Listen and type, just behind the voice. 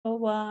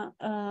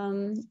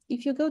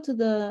if you go to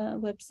the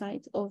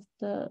website of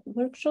the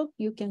workshop,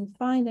 you can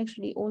find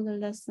actually all the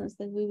lessons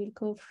that we will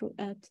go through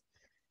at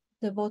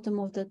the bottom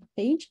of the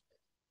page.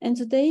 And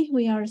today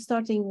we are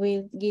starting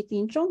with Git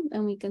intro,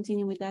 and we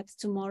continue with that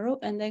tomorrow.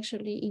 And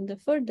actually in the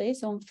third day,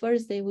 so on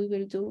Thursday, we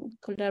will do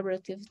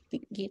collaborative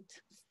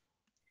Git.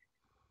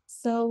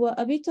 So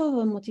a bit of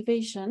a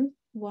motivation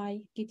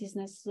why Git is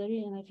necessary.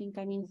 And I think,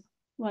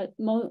 well,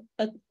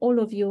 all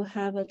of you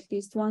have at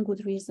least one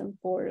good reason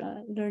for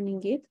learning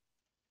Git.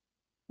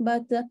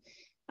 But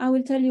I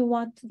will tell you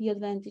what the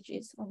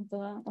advantages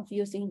of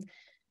using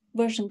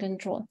version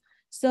control.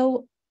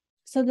 So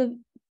the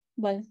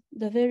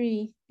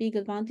very big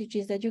advantage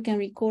is that you can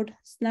record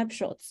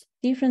snapshots,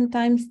 different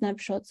time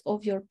snapshots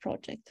of your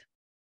project.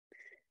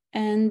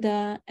 And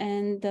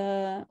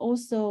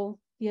also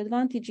the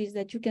advantage is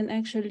that you can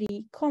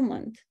actually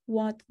comment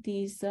what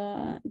these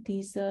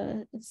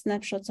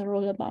snapshots are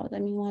all about. I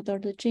mean, what are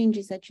the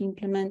changes that you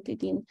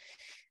implemented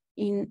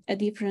in a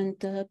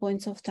different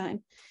points of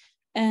time.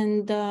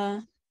 And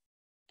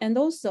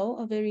also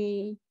a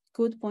very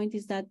good point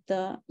is that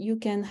you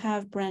can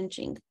have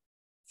branching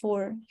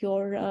for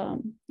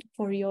your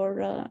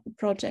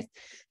project.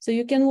 So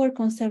you can work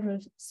on several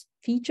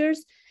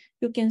features.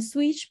 You can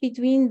switch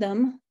between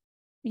them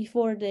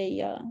before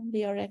they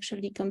are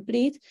actually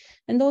complete.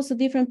 And also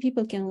different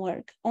people can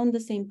work on the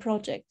same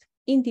project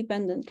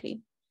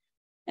independently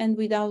and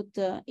without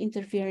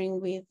interfering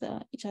with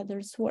each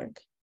other's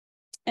work.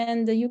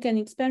 And you can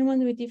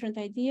experiment with different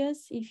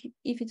ideas.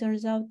 If it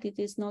turns out it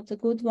is not a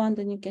good one,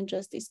 then you can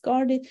just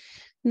discard it.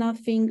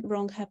 Nothing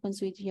wrong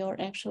happens with your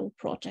actual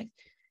project.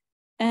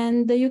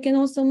 And you can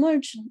also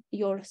merge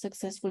your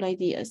successful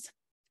ideas.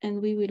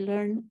 And we will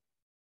learn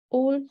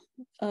all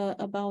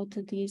about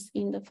this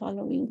in the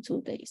following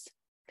 2 days.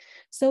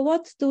 So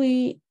what do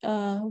we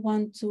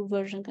want to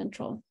version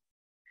control?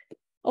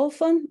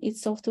 Often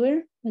it's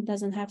software. It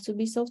doesn't have to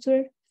be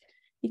software.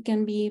 It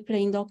can be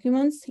plain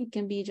documents. It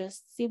can be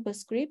just simple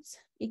scripts.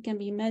 It can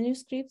be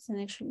manuscripts. And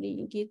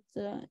actually Git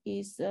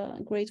is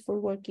great for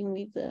working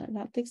with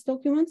LaTeX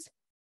documents.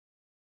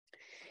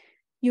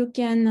 You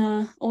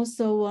can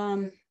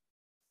also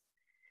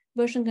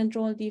version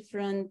control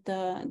different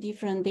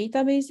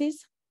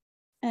databases.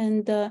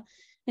 And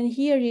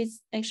here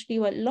is actually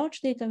what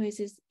large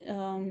databases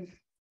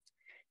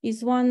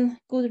is one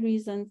good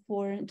reason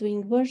for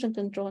doing version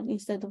control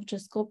instead of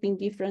just copying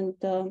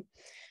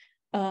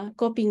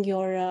copying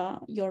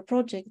your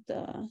project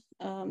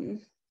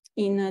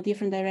in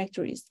different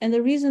directories. And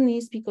the reason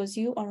is because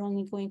you are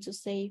only going to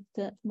save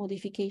the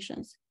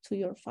modifications to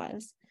your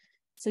files.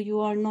 So you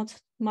are not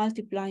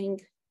multiplying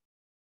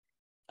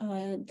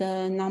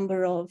the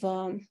number of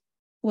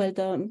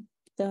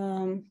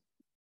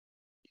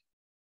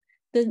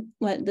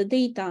the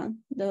data,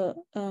 the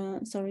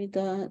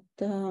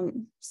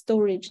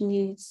storage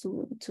needs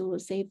to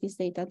save this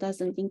data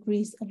doesn't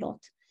increase a lot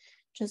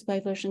just by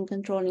version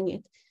controlling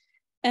it.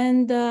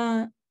 And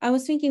I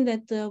was thinking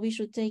that we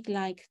should take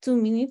like 2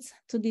 minutes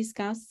to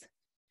discuss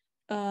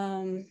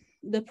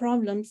the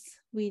problems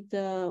with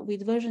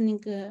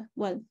versioning,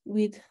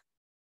 with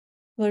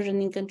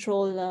versioning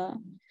control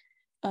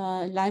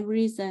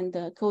libraries and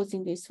codes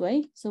in this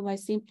way. So by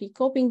simply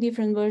copying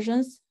different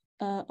versions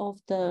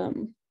of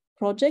the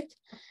project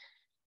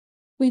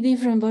with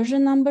different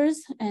version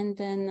numbers and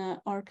then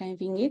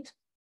archiving it.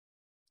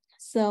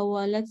 So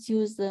let's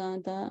use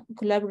the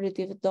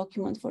collaborative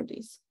document for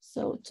this.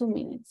 So 2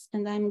 minutes,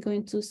 and I'm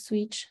going to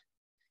switch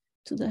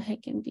to the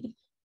HackMD.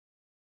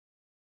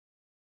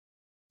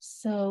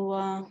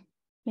 So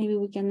maybe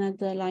we can add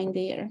the line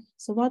there.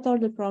 So what are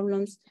the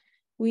problems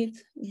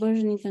with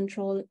versioning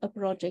control a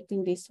project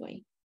in this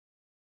way?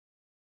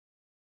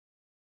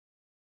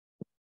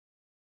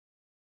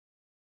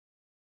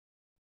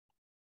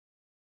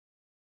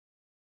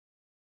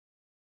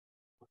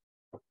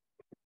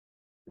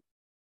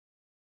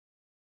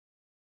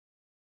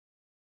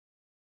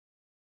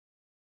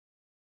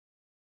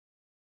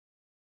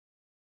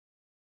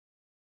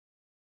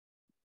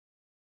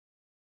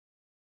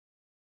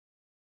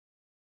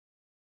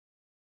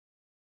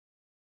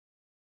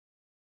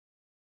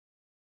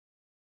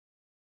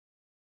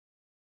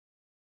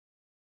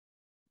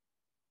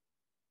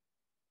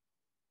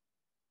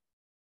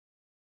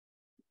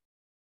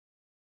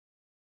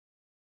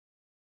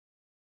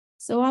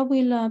 So I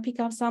will pick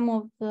up some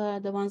of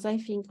the ones I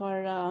think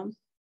are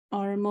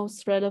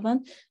most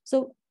relevant.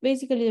 So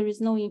basically there is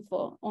no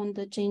info on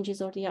the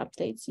changes or the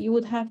updates. You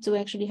would have to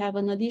actually have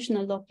an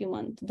additional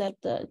document that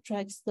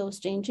tracks those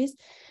changes.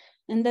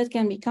 And that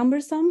can be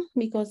cumbersome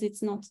because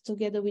it's not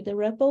together with the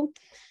repo.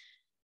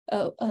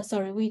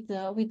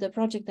 With the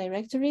project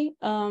directory.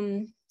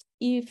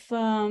 If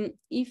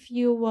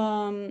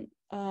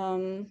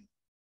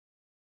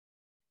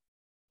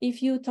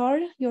you tar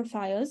your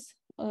files,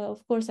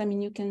 of course, I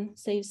mean, you can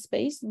save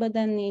space, but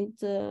then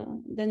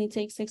it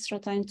takes extra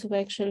time to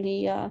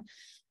actually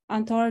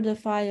untar the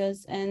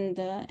files and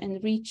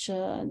reach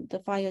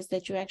the files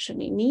that you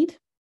actually need.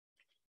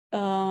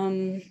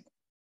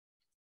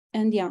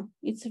 And yeah,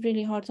 it's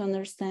really hard to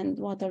understand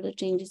what are the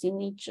changes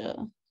in each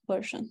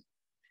version.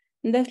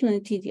 And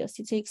definitely tedious.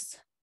 It takes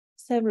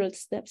several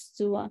steps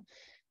to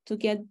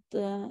get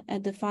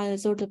at the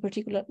files or the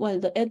particular, well,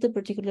 at the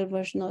particular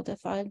version of the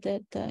file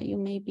that you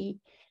may be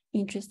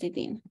interested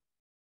in.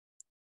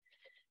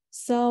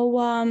 So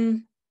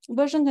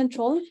version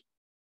control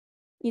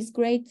is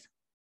great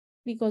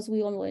because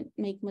we all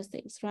make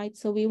mistakes, right?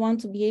 So we want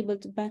to be able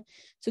to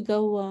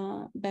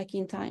go back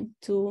in time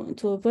to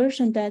a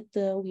version that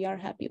we are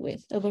happy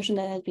with, a version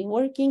that has been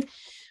working,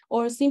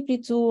 or simply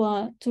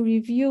to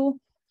review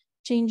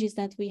changes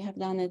that we have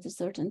done at a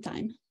certain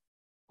time,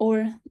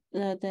 or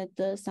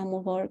that some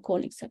of our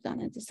colleagues have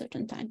done at a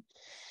certain time.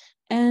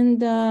 And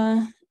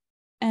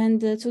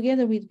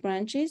together with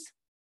branches,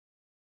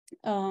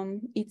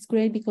 it's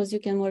great because you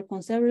can work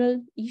on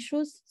several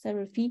issues,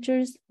 several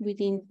features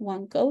within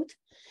one code,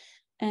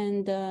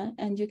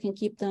 and you can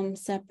keep them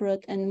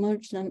separate and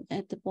merge them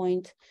at the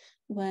point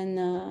when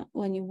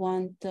you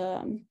want,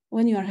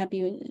 when you are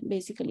happy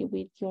basically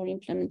with your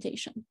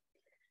implementation.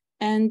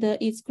 And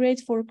it's great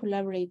for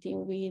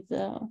collaborating with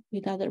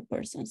other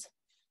persons.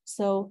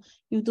 So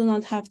you do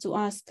not have to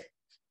ask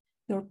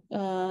your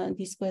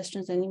these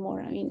questions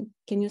anymore. I mean,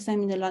 can you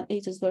send me the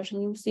latest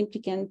version? You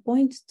simply can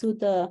point to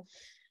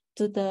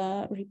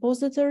the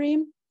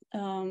repository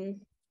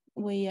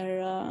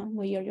where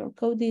your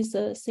code is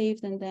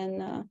saved, and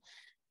then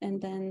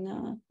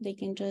they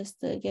can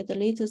just get the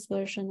latest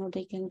version, or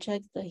they can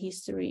check the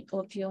history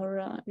of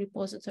your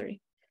repository.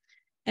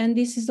 And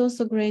this is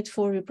also great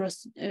for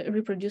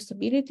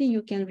reproducibility.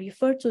 You can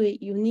refer to a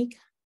unique,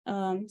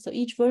 so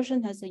each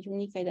version has a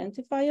unique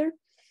identifier.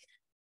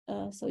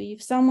 So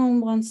if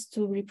someone wants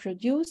to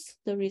reproduce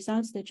the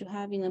results that you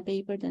have in a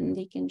paper, then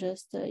they can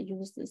just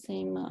use the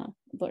same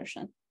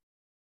version.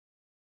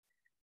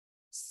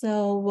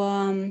 So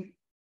I'm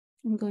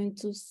going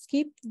to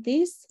skip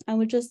this. I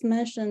will just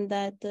mention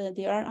that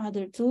there are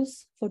other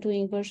tools for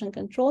doing version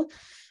control,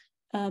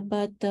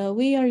 but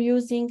we are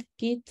using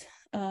Git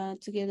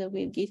together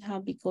with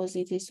GitHub because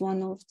it is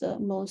one of the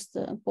most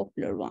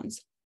popular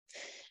ones.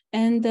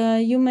 And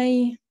you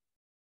may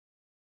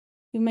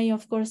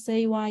of course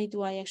say, why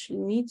do I actually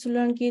need to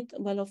learn Git?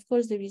 Well, of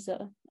course there is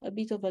a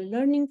bit of a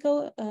learning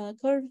curve,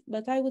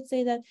 but I would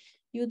say that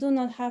you do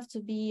not have to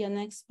be an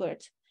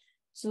expert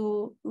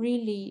to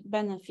really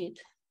benefit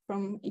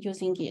from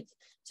using Git.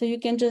 So you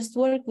can just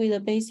work with a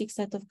basic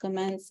set of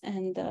commands,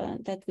 and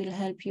that will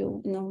help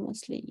you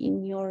enormously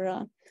in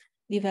your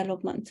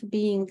development,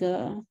 being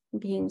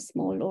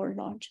small or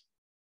large.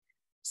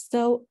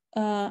 So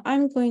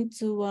I'm going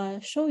to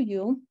show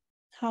you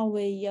how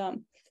a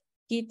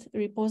Git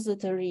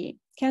repository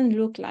can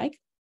look like,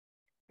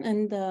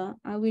 and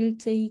I will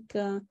take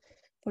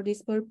for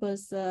this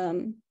purpose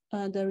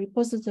the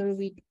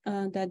repository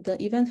that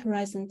the Event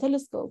Horizon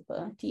Telescope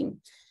team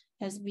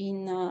has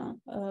been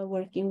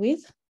working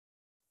with.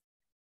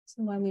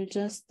 So I will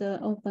just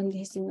open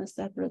this in a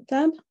separate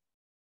tab.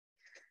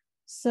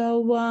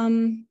 So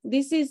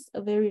this is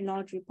a very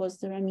large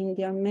repository. I mean,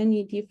 there are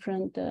many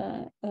different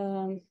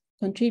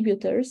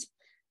contributors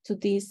to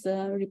this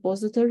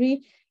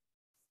repository.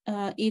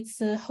 It's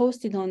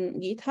hosted on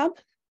GitHub.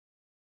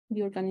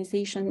 The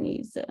organization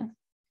is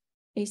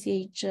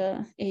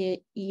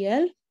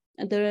ACHAEL.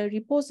 The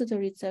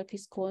repository itself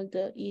is called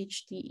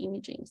EHT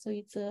Imaging. So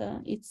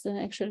it's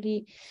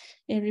actually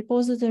a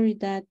repository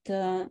that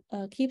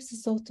keeps the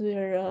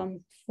software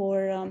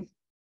for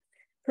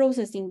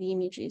processing the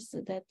images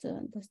that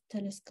the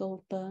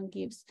telescope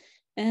gives.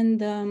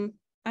 And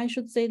I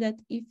should say that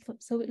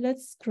so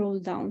let's scroll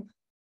down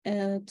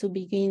to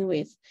begin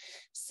with.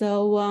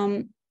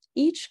 So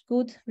each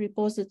good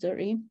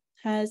repository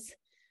has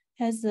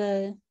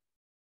a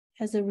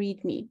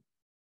README.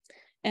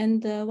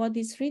 And what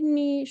this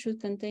README should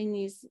contain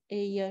is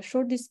a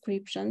short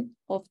description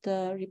of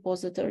the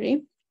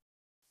repository.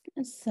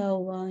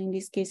 So in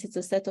this case, it's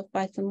a set of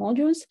Python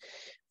modules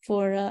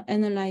for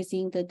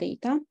analyzing the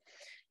data.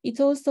 It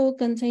also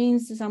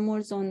contains some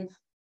words on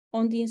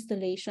the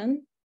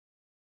installation,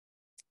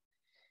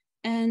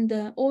 and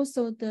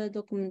also the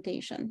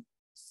documentation.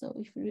 So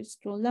if we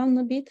scroll down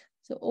a bit,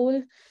 so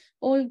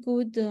all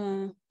good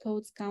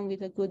codes come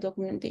with a good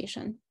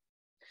documentation.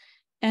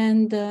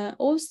 And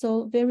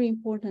also, very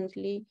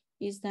importantly,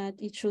 is that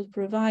it should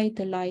provide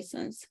the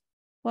license.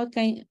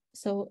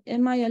 So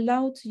am I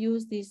allowed to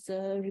use this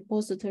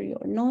repository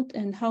or not?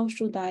 And how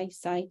should I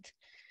cite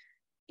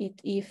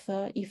it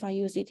if I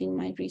use it in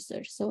my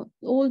research? So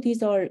all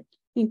these are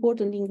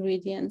important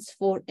ingredients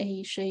for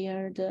a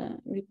shared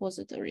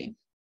repository.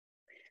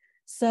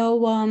 So,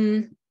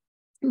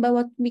 but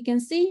what we can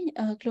see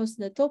close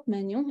to the top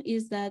menu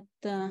is that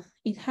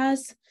it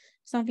has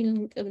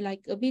something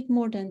like a bit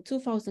more than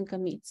 2,000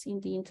 commits in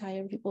the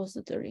entire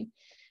repository.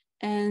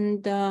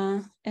 And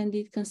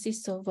it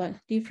consists of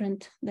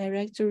different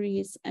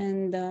directories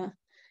and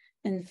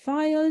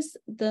files.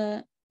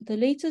 The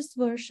latest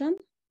version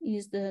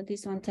is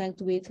this one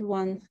tagged with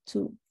 1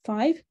 to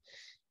 5.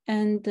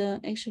 And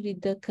actually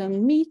the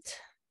commit,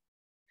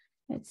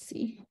 let's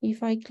see,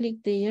 if I click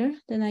there,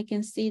 then I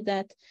can see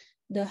that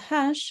the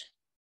hash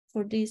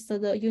for this, so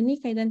the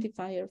unique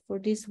identifier for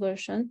this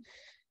version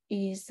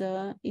is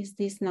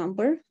this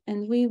number,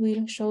 and we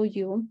will show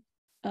you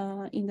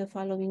in the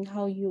following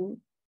how you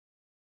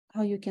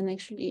can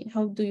actually,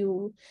 how do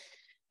you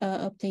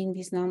obtain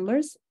these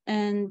numbers.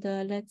 And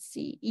let's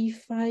see,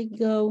 if I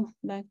go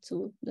back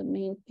to the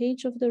main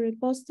page of the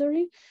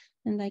repository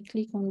and I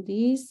click on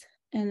this,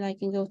 and I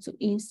can go to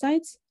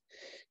insights.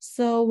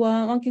 So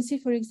one can see,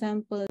 for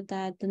example,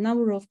 that the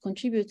number of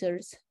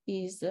contributors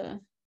is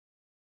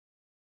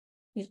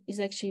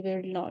actually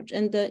very large,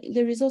 and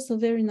there is also a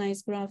very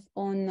nice graph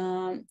on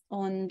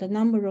the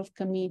number of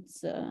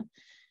commits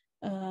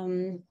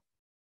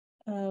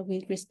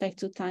with respect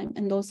to time,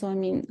 and also, I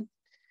mean,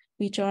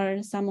 which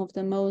are some of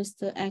the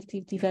most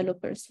active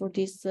developers for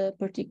this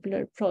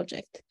particular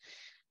project.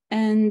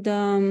 And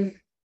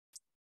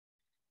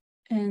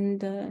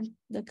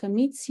the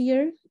commits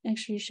here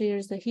actually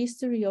shares the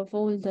history of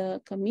all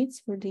the commits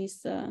for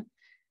this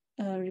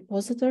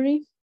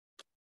repository.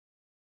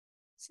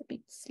 It's a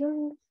bit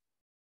slow.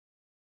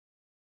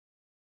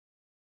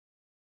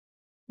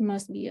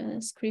 Must be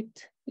a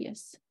script,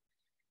 yes,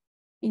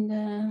 in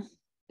the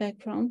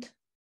background.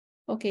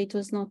 Okay, it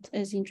was not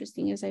as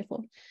interesting as I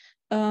thought.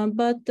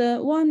 But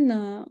one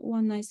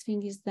nice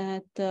thing is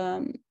that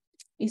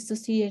is to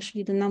see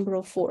actually the number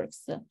of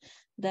forks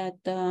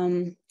that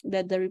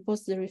the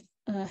repository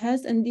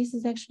has, and this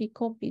is actually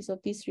copies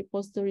of these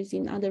repositories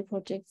in other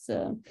projects,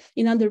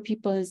 in other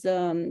people's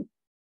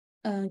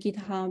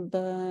GitHub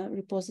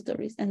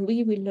repositories, and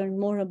we will learn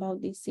more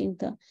about this in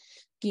the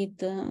Git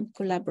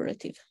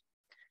collaborative.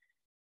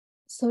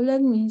 So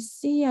let me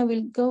see, I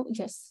will go,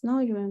 yes, now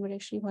I remember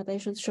actually what I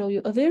should show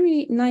you. A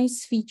very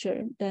nice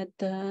feature that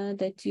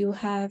that you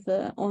have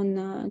on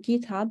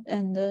GitHub,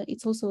 and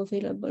it's also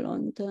available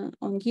on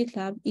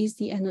GitLab, is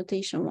the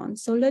annotation one.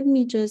 So let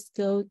me just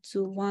go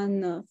to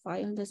one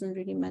file, doesn't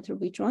really matter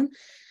which one.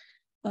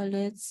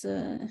 Let's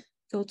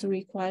go to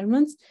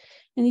requirements.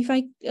 And if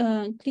I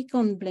click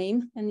on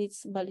blame, and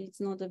it's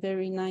not a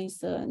very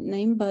nice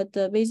name, but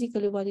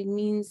basically what it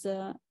means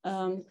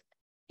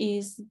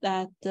is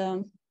that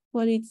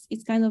well,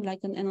 it's kind of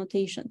like an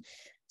annotation.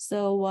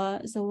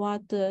 So so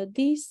what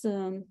this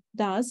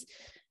does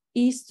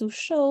is to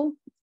show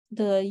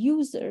the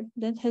user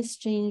that has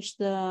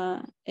changed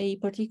a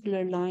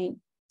particular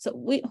line. So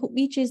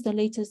which is the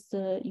latest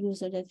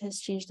user that has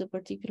changed a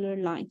particular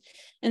line,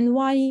 and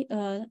why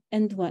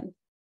and when.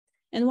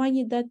 And why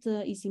that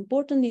is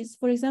important is,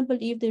 for example,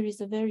 if there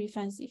is a very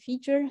fancy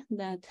feature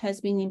that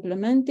has been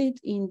implemented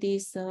in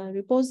this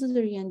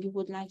repository, and you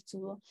would like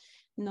to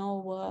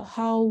know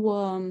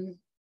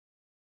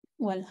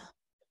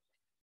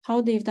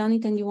how they've done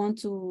it, and you want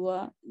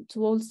to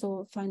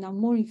also find out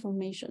more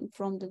information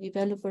from the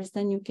developers,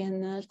 then you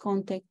can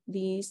contact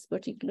this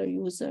particular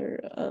user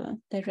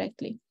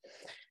directly.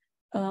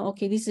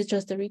 Okay, this is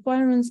just the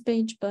requirements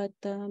page, but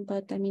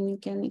I mean, you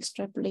can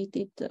extrapolate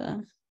it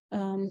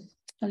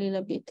a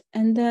little bit.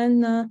 And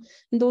then,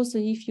 and also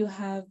if you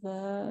have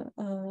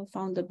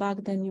found a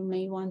bug, then you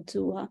may want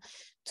to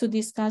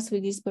discuss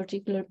with this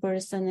particular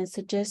person and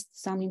suggest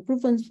some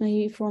improvements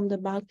maybe from the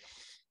bug.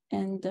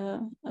 And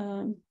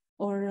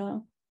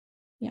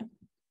yeah,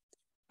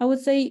 I would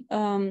say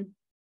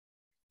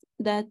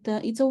that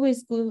it's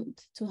always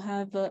good to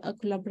have a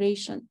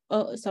collaboration,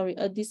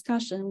 a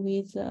discussion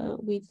with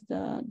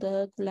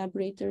the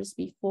collaborators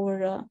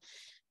before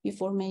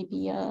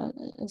maybe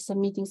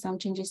submitting some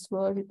changes to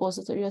a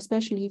repository,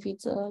 especially if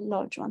it's a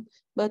large one.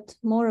 But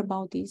more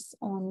about this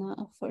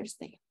on first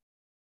day.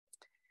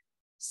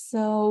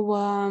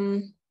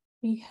 So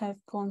we have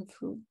gone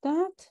through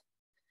that.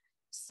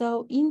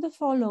 So in the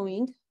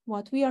following,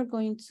 what we are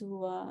going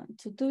to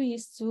do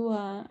is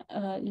to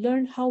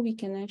learn how we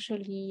can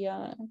actually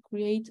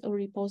create a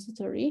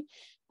repository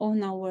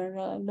on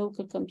our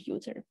local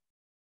computer.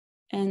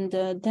 And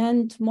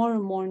then tomorrow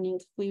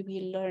morning, we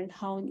will learn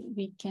how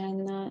we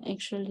can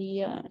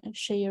actually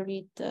share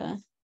it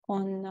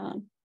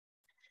on,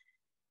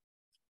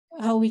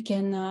 how we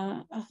can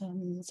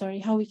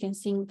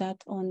sync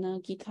that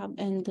on GitHub,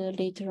 and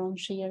later on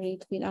share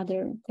it with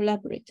other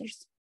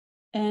collaborators.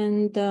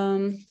 And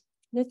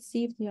let's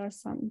see if there are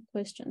some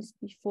questions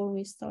before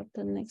we start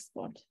the next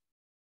part.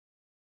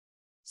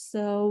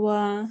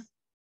 So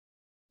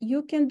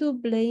you can do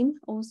blame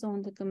also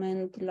on the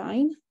command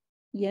line.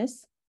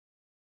 Yes.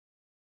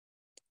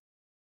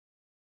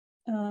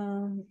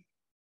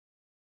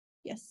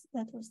 Yes,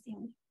 that was the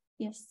only.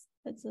 Yes,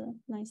 that's a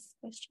nice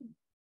question.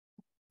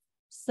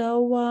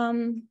 So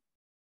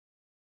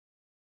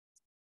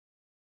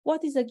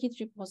what is a Git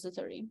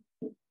repository?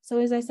 So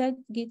as I said,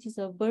 Git is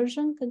a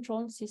version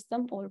control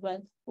system, or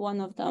well,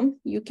 one of them.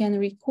 You can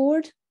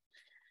record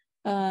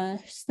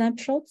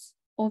snapshots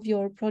of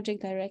your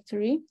project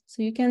directory.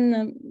 So you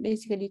can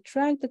basically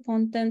track the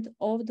content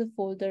of the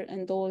folder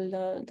and all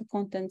the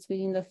contents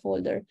within the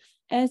folder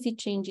as it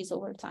changes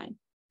over time.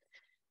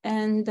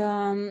 And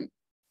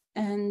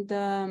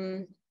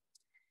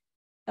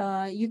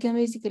you can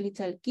basically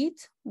tell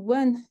Git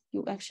when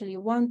you actually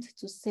want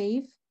to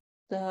save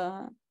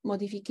the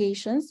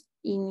modifications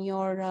in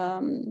your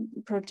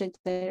project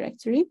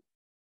directory.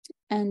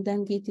 And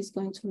then Git is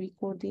going to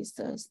record this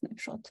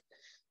snapshot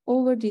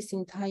over this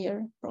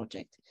entire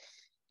project.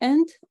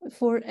 And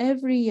for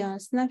every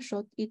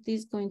snapshot, it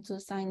is going to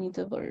assign it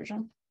a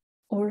version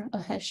or a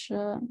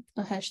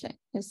hashtag,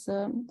 as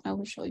I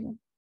will show you.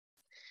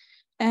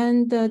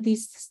 And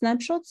these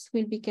snapshots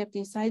will be kept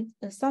inside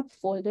a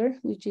subfolder,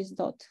 which is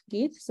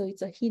 .git. So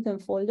it's a hidden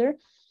folder.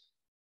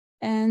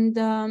 And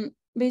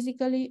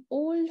basically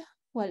all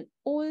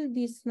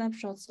these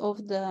snapshots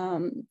of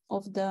the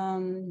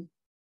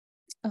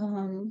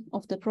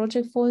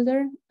project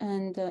folder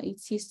and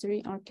its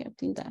history are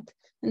kept in that.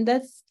 And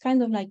that's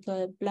kind of like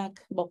a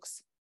black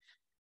box.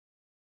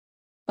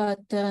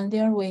 But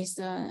there are ways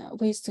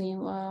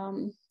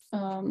to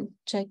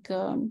check.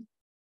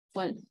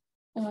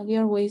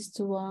 There are ways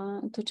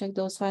to check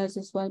those files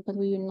as well, but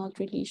we will not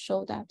really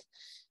show that.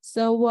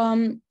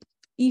 So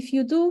if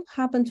you do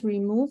happen to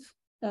remove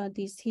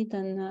this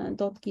hidden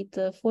 .git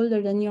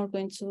folder, then you're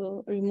going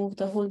to remove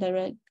the whole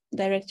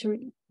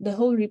directory, the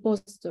whole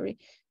repository,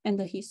 and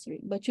the history.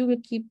 But you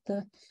will keep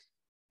the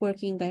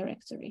working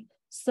directory.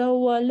 So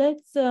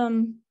let's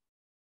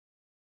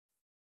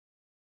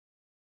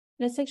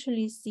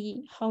actually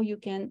see how you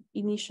can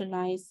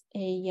initialize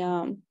a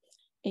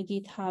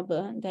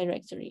GitHub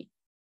directory.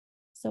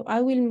 So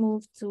I will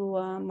move to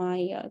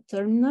my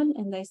terminal,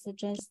 and I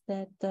suggest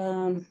that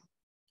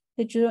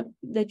that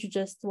you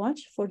just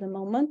watch for the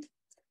moment.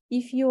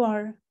 If you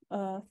are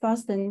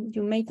fast, then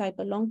you may type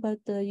along, but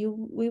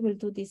we will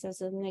do this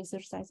as an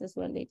exercise as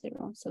well later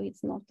on, so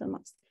it's not a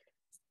must.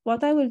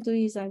 What I will do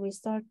is I will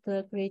start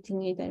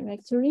creating a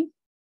directory.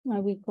 I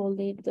will call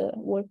it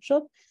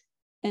workshop,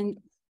 and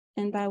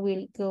I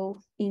will go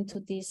into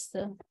this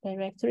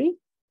directory.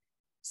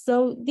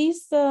 So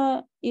this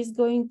is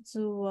going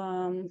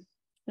to,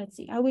 let's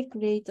see, I will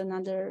create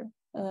another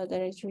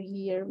directory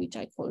here, which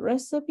I call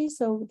recipe.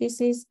 So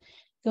this is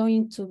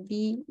going to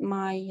be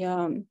my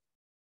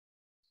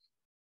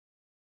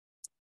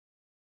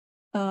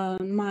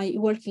my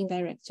working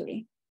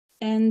directory.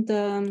 And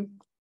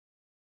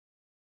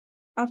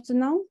up to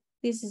now,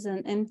 this is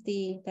an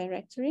empty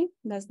directory,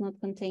 does not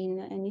contain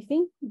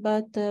anything.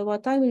 But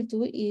what I will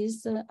do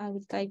is I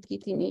will type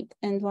git in it.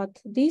 And what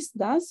this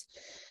does,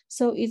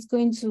 so it's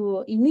going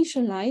to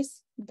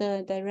initialize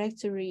the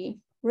directory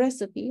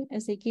recipe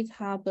as a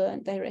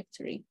GitHub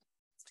directory.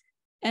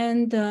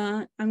 And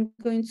I'm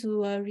going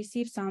to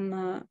receive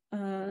some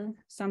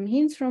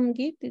hints from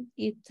Git.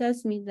 It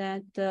tells me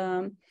that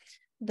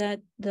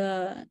that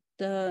the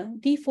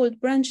default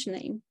branch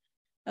name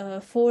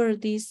for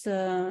this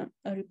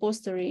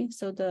repository,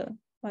 so the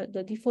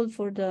default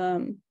for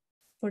the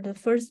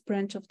first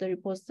branch of the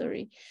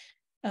repository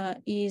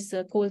is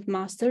called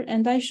master.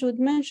 And I should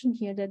mention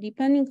here that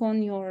depending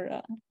on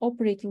your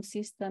operating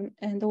system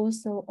and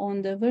also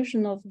on the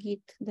version of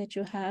Git that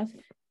you have,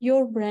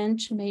 your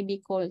branch may be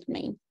called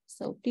main.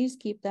 So please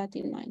keep that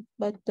in mind.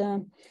 But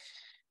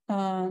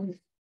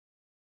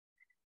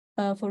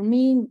for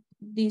me,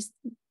 this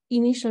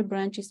initial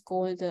branch is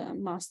called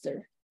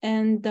master.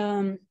 And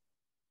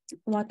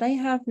what I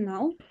have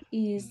now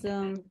is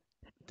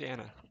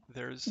Diana,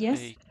 there's yes?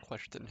 a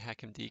question.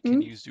 HackMD,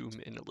 can you zoom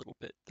in a little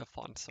bit? The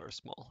fonts are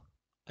small.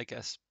 I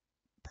guess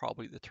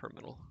probably the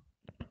terminal.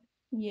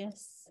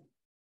 Yes.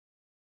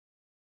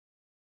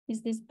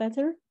 Is this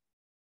better?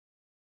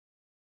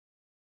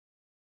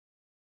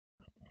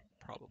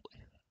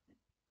 Probably.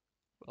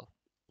 Well,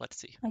 let's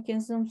see. I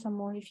can zoom some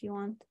more if you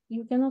want.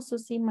 You can also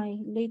see my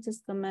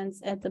latest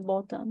comments at the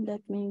bottom.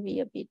 That may be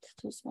a bit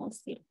too small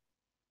still.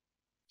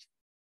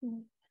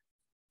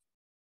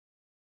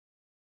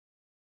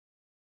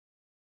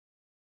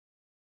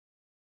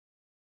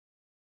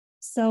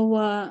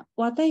 So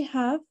what I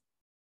have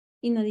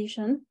in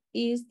addition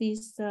is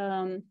this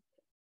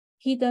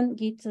hidden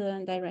Git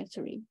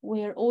directory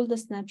where all the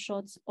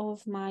snapshots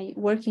of my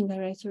working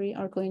directory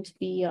are going to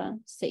be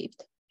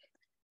saved.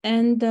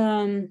 And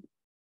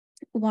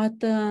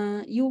what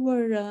you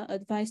were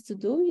advised to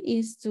do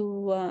is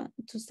to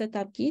set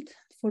up Git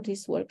for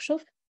this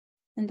workshop.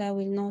 And I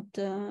will not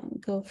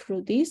go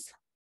through this.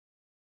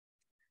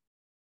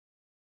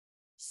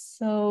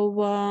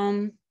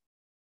 So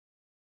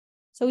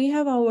so we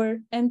have our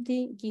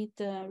empty Git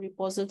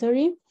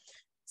repository.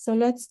 So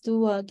let's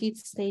do a Git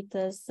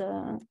status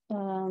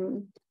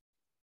to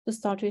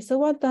start with. So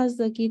what does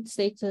the Git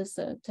status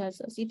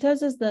tells us? It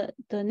tells us the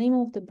name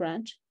of the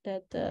branch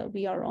that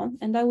we are on.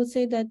 And I would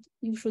say that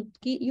you should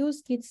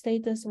use Git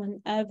status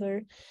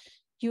whenever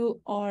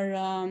you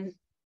are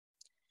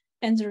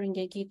entering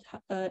a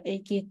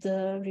Git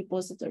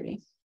repository.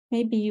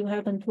 Maybe you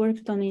haven't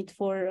worked on it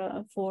for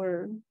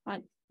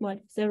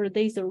several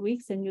days or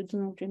weeks and you do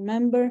not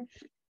remember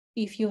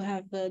if you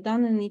have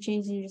done any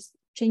changes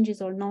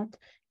or not.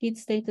 Git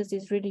status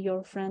is really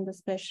your friend,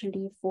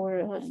 especially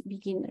for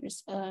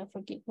beginners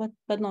for Git,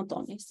 but not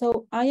only.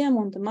 So I am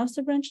on the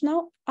master branch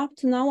now. Up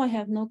to now, I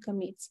have no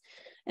commits.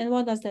 And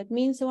what does that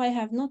mean? So I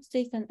have not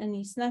taken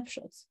any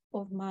snapshots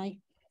of my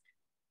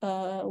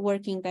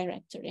working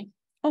directory.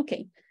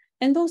 Okay,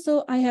 and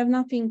also I have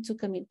nothing to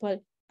commit.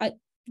 Well, at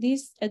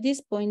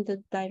this point,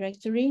 the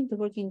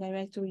working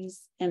directory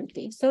is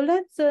empty. So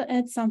let's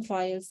add some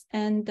files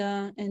and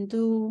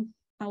do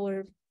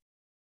our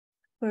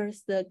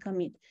first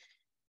commit.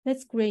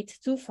 Let's create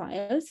two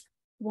files,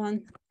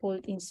 one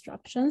called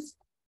instructions.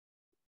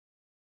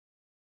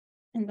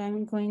 And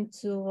I'm going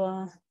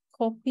to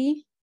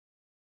copy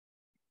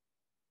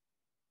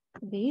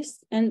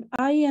this. And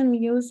I am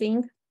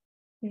using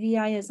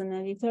VI as an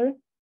editor,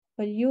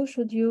 but you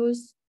should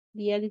use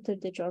the editor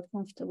that you're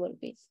comfortable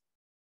with.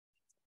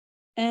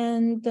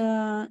 And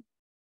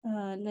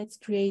let's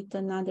create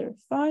another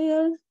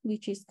file,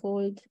 which is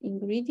called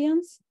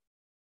ingredients.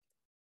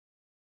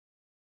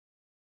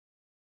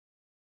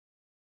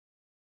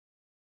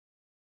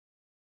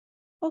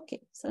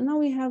 Okay, so now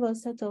we have a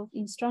set of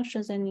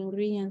instructions and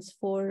ingredients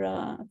for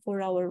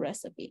our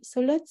recipe. So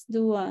let's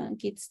do a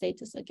git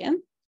status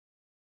again.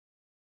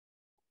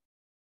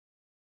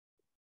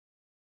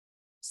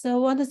 So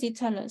what does it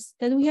tell us?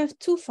 That we have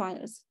two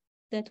files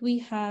that we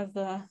have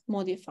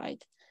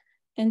modified,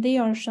 and they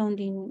are shown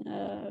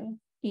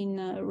in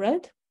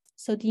red.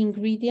 So the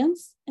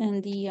ingredients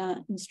and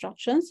the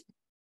instructions.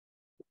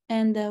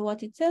 And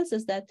what it tells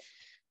us that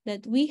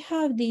we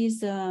have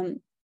these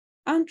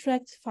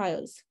untracked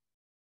files.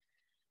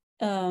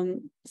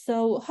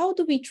 So how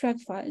do we track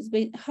files?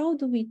 How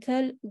do we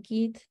tell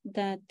Git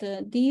that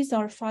these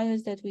are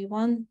files that we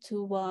want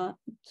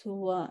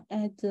to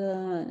add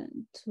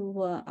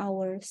to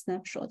our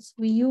snapshots?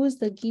 We use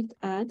the git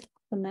add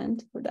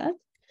command for that.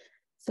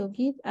 So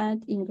git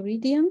add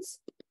ingredients.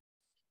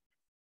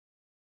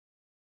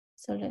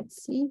 So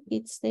let's see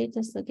git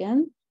status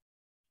again.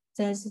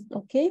 Says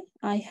okay,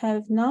 I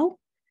have now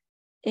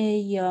a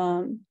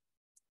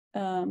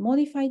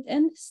modified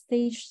and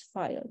staged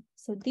file.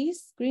 So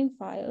this green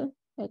file,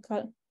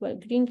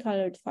 green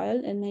colored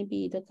file, and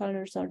maybe the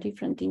colors are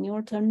different in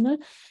your terminal,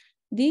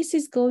 this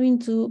is going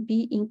to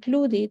be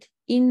included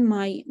in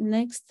my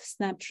next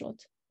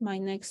snapshot, my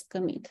next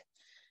commit.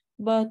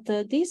 But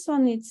this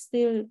one is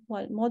still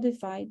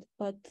modified,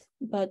 but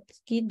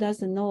Git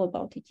doesn't know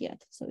about it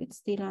yet, so it's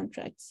still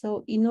untracked.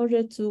 So in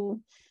order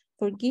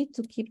for Git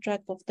to keep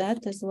track of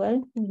that as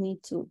well, we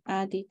need to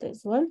add it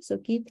as well. So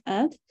git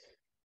add.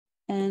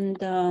 And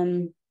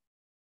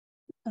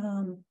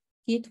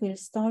Git will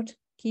start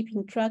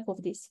keeping track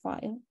of this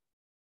file.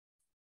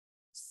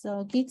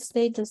 So git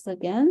status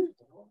again.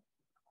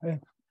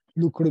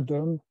 Look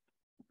return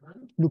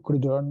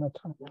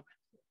method.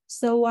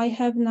 So I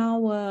have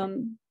now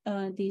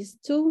these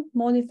two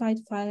modified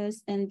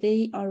files, and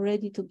they are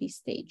ready to be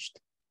staged.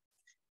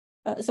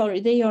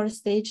 They are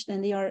staged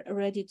and they are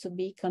ready to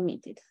be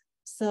committed.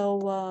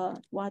 So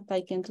what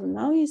I can do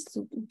now is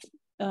to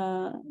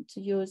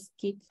use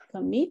git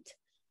commit.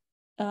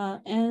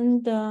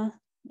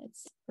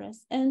 Let's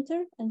press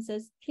enter and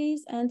says,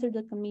 please enter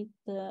the commit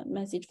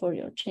message for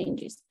your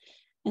changes.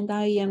 And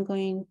I am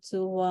going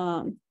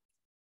to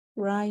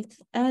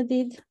write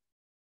added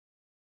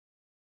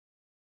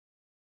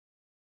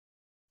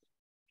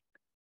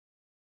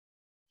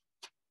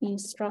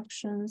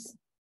instructions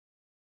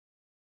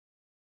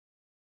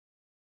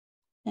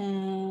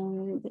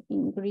and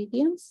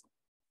ingredients.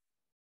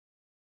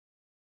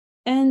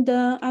 And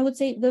I would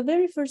say the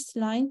very first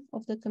line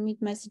of the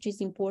commit message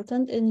is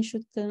important, and it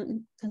should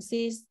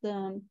consist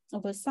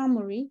of a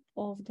summary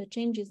of the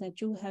changes that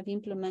you have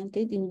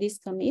implemented in this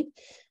commit.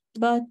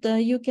 But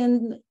you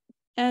can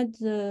add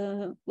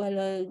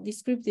a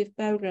descriptive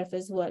paragraph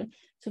as well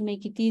to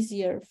make it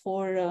easier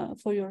for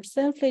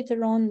yourself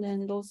later on,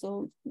 and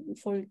also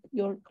for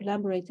your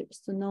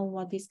collaborators to know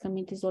what this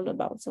commit is all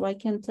about. So I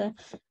can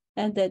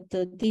add that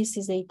this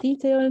is a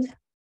detailed.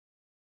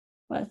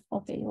 Well,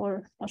 okay,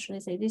 or what should I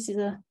say? This is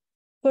a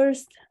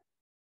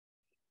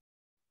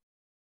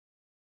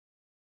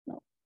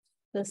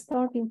the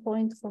starting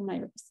point for my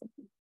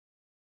recipe.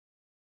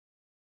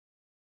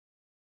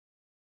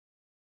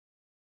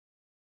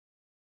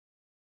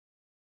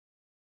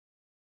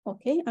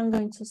 Okay, I'm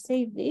going to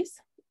save this.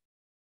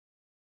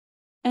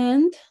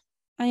 And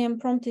I am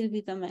prompted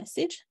with a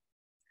message.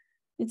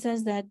 It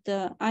says that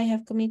I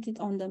have committed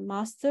on the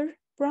master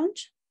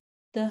branch.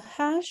 The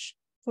hash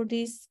for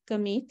this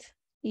commit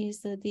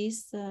is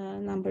this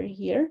number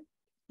here,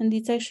 and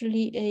it's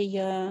actually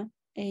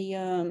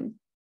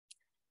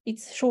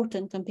it's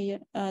shortened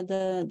compared.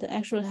 The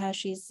actual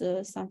hash is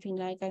something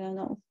like, I don't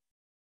know.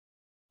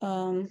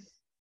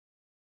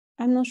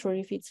 I'm not sure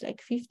if it's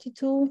like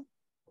 52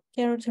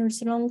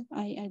 characters long.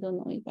 I don't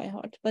know it by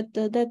heart, but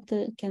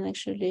that can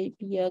actually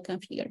be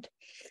configured.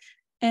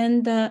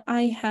 And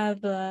I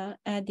have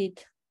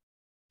added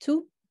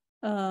two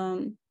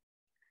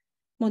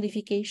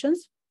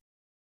modifications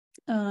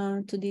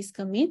to this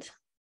commit.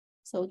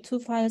 So two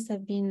files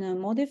have been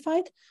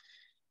modified,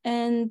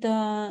 and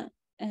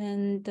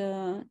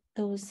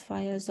those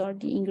files are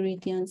the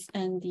ingredients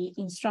and the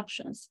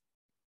instructions.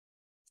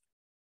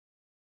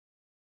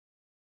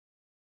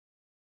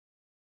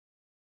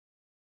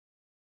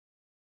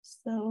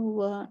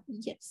 So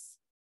yes.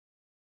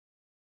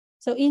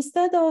 So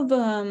instead of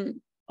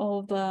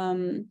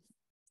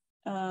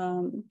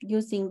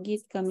using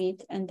git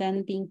commit and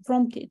then being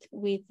prompted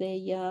with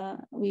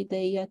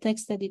a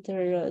text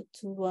editor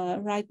to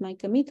write my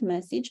commit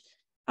message,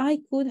 I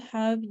could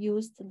have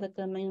used the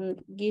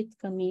command git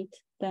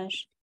commit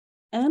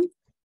 -m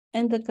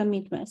and the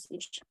commit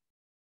message.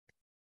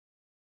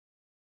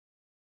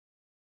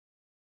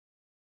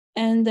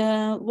 And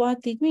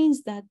what it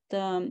means that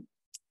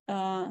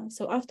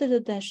so after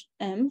the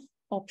 -m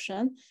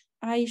option,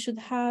 I should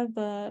have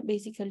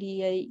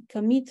basically a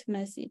commit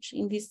message.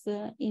 In this,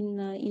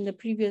 in the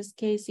previous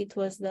case, it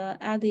was the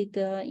added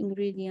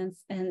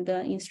ingredients and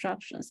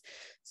instructions.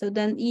 So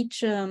then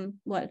each,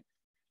 well,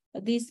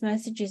 this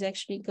message is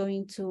actually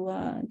going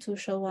to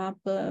show up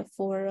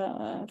for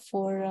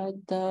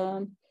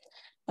the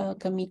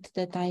commit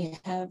that I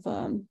have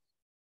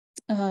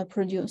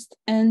produced.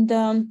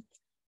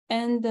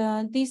 And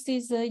this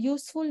is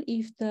useful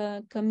if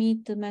the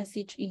commit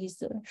message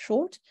is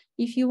short.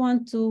 If you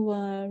want to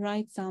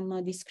write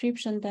some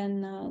description,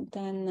 then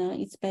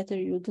it's better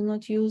you do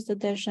not use the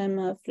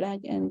 -m flag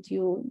and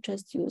you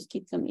just use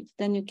git commit.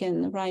 Then you can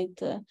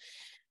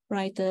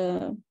write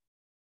a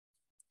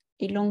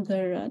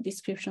longer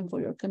description for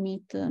your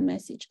commit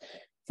message.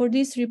 For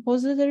this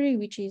repository,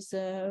 which is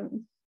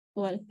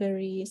well,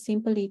 very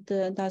simple, it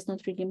does not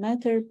really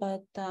matter.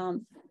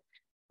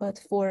 But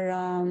for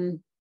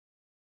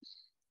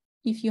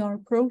if you are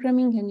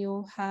programming and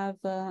you have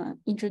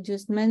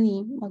introduced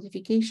many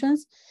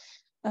modifications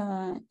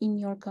in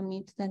your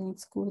commit, then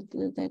it's good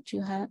that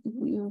you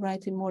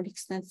write a more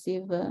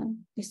extensive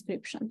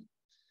description.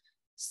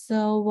 So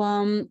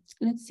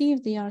let's see if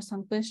there are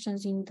some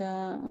questions in the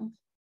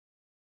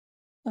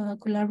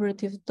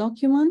collaborative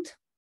document.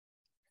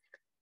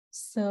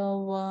 So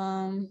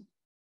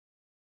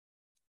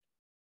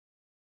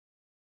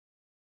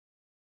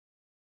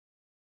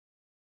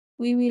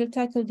we will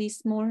tackle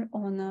this more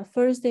on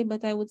Thursday,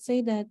 but I would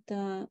say that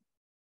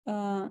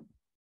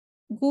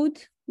good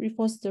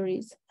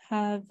repositories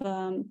have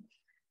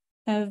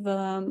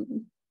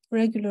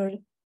regular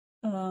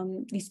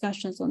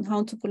discussions on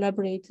how to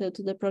collaborate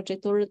to the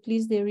project, or at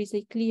least there is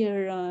a clear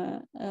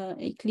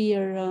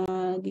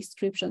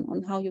description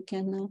on how you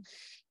can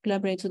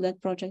collaborate to that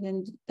project,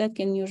 and that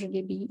can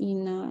usually be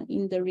in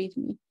the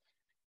README.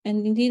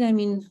 And indeed, I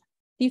mean,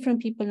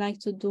 different people like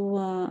to do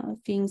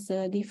things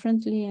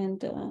differently,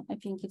 and I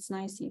think it's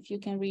nice if you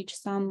can reach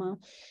some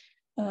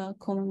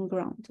common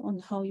ground on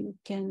how you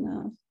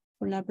can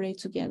collaborate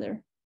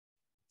together.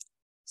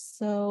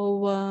 So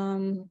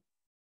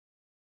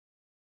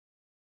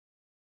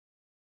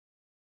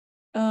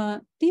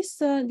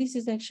this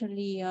is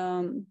actually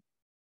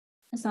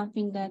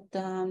something that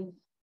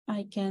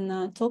I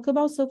can talk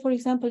about. So, for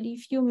example,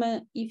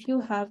 if you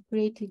have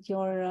created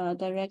your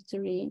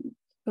directory,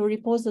 your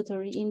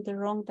repository in the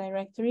wrong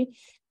directory,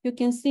 you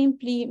can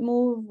simply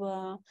move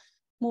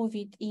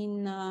it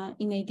in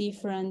a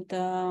different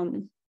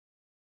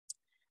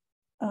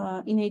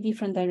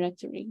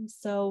directory.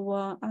 So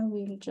I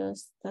will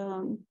just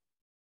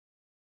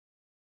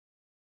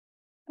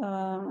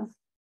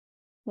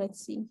let's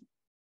see.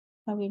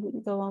 I will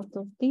go out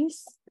of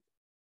this.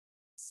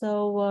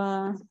 So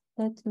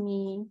let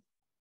me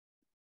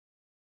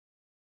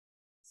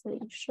say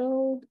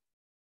show.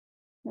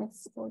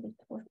 Let's go to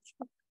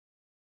workshop.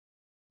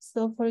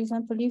 So for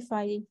example, if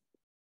I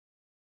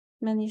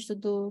manage to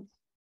do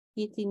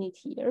git init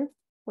here,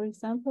 for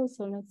example,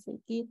 so let's say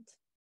git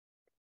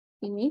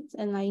init,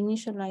 and I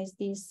initialize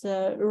this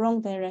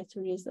wrong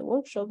directory as the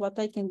workshop, what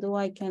I can do,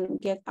 I can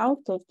get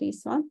out of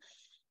this one.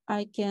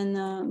 I can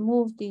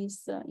move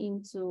this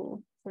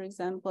into, for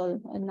example,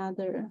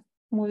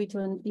 move it to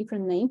a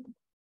different name.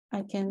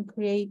 I can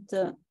create,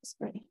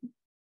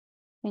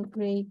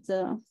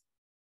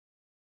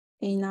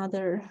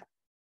 another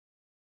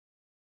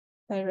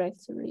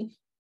directory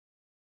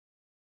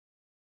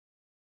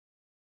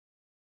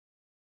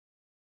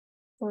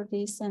for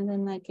this, and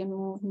then I can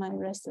move my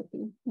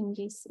recipe in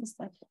this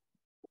instead.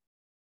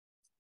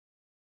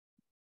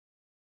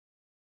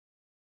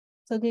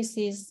 So this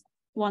is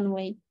one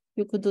way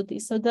you could do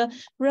this. So the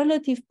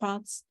relative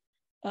paths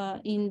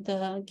in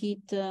the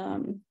Git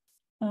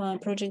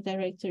project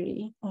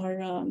directory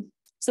are,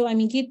 so I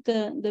mean,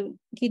 the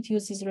Git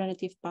uses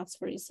relative paths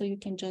for it. So you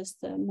can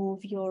just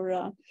move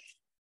your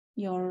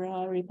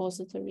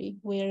repository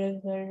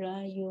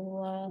wherever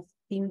you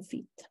deem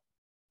fit.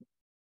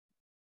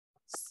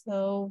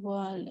 So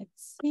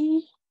let's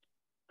see,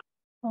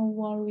 how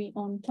are we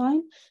on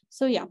time?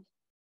 So yeah,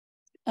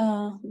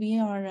 we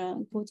are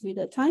good with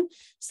the time.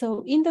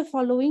 So in the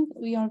following,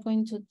 we are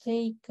going to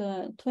take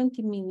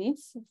 20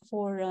 minutes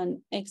for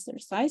an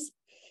exercise.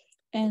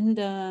 And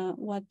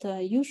what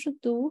you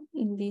should do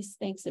in this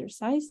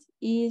exercise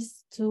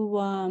is to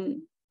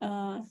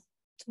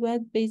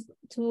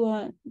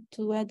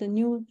add a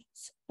new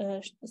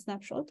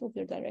snapshot of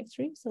your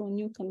directory, so a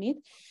new commit.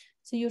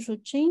 So you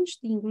should change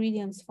the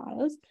ingredients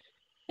files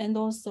and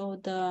also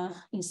the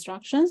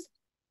instructions,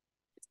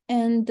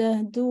 and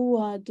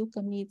do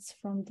commits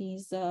from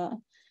these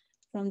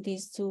from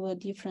these two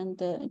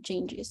different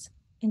changes.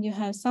 And you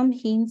have some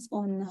hints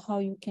on how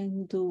you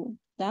can do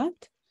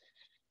that.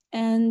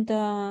 And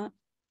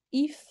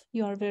if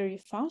you are very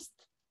fast,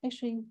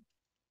 actually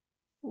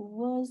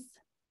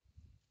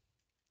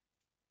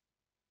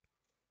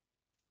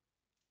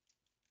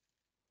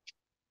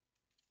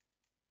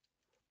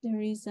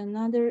there is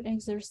another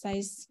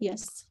exercise,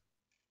 yes,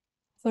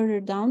 further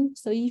down.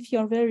 So if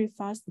you're very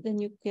fast, then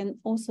you can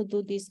also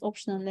do this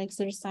optional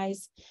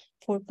exercise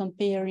for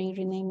comparing,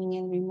 renaming,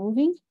 and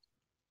removing.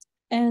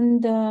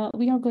 And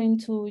we are going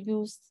to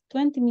use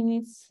 20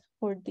 minutes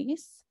for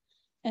this.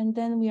 And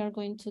then we are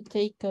going to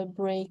take a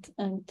break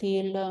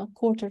until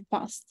 1/4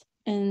 past.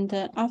 And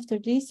after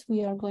this,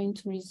 we are going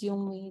to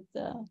resume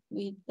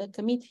with the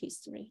commit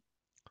history.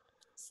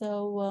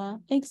 So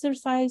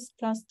exercise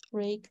plus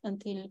break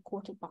until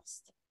 1/4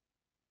 past.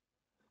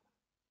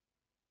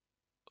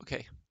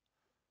 Okay.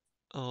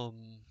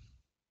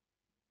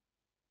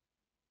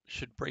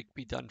 Should break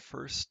be done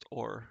first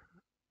or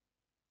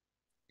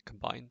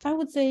combined? I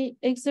would say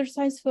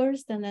exercise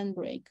first and then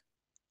break.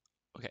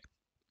 Okay.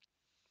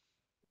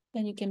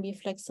 Then you can be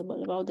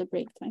flexible about the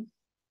break time.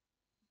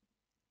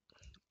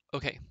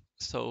 Okay,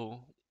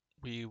 so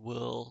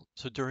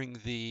during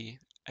the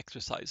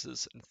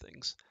exercises and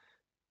things,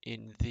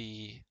 in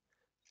the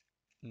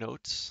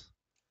notes,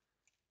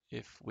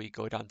 if we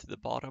go down to the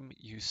bottom,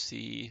 you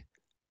see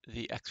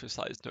the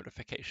exercise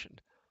notification,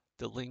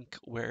 the link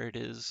where it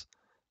is.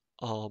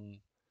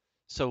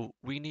 So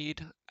we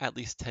need at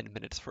least 10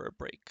 minutes for a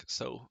break.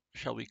 So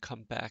shall we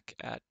come back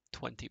at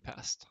 20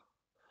 past?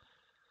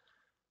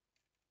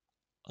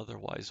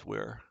 Otherwise,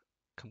 we're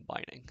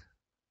combining.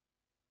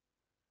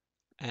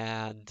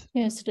 And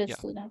yes,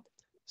 let's do that.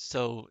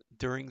 So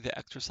during the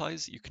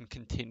exercise, you can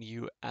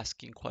continue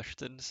asking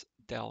questions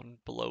down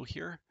below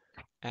here,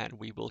 and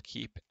we will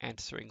keep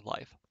answering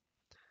live.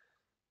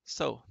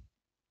 So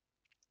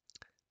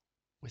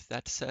with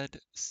that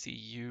said, see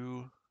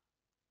you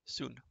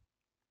soon.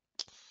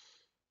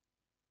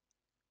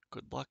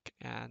 Good luck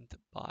and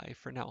bye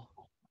for now.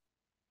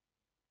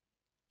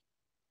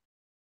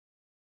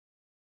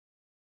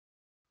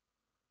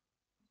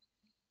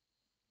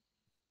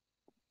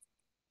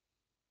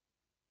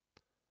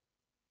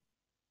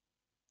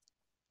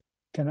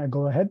 Can I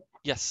go ahead?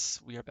 Yes,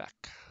 we are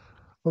back.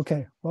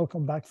 Okay,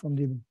 welcome back from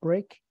the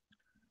break.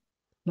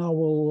 Now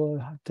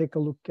we'll take a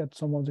look at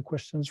some of the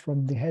questions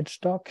from the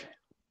headstock.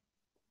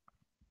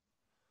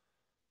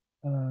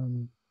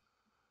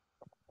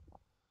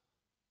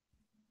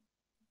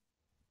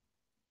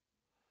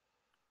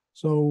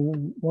 So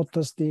what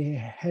does the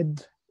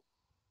head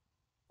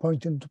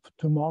pointing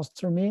to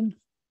master mean?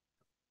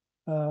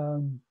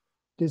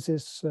 This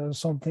is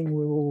something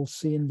we will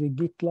see in the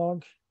git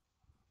log.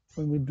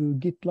 When we do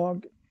git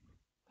log,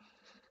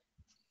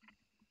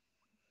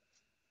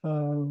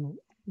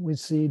 we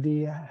see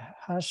the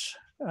hash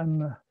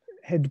and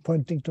head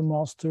pointing to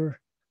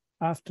master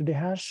after the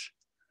hash.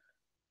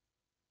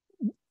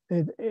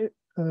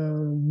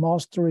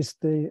 Master is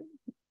the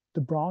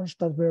branch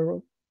that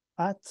we're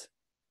at,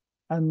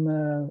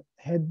 and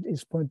head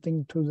is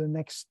pointing to the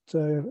next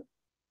to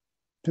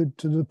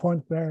the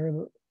point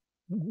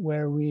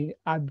where we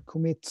add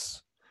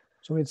commits.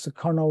 So it's a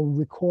kind of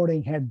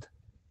recording head,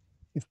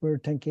 if we're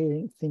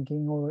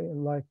thinking or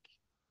like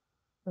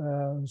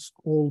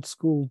old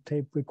school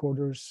tape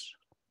recorders.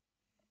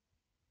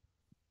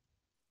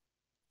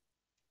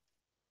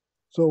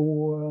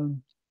 So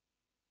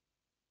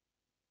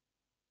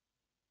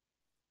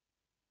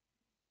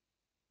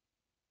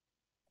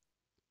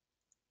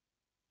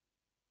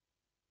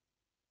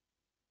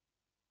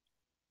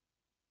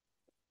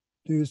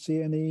do you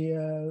see any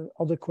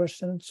other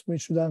questions we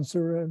should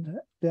answer,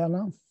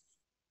 Diana?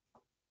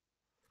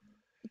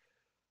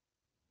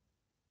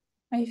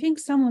 I think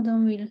some of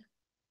them will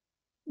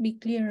be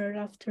clearer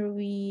after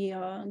we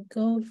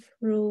go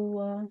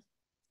through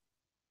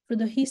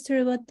the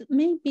history, but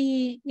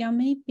maybe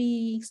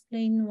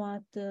explain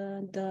what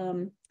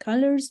the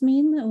colors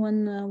mean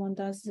when one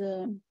does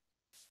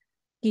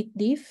git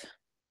diff.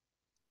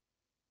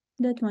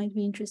 That might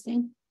be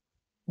interesting.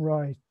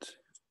 Right.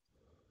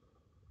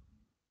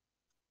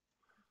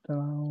 Then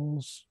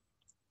I'll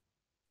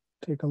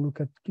take a look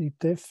at git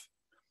diff.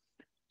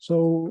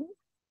 So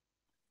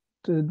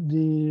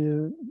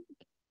when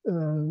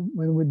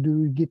we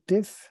do git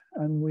diff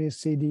and we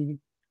see the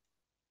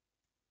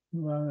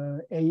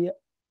A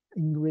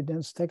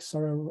ingredients text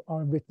are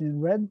written in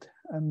red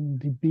and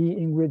the B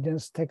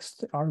ingredients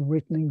text are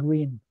written in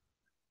green.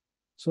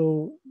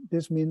 So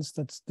this means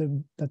that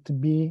the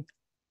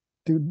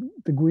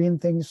green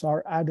things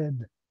are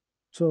added.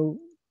 So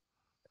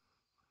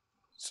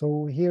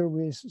here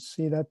we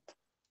see that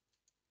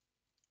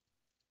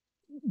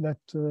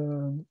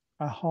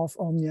a half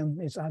onion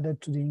is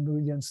added to the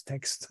ingredients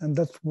text, and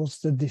that's what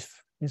the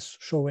diff is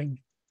showing.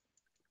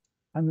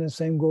 And the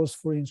same goes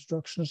for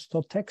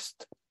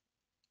instructions.txt,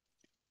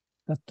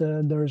 that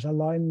there is a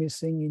line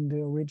missing in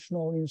the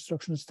original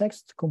instructions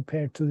text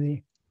compared to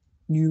the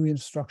new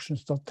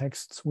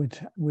instructions.txt,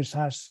 which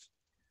has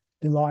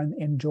the line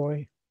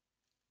enjoy.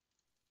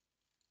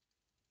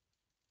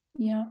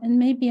 Yeah, and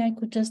maybe I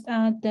could just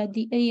add that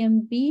the A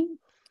and B,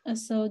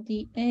 so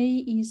the A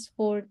is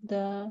for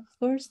the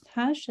first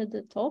hash at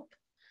the top,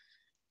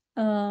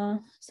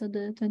 so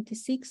the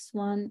 26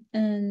 one,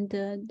 and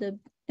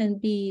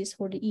B is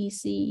for the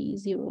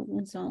EC0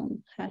 and so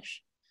on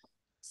hash.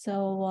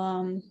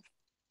 So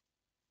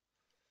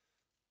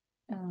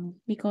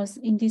because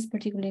in this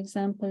particular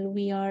example,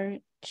 we are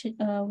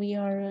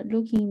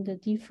looking the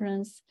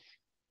difference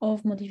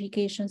of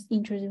modifications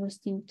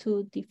introduced in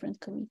 2 different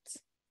commits.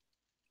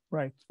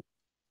 Right.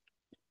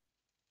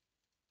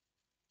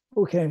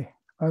 Okay,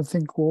 I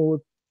think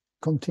we'll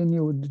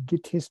continue with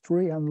Git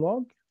history and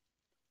log.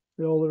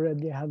 We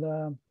already had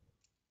a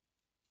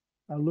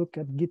look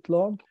at Git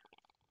log,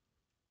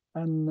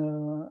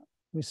 and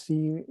we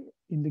see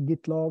in the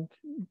Git log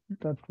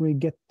that we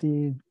get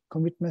the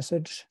commit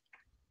message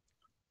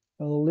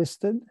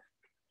listed.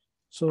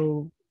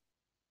 So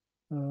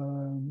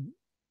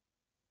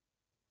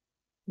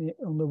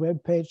on the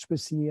web page, we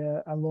see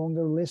a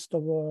longer list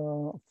of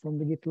from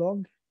the Git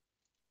log,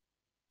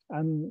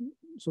 and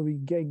so we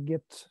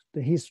get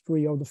the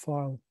history of the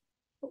file,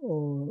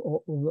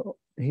 or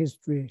the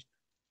history.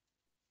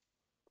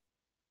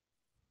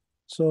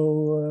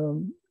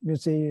 So you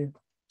see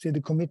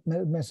the commit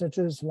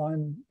messages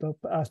lined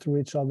up after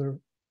each other,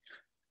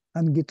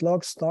 and Git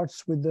log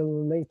starts with the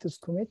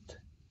latest commit,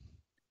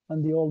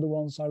 and the older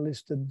ones are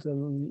listed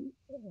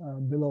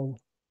below.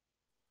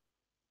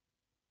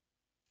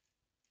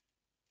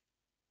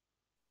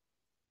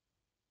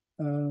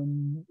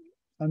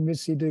 And we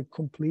see the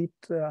complete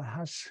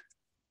hash,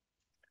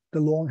 the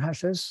long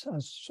hashes,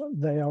 as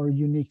they are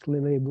uniquely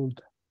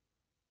labeled.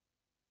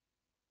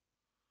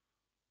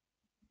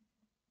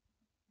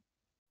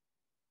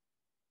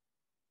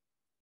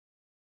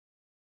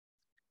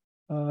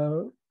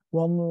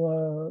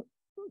 One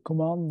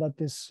command that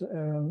is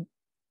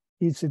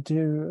easy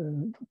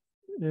to,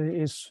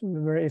 is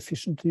very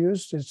efficient to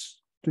use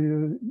is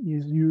to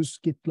use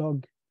git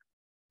log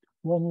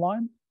one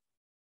line,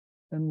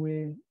 and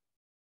we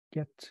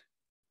get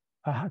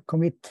a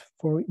commit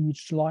for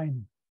each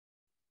line.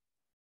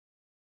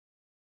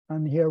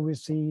 And here we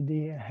see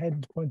the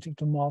head pointing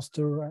to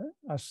master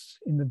as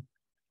the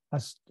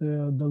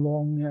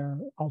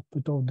long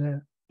output of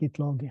the git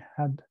log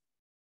head.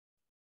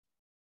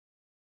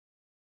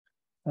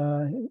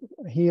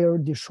 Here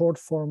the short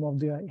form of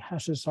the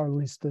hashes are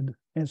listed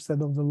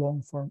instead of the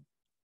long form.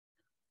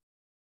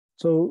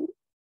 So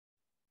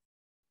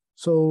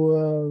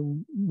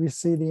we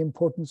see the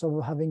importance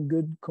of having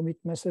good commit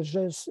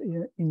messages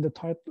in the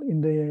title,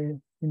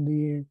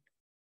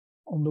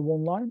 on the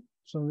one line.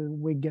 So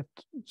we get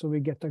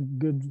a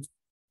good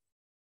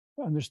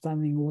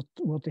understanding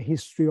what the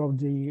history of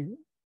the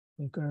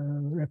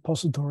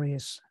repository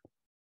is.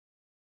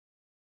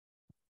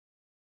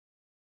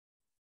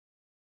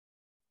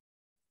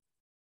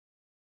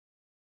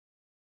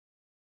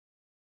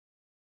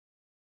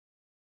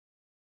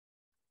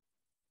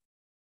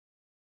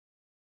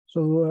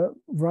 So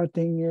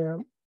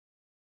writing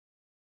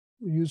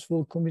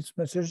useful commit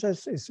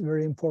messages is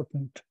very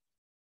important.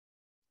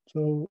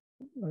 So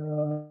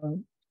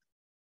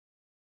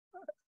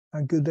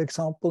a good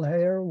example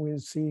here, we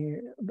see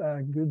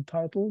a good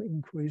title,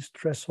 increased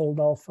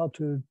threshold alpha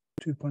to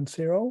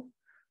 2.0,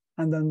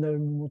 and then the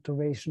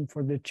motivation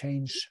for the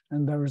change.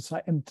 And there is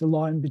an empty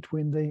line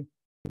between the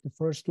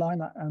first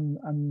line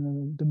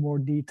and the more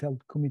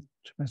detailed commit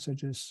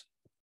message.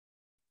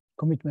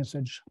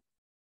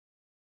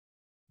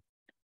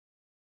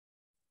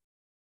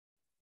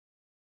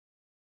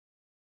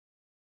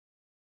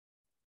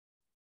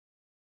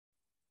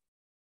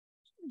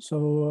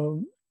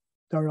 So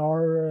there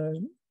are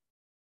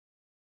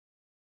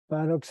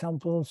bad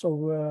examples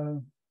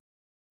of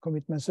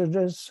commit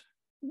messages,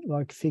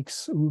 like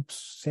fix,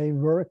 oops, save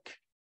work.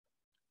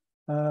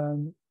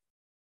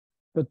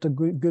 But the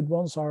good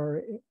ones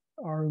are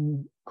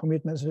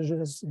commit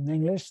messages in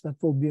English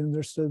that will be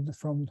understood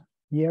from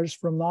years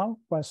from now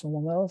by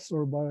someone else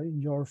or by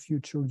your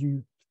future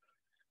you.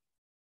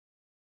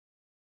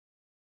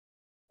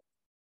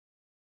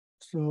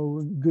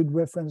 So good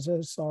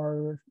references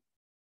are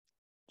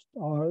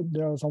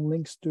there are some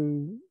links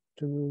to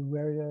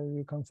where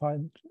you can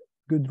find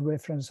good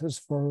references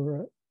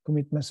for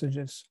commit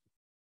messages.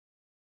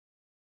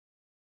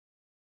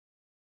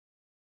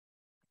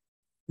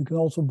 You can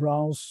also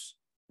browse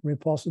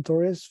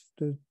repositories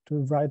to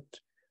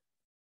write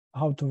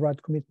how to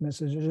write commit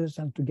messages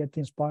and to get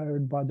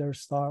inspired by their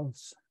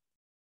styles.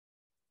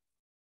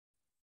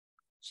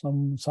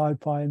 Some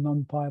SciPy,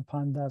 NumPy,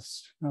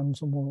 Pandas, and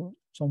some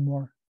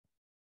more.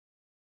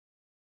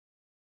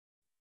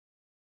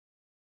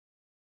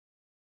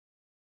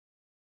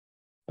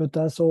 But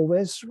as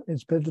always,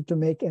 it's better to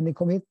make any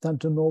commit than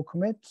to no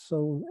commit.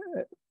 So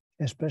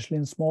especially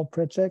in small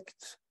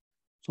projects.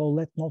 So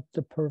let not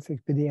the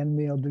perfect be the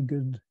enemy of the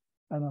good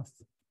enough.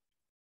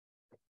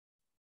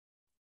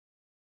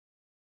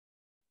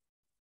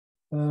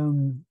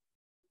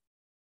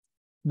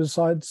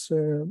 Besides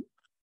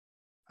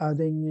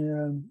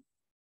adding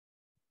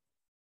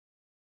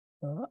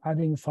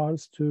adding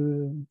files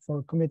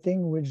for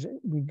committing, which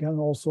we can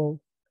also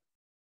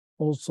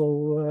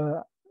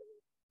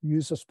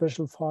use a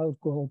special file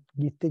called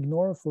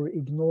gitignore for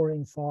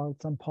ignoring files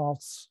and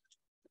paths.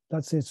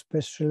 That's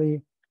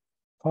especially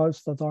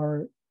files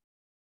that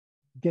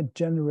get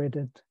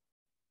generated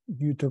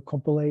due to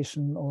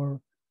compilation or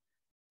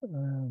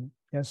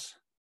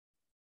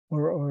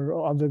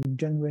or other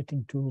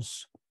generating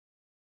tools.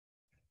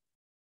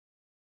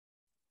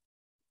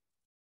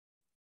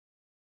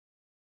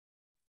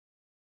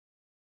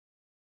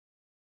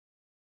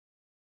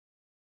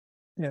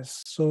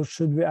 Yes, so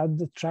should we add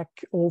the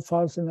track all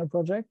files in a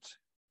project?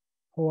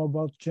 How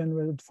about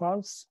generated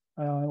files?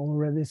 I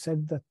already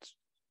said that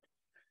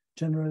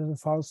generated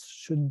files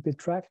should be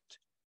tracked.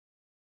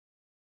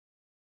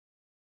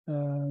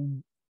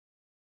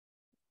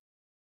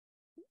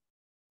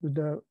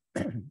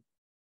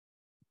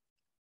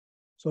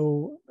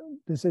 So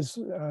this is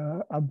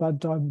a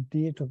bad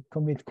idea to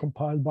commit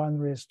compiled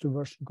binaries to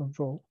version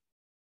control.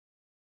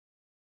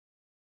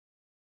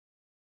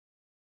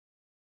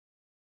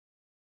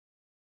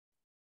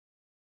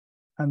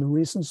 And the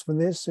reasons for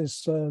this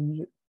is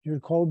your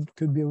code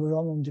could be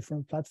run on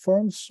different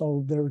platforms,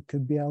 so there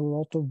could be a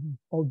lot of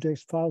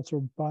object files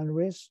or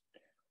binaries,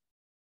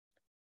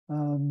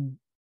 and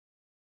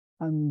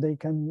they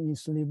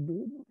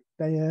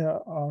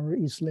are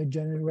easily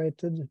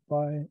generated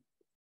by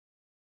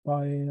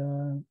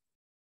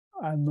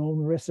a known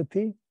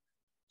recipe.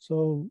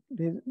 So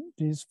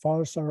these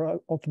files are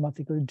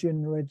automatically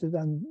generated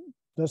and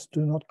thus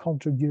do not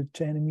contribute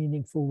to any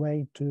meaningful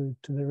way to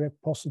the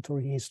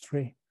repository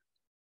history.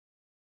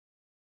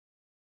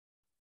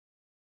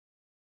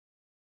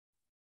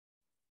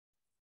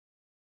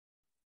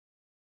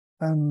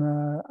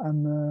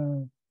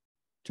 And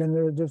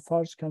generated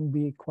files can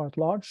be quite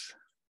large.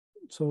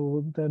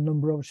 So the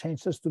number of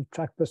changes to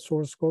track the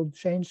source code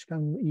change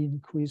can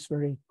increase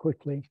very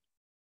quickly.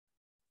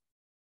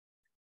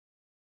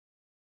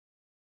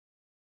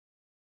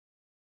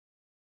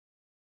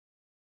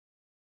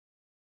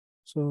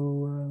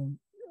 So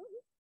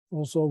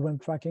also when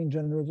tracking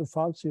generated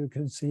files, you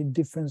can see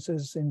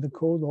differences in the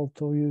code,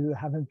 although you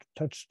haven't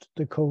touched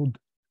the code.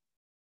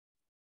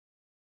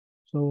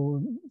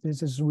 So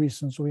this is the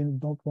reason we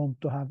don't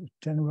want to have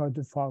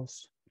generated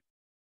files.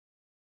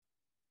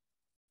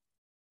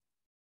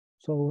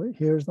 So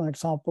here's an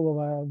example of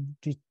a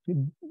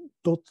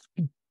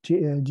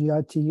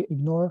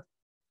gitignore.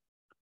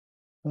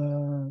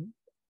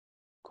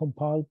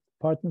 Compiled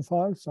Python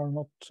files are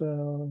not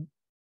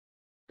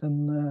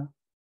then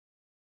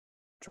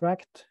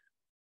tracked,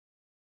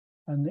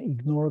 and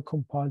ignore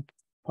compiled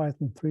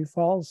Python 3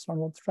 files are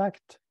not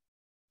tracked.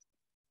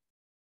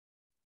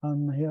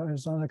 And here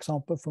is an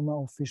example from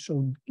our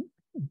official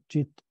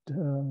Git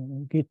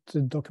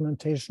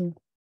documentation.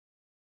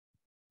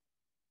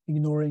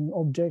 Ignoring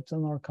objects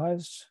and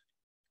archives,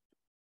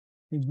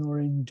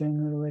 ignoring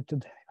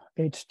generated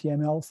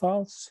HTML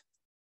files,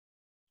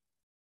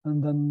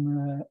 and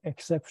then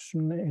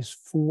exception is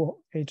for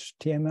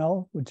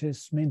HTML, which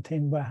is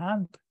maintained by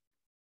hand,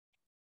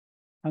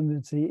 and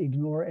it's the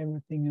ignore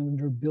everything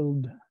under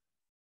build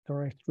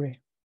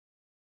directory.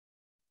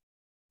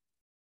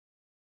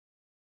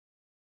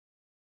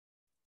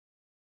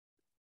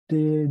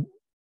 The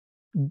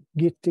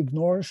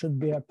gitignore should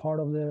be a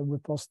part of the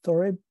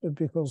repository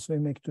because we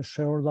make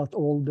sure that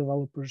all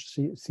developers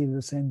see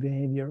the same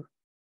behavior.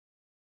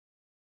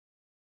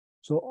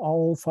 So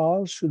all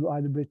files should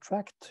either be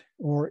tracked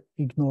or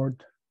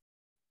ignored.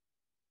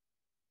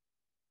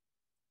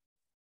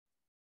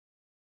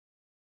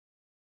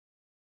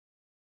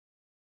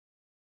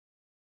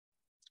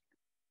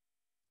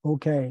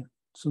 Okay,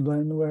 so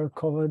then we're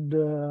covered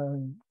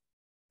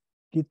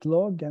git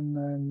log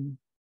and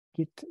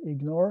git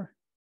ignore.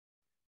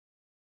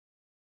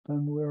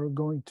 Then we're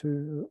going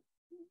to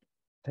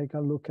take a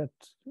look at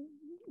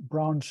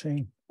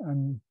branching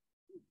and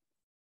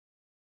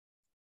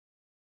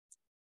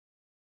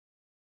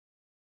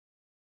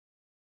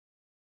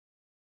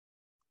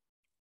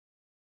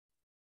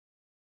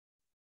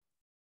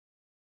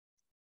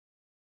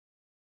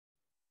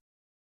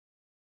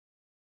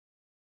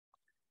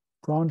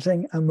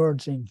branching and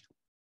merging.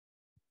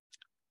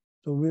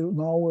 So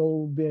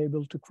we'll be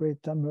able to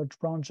create and merge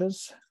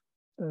branches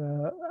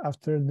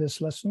after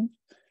this lesson,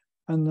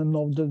 and then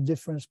know the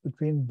difference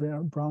between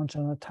branch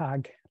and a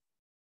tag.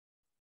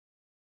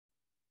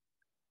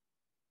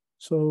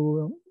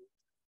 So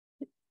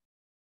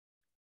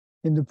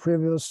in the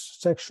previous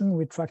section,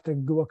 we tracked a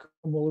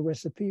guacamole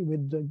recipe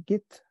with the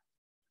Git.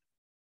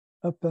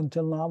 Up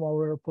until now,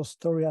 our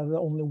repository had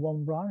only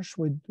one branch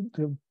with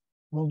the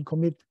one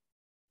commit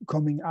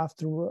coming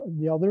after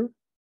the other.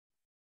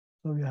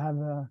 So you have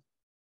a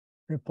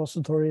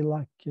repository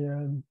like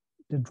the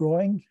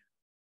drawing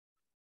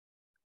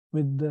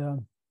with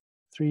the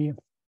three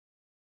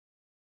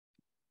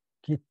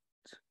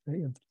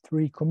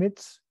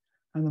commits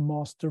and the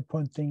master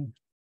pointing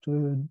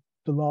to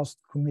the last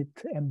commit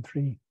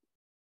M3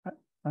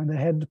 and the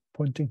head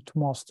pointing to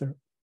master.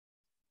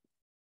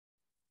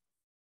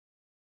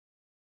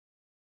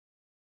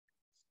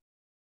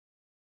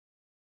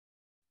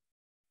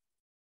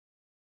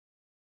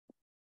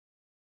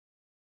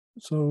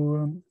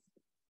 So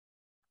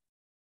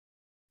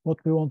what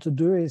we want to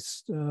do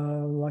is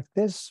like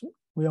this.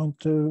 We want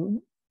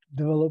to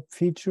develop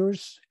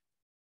features,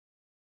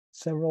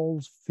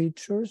 several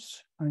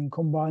features, and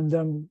combine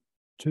them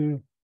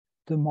to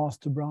the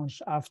master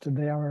branch after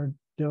they are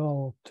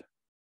developed.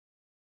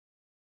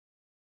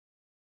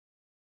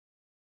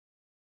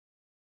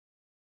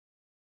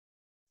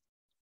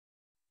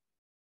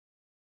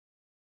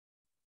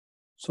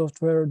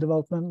 Software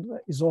development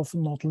is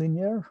often not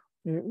linear.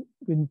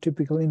 We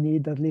typically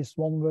need at least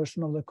one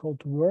version of the code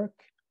to work,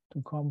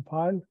 to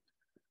compile,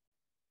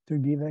 to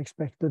give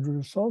expected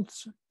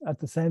results. At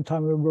the same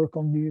time, we work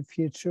on new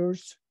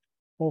features,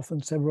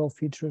 often several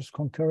features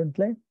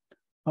concurrently,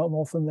 and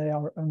often they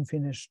are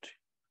unfinished.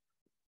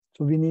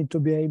 So we need to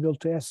be able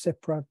to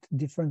separate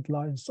different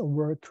lines of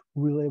work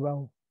really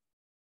well.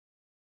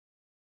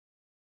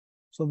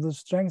 So the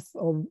strength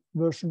of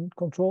version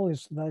control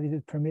is that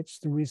it permits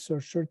the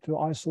researcher to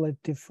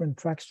isolate different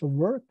tracks of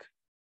work,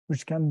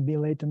 which can be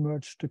later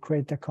merged to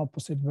create a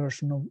composite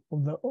version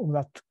of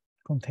that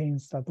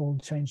contains that all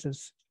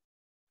changes.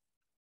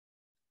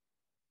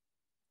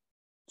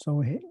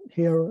 So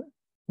here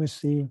we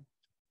see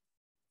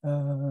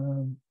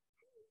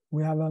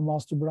we have a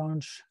master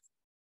branch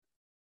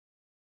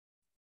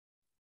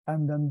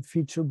and then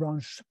feature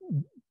branch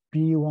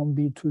B1,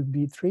 B2,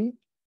 B3,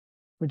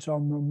 which are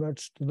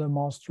merged to the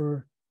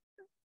master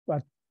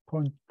at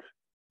point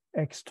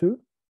X2.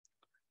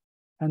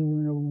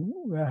 And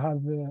we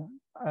have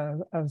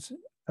as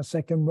a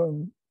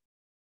second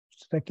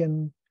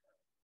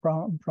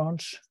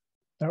branch,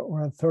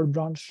 or a third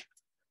branch,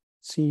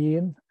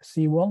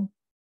 C1,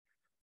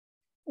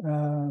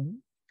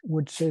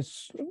 which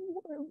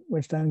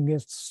then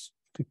gets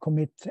to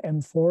commit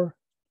M4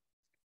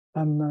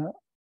 and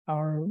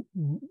are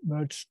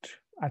merged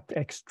at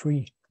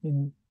X3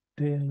 in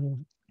the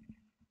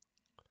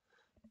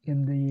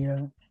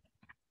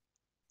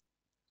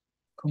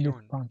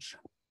commit branch.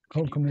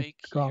 Can you make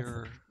graph.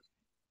 your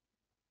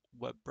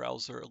web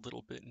browser a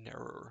little bit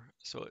narrower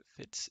so it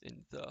fits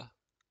in the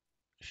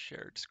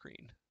shared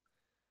screen?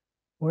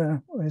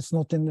 Well, it's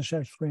not in the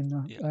shared screen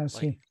now. Yeah,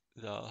 See. like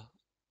the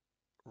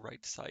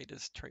right side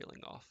is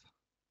trailing off.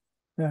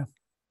 Yeah.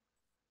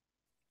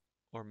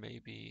 Or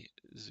maybe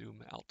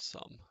zoom out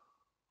some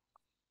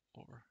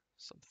or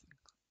something.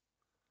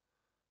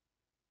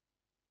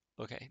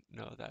 Okay,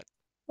 no, that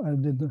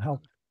didn't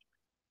help.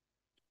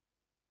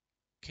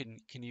 Can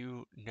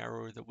you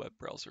narrow the web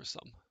browser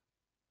some?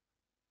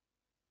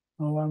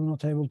 No, I'm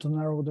not able to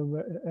narrow the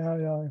web.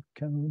 Yeah, I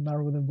can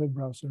narrow the web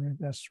browser.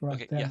 That's right.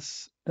 Okay, there.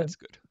 yes, that's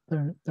good.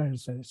 There it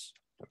says.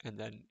 And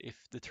then if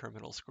the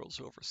terminal scrolls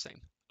over,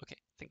 same. Okay,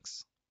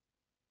 thanks.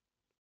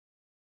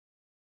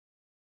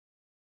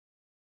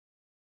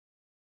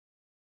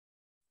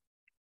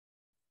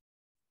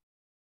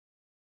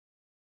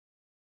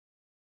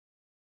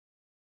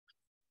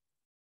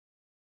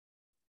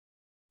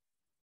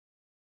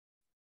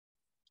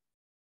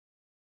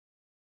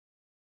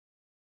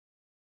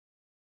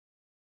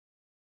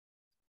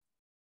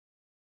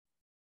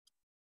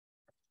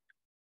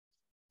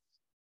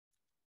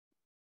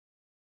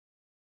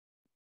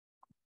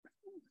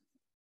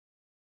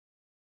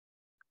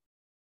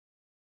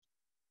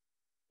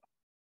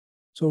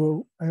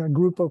 So a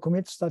group of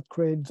commits that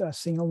create a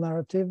single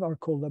narrative are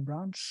called a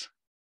branch.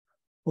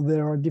 Well,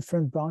 there are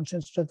different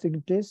branching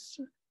strategies,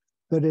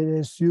 but it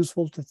is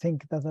useful to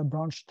think that a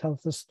branch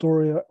tells the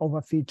story of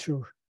a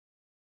feature.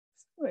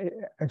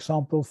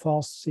 Example,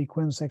 fast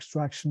sequence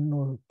extraction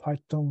or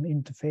Python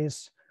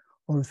interface,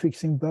 or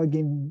fixing bug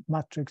in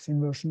matrix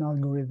inversion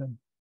algorithm.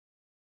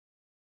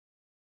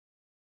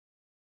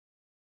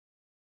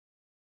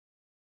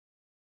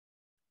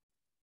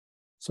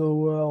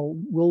 So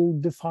we'll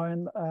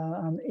define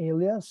an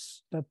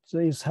alias that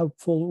is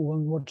helpful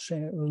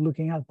when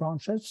looking at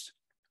branches.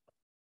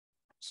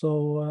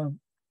 So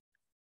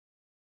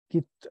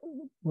Git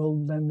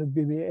will then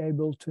be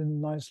able to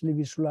nicely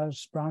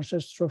visualize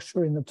branches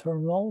structure in the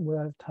terminal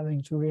without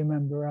having to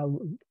remember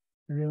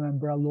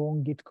a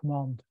long Git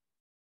command.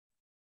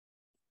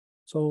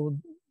 So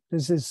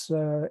this is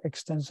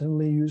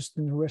extensively used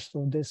in the rest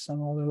of this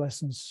and other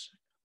lessons.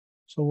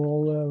 So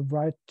we'll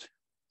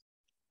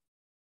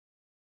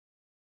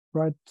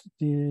write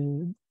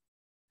the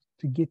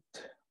git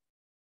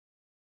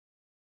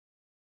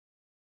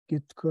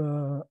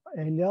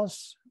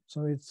alias.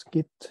 So it's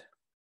git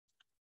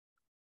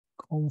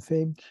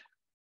config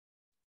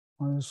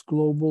minus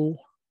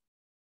global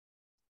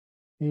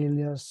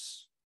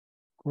alias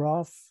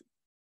graph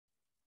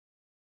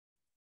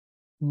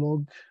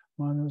log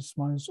minus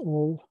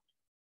all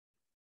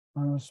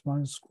minus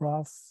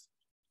graph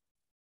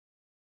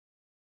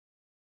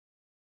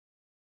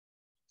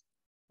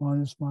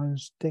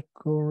minus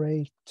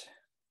decorate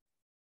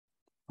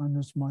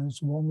minus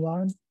one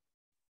line.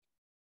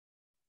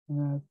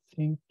 And I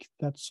think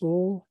that's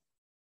all.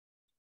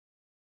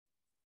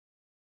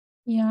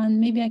 Yeah, and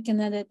maybe I can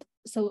add that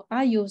so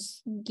I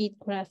use Git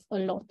graph a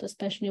lot,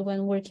 especially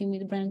when working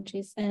with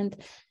branches, and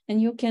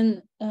you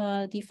can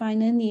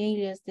define any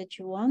alias that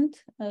you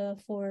want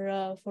for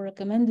a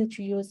command that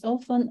you use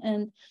often,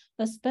 and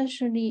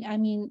especially, I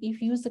mean,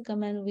 if you use a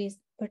command with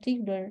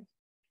particular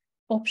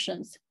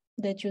options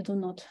that you do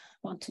not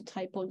want to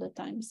type all the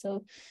time.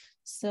 So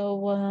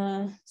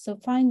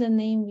find a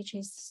name which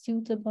is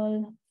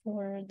suitable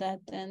for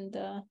that, and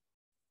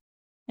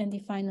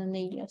define an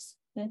alias.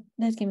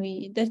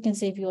 That can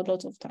save you a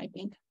lot of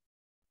typing.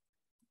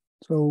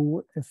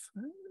 So if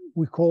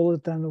we call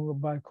it then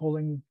by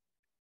calling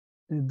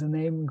the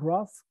name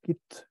graph,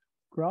 git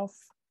graph.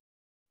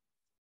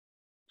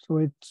 So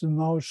it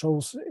now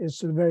shows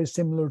it's very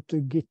similar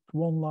to git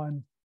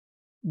log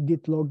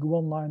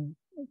one line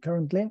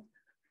currently,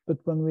 but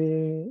when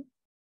we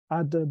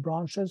add the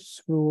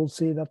branches, we will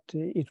see that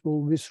it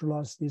will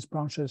visualize these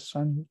branches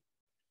and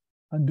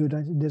do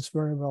this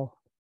very well.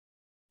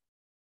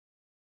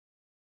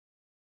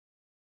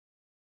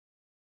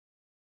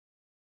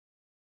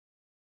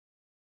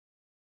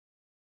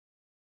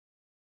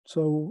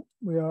 So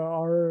we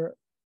are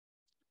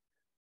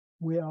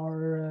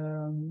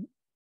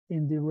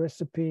in the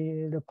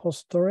recipe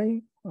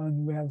repository,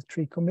 and we have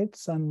 3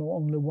 commits and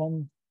only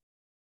 1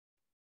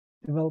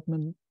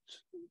 development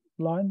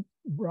line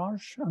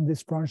branch, and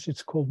this branch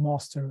is called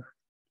master.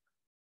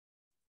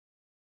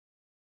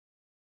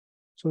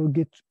 So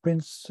Git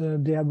prints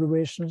the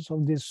abbreviations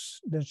of the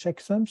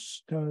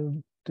checksums,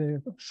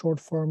 the short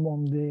form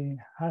on the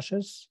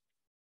hashes,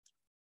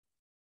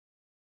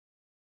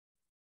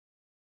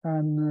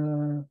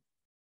 and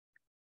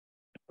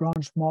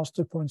branch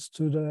master points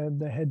to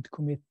the head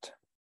commit,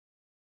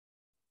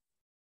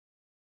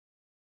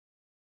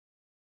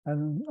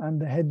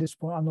 and the head is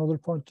another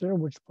pointer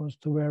which points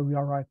to where we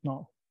are right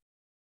now.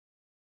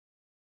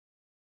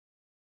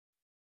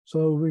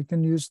 So we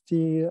can use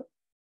the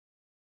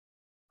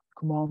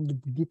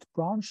command git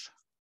branch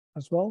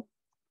as well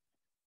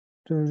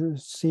to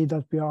see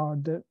that we are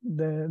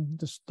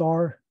the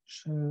star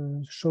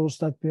shows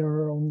that we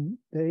are on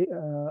the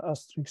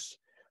asterisk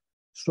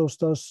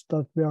shows us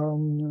that we are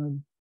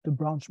on the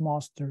branch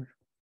master.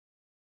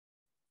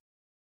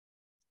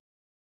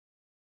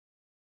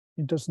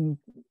 It doesn't,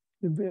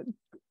 the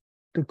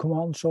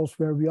command shows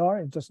where we are,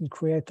 it doesn't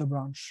create a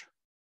branch.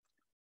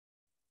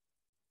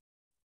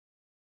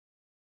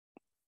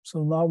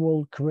 So now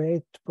we'll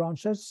create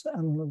branches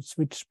and we'll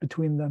switch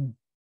between them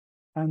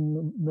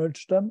and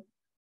merge them,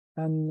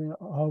 and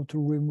how to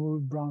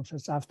remove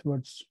branches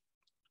afterwards.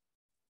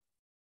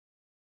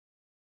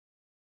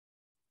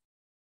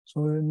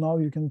 So now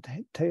you can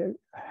type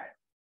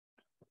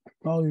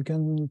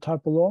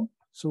along.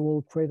 So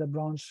we'll create a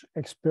branch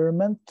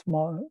experiment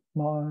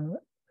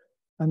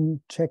and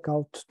check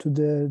out to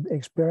the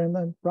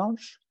experiment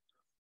branch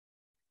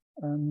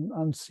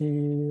and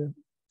see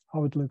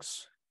how it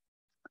looks.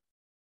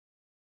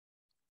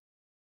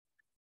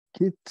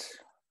 Git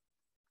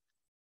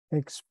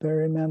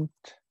experiment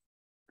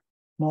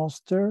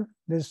master,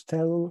 this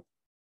tell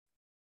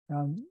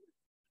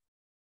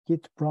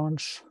git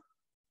branch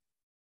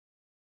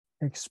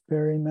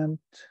experiment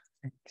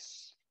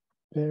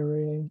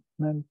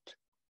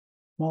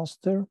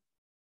master.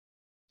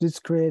 This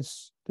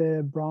creates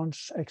the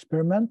branch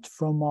experiment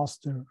from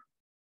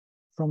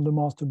the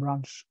master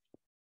branch.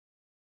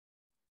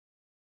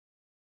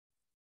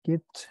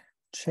 Git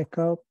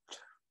checkout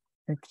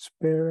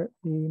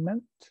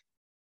experiment.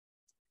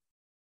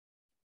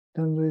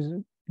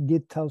 Then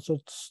Git tells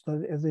us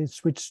that it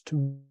switched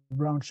to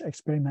branch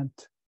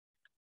experiment.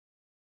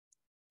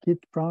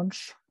 Git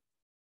branch.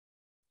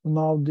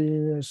 Now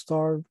the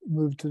star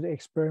moved to the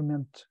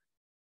experiment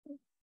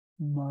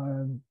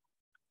branch.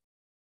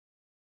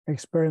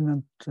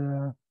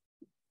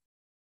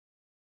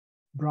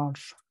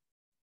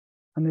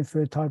 And if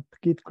we type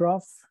git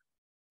graph,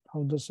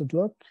 how does it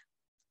look?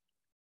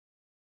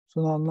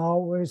 So now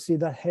we see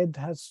that head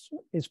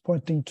is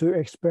pointing to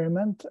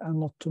experiment and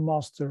not to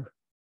master.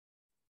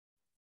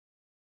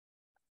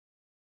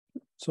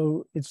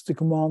 So it's the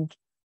command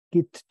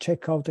git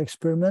checkout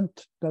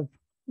experiment that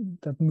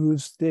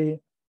moves the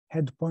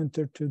head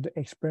pointer to the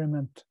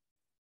experiment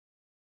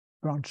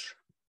branch.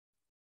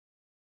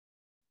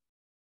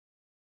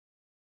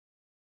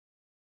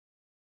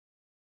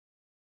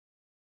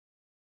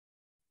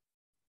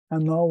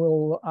 And now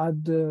we'll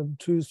add 2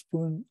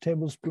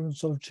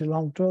 tablespoons of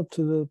cilantro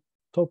to the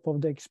top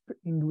of the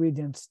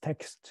ingredients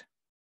text.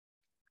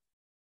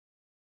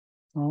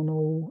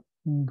 No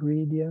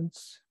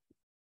ingredients.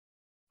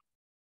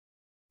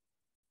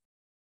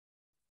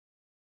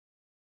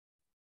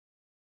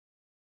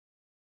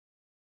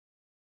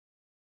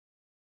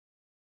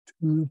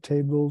 Two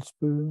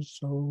tablespoons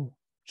of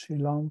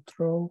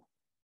cilantro.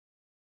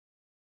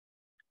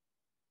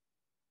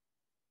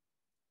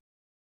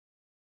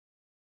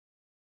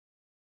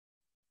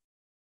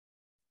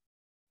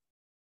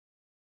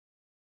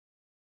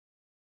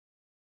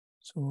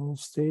 So we'll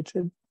stage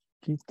it,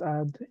 git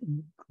add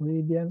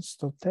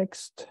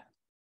ingredients.text.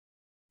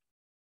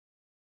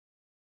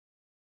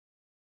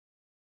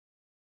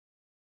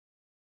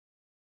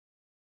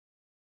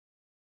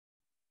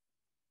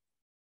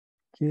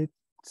 git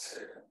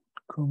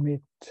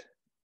commit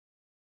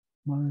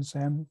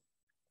 -m.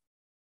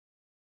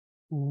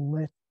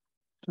 Let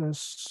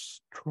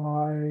us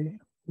try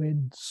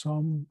with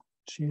some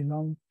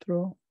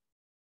cilantro.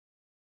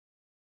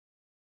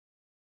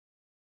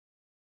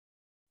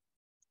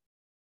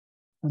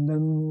 And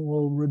then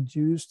we'll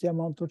reduce the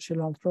amount of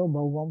cilantro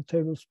by 1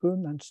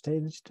 tablespoon and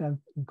state it and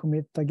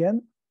commit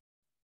again.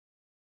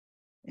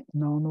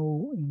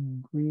 Nano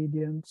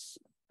ingredients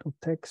to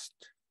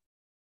text.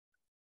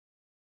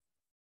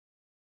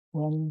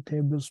 1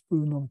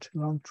 tablespoon of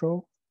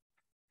cilantro.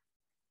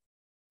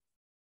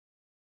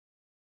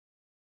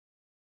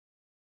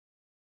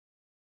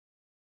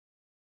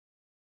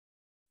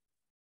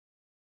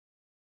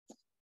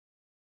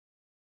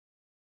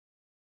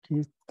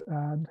 Git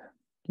add,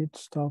 git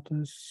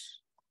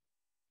status,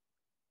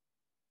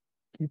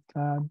 git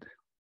add,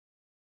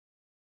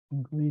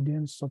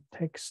 ingredients of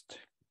text,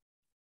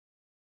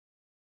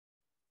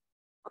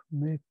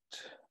 commit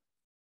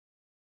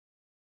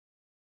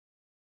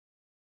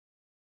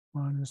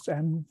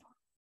 -m,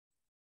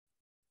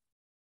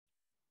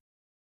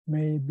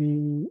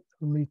 maybe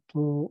a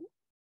little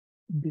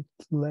bit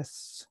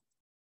less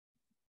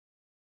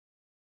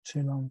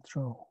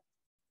cilantro.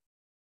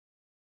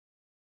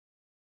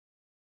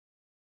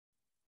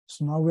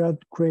 So now we have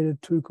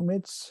created 2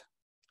 commits,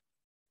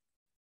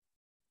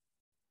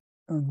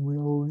 and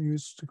we'll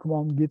use the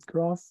command git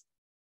graph,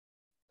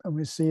 and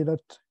we see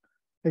that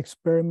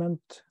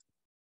experiment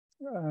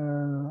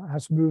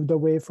has moved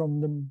away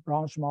from the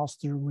branch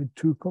master with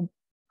 2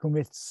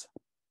 commits.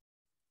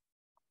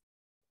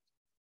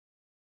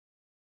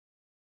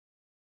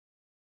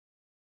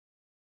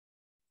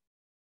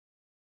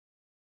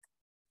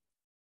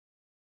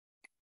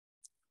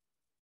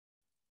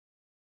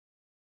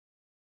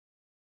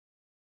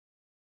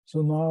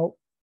 So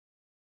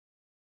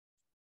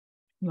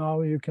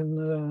now you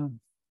can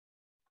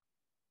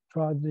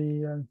try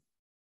the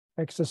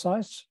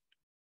exercise,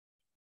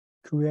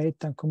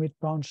 create and commit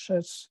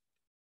branches,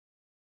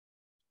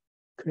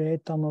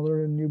 create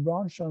another new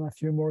branch and a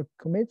few more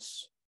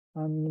commits,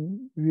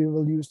 and we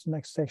will use the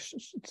next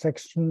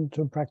section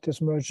to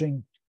practice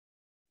merging.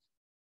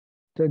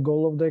 The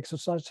goal of the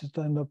exercise is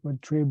to end up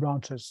with 3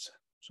 branches.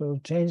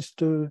 So change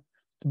to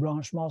the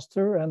branch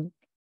master and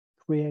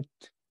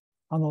create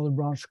another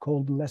branch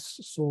called less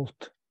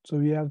salt. So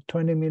we have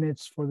 20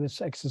 minutes for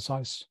this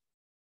exercise.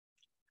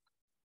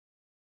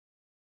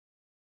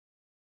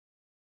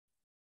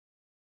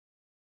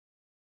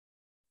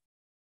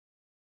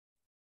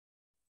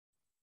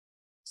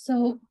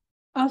 So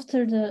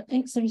after the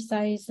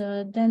exercise,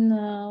 then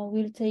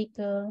we'll take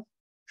a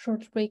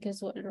short break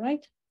as well,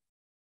 right?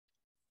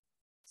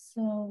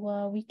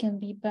 So we can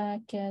be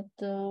back at,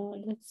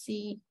 let's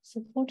see,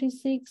 so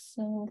 46,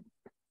 so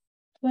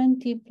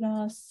 20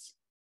 plus.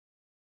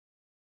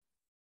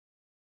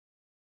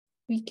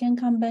 We can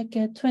come back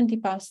at 20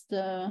 past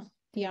the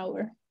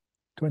hour.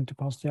 20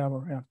 past the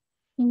hour, yeah.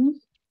 Mm-hmm.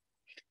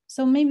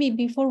 So maybe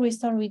before we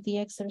start with the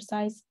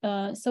exercise,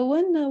 so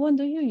when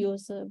do you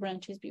use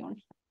branches,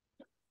 Bjorn?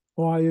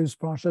 Well, I use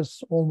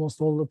branches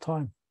almost all the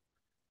time.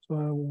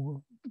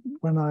 So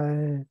when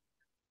I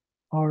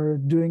are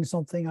doing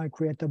something, I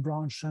create a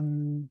branch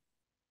and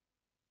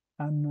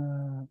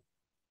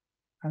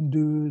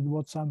do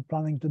what I'm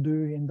planning to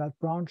do in that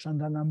branch, and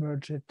then I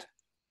merge it.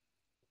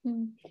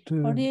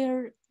 Are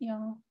there,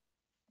 yeah.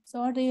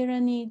 So are there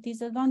any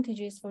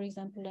disadvantages, for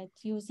example, at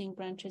using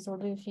branches, or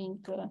do you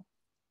think,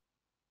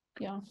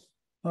 yeah?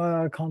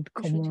 I can't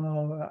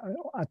come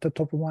at the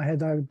top of my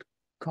head. I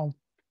can't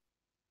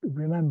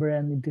remember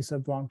any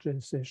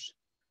disadvantages.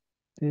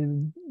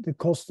 The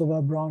cost of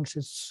a branch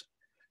is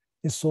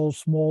so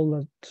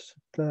small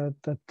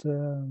that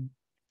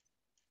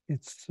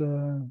it's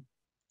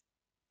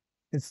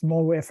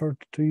no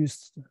effort to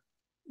use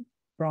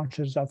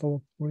branches at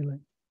all, really.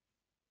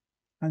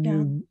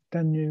 And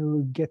then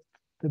you get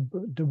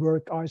the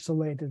work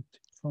isolated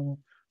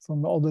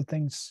from the other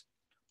things.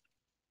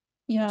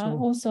 Yeah, So,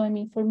 also, I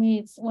mean, for me,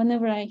 it's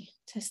whenever I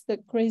test a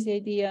crazy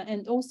idea,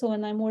 and also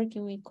when I'm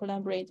working with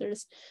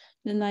collaborators,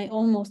 then I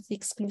almost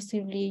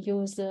exclusively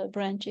use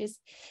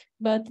branches.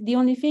 But the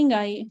only thing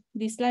I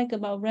dislike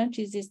about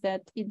branches is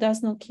that it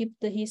does not keep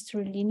the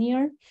history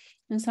linear.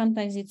 And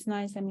sometimes it's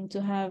nice, I mean,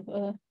 to have,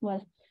 a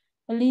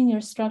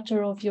linear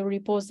structure of your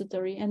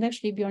repository. And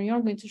actually, Bjorn,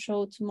 you're going to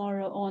show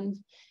tomorrow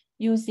on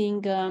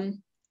using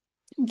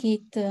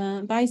git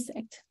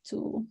bisect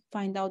to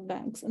find out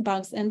bugs,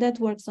 and that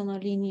works on a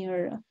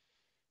linear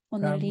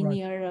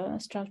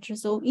structure.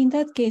 So in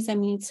that case, I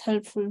mean, it's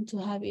helpful to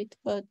have it,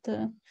 but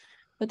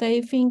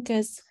I think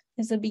as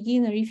a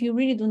beginner, if you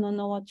really do not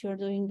know what you're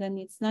doing, then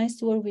it's nice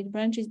to work with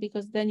branches,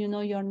 because then you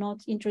know you're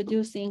not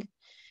introducing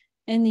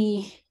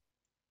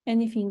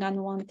anything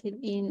unwanted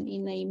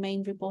in a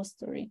main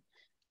repository.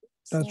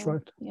 That's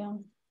right. Yeah.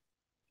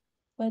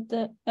 But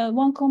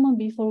one comment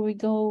before we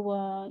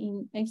go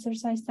in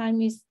exercise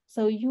time is,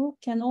 so you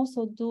can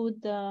also do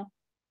the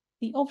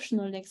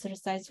optional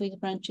exercise with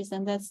branches,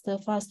 and that's the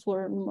fast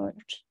forward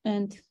merge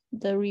and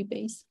the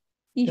rebase,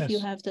 if you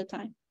have the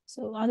time.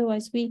 So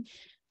otherwise,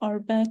 are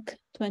back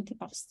 20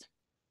 past.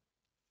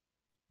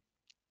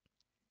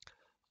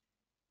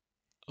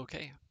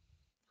 Okay.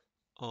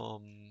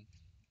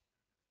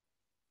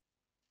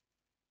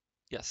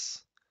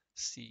 Yes.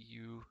 See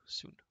you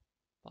soon.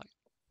 Bye.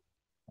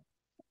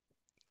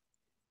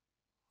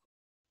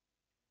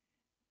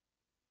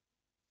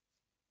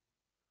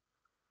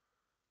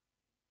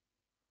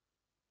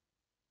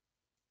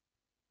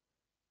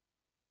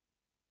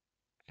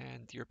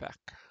 And you're back.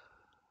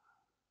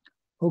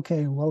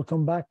 Okay,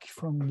 welcome back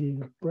from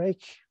the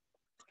break.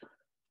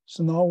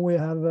 So now we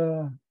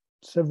have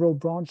several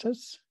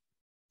branches.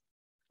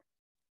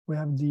 We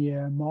have the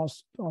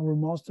our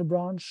master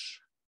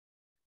branch,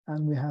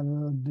 and we have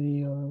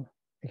the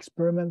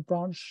experiment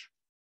branch,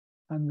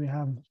 and we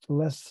have the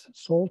less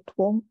salt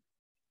one.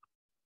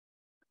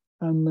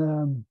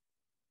 And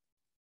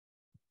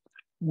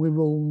we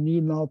will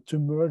need now to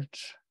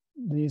merge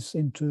these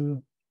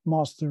into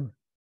master.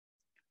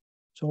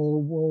 So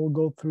we'll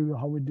go through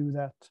how we do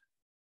that.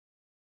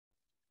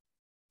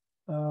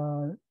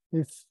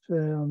 If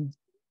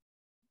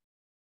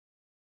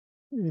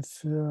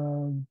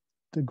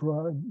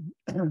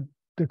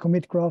the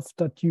commit graph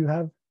that you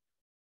have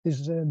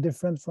is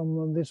different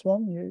from this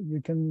one, you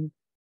can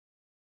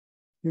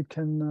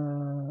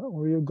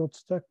or you got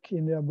stuck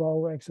in the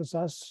above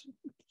exercise,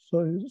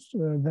 so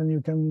then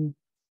you can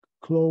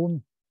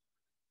clone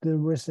the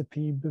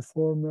recipe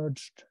before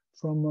merged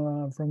from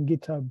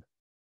GitHub.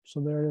 So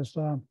there's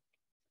a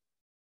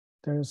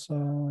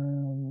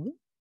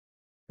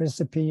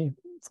recipe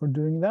for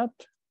doing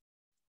that.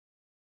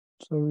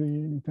 So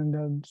you can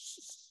then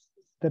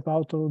step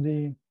out of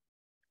the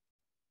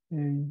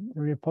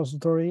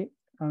repository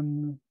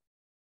and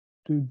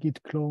do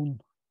git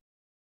clone,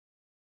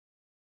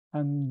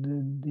 and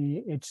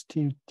the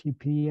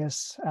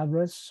HTTPS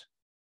address,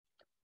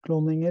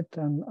 cloning it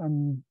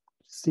and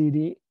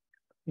cd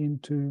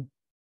into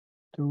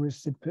the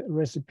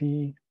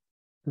recipe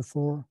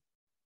before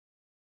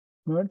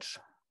merge.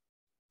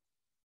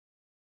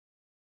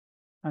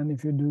 And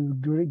if you do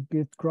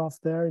git graph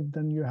there,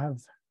 then you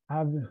have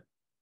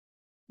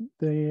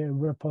the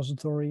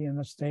repository in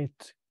a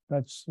state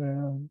that's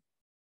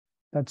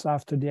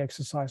after the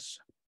exercise.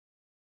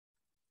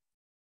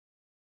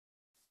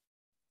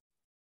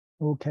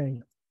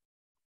 Okay.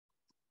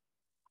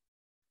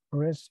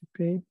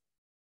 Recipe.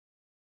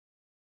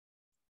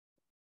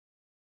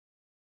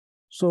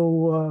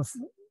 So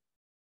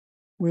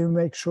we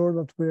make sure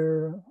that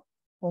we're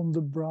on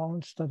the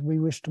branch that we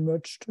wish to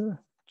merge to.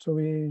 So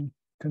we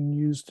can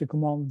use the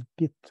command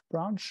git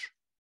branch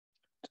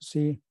to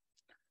see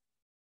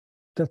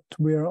that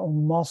we're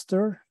on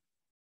master.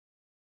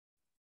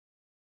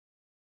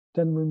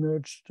 Then we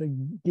merge the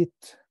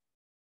git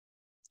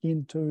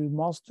into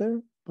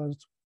master by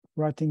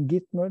writing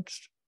git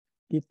merge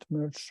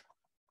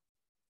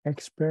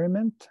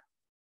experiment.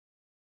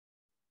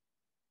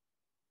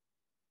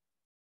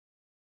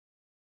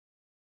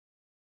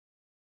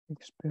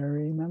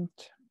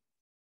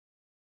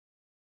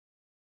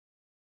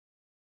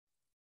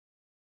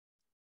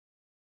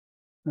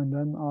 And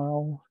then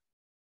I'll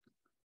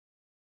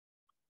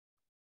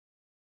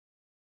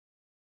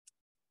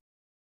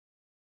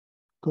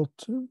go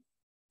to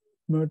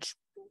merge.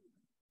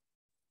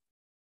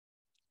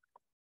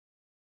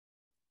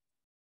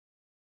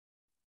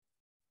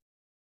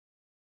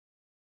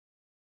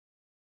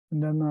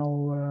 And then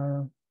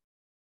I'll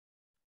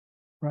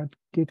write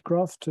git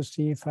graph to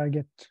see if I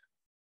get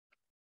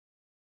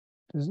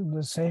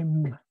the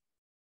same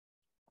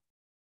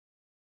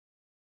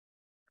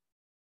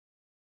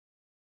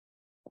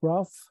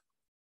graph.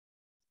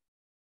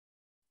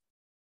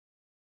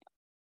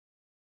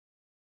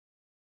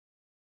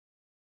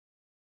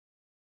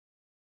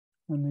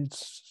 And it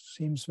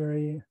seems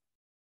very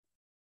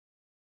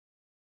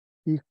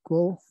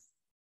equal.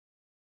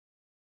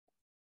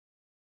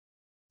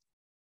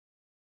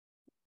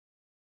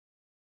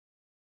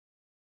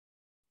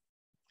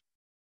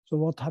 So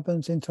what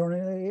happens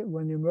internally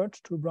when you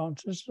merge two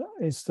branches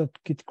is that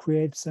Git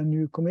creates a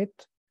new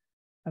commit,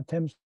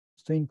 attempts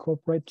to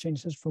incorporate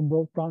changes from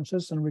both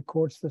branches, and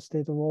records the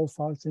state of all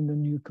files in the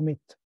new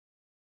commit.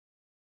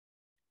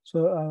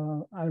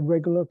 So a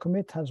regular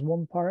commit has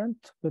one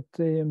parent, but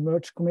the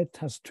merge commit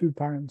has two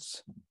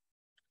parents.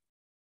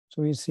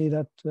 So we see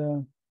that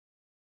the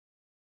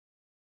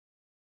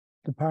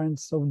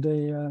parents of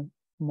the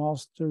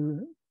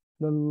master,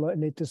 the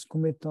latest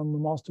commit on the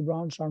master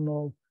branch are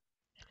now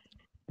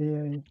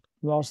the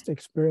last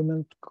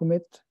experiment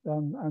commit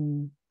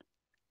and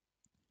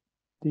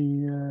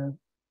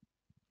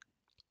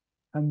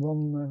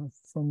one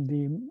from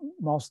the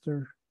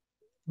master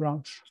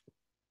branch.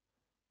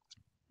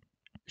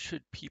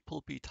 Should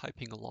people be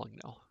typing along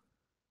now?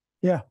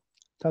 Yeah,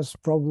 that's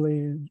probably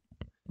a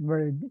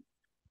very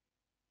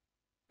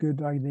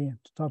good idea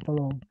to type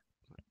along.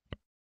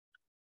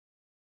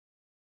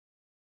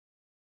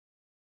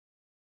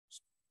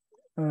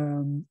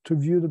 To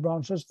view the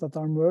branches that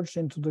are merged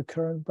into the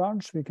current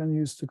branch, we can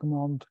use the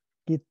command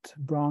git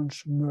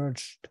branch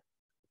merged.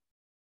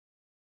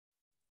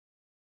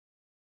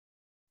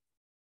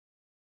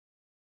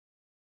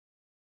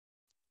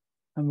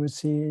 and we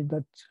see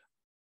that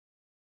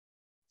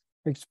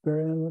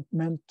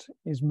experiment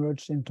is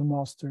merged into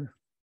master.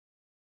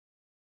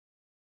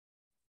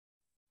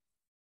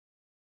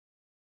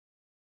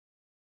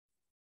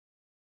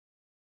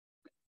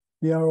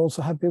 We are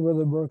also happy with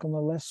the work on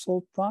the less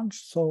salt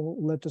branch, so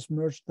let us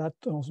merge that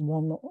as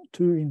 1,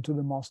 2 into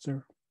the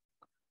master.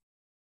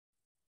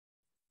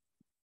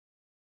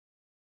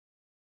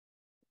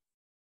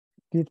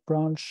 Git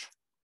branch,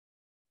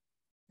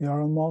 we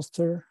are on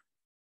master,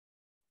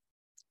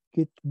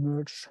 git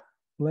merge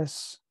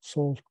less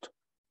salt.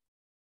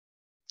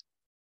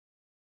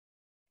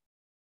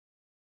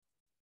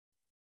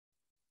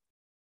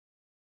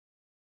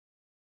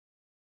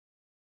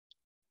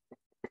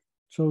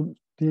 So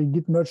the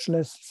git merge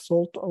less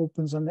salt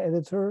opens an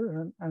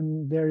editor,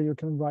 and there you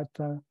can write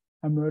a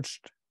merge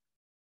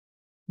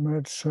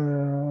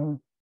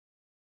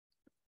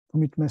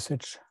commit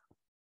message.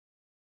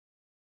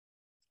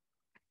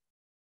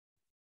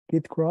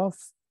 Git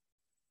graph.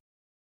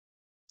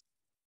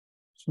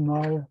 So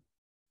now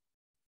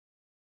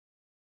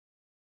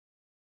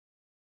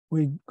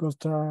we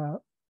got a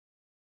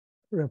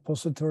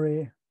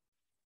repository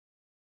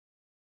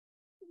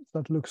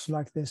that looks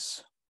like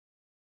this.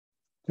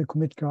 The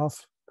commit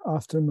graph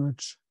after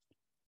merge.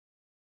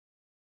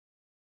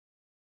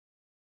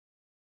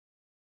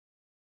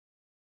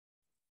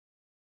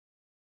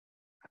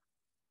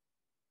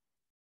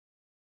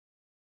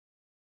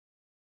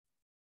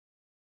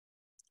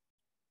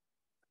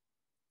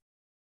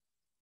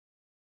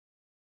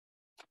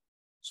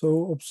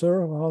 So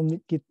observe how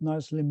Git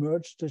nicely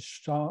merged the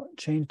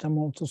changed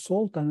amount of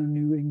salt and a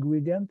new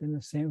ingredient in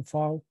the same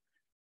file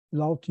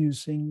without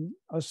us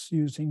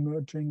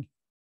merging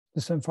the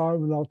same file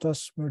without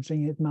us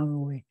merging it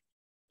manually.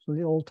 So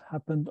the alt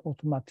happened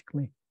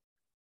automatically.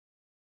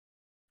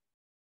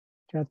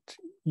 Get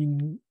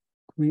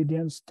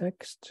ingredients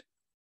text,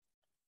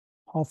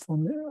 1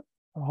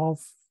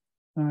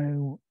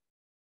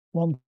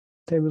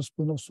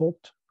 tablespoon of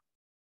salt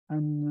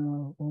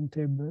and 1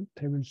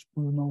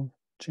 tablespoon of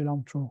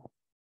cilantro.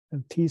 A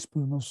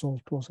teaspoon of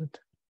salt was it.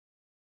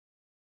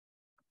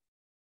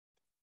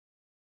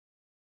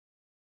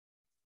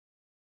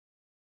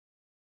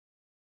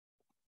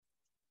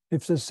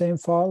 If the same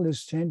file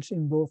is changed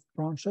in both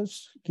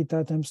branches, Git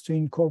attempts to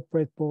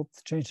incorporate both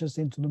changes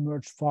into the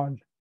merged file.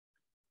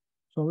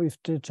 So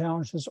if the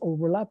changes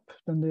overlap,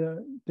 then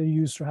the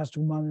user has to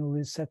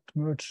manually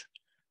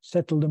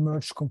settle the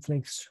merge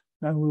conflicts,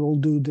 and we will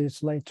do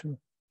this later.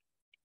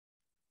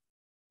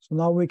 So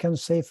now we can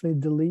safely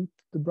delete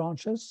the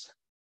branches.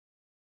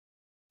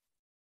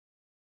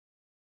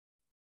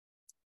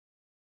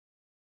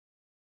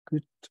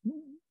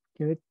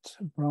 Git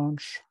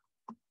branch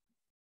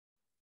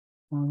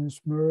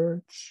minus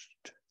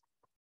merged.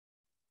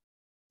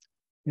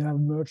 We have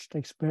merged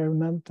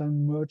experiment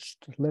and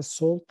merged less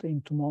salt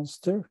into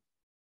master.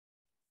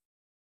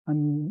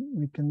 And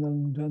we can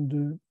then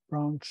do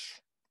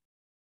branch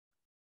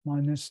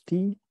minus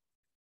T,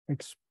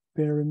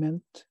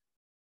 experiment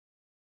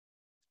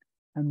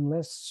and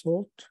less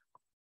salt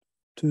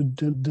to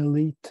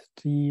delete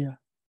the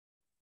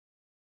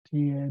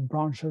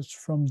branches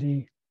from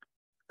the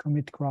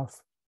commit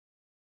graph.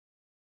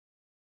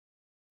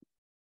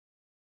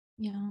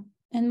 Yeah,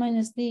 and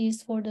minus D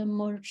is for the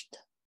merged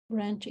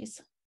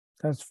branches.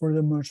 That's for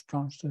the merged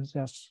branches,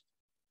 yes.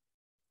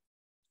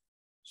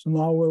 So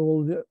now we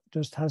will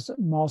just have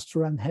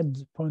master and head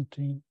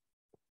pointing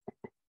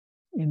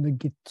in the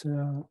Git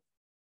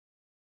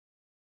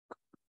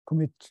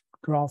commit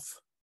graph.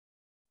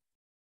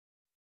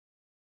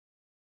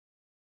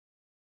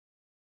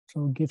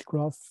 So Git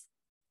graph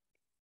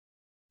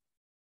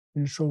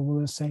will show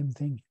the same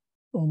thing,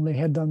 only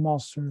head and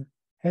master.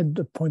 Head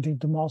pointing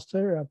to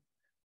master,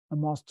 a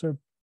master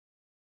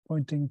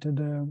pointing to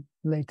the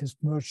latest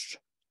merged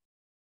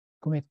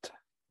commit.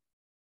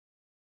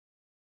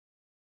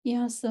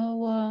 Yeah,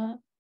 so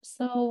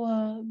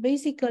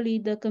basically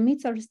the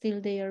commits are still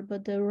there,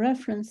 but the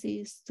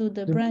references to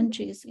the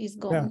branches is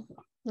gone,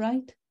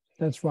 right?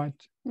 That's right.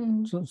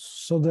 Mm.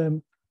 So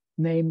the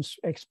names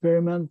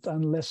experiment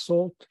and less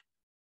salt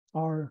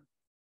are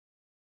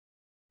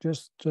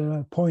just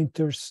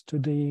pointers to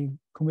the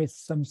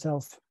commits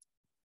themselves.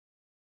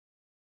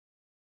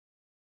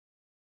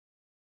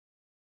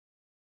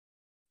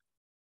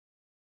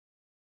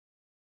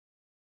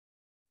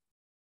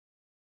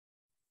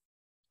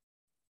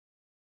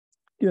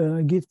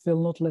 Git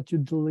will not let you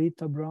delete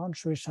a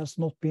branch which has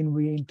not been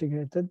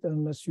reintegrated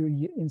unless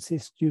you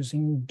insist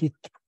using git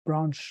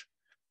branch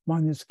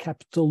minus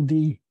capital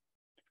D.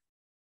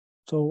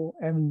 So,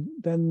 and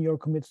then your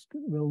commits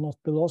will not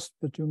be lost,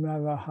 but you may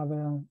have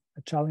a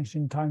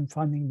challenging time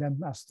finding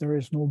them as there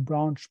is no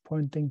branch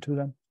pointing to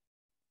them.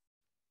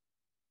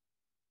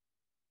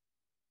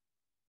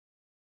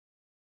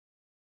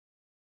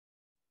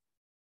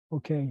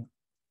 Okay,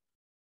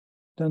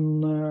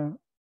 then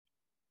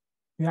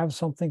we have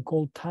something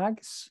called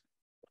tags.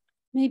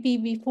 Maybe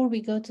before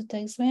we go to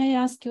tags, may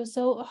I ask you,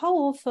 so how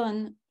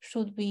often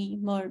should we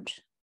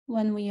merge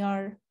when we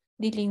are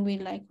dealing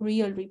with like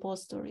real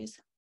repositories?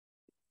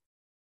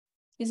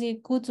 is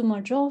it good to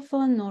merge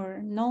often or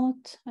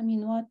not? I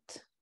mean,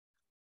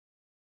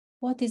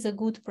 what is a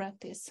good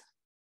practice?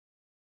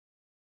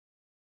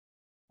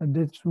 And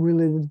it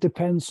really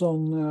depends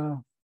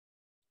on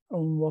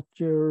what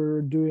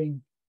you're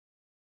doing.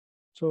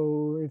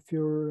 So if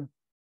you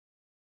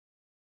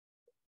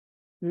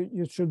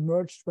should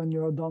merge when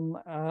you're done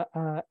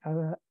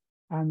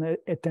an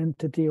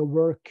identity of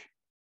work.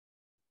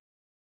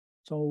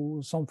 So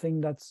something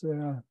that's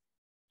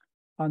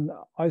an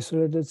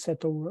isolated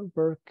set of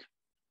work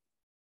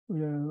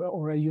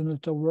or a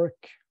unit of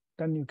work,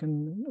 then you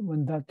can,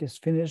 when that is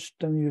finished,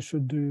 then you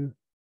should do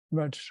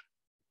merge.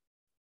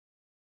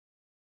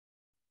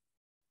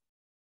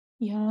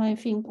 Yeah, I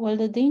think, well,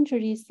 the danger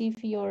is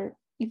if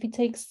it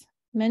takes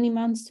many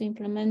months to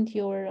implement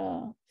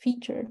your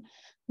feature,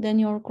 then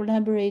your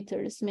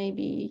collaborators may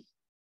be,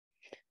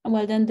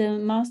 well, then the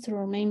master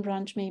or main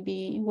branch may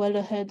be well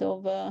ahead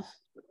of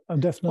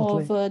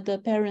Definitely. of the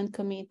parent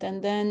commit,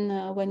 and then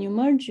when you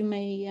merge, you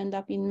may end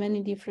up in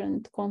many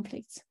different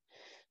conflicts.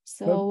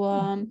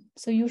 So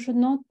so you should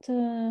not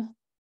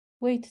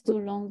wait too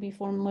long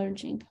before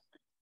merging.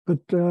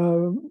 But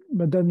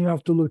then you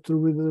have to look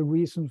through the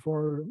reason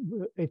for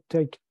it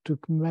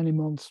took many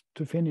months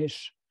to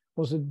finish.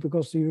 Was it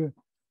because you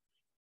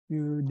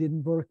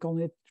didn't work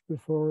on it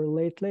before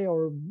lately,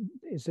 or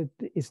is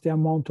the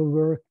amount of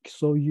work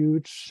so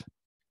huge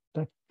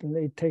that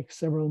it takes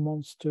several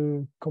months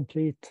to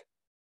complete?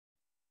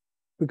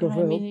 Because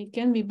I mean, it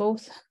can be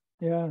both.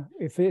 Yeah,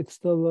 if it's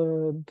the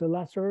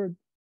latter,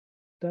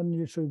 then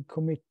you should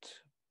commit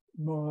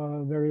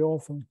more, very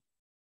often.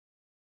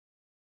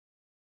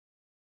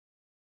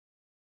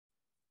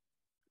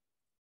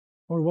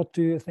 Or what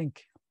do you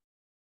think?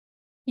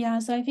 Yeah,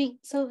 so I think,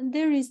 so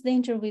there is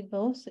danger with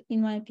both,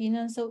 in my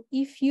opinion. So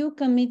if you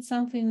commit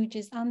something which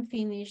is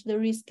unfinished, the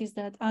risk is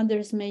that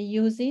others may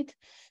use it.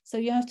 So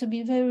you have to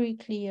be very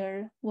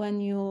clear when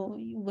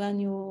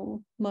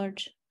you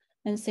merge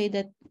and say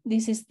that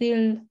this is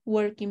still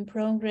work in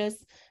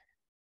progress,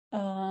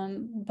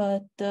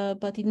 but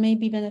it may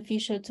be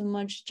beneficial to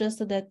merge just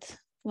so that,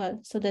 well,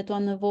 so that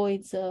one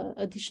avoids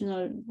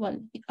additional, well,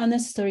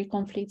 unnecessary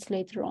conflicts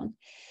later on.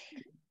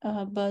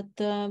 But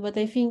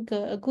I think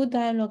a good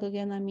dialogue,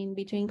 again, I mean,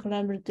 between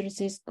collaborators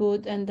is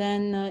good. And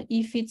then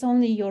if it's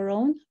only your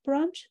own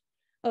branch,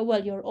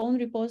 well, your own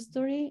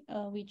repository,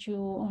 which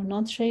you are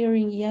not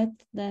sharing yet,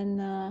 then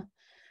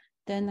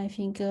I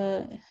think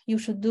you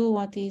should do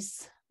what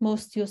is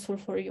most useful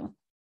for you.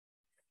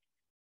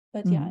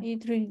 But yeah,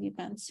 it really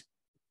depends.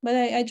 But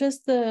I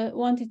just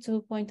wanted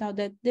to point out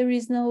that there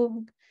is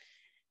no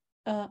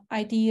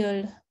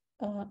ideal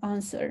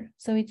answer.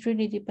 So it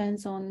really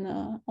depends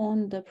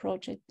on the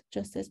project,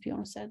 just as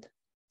Bjorn said.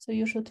 So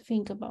you should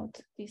think about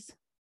this.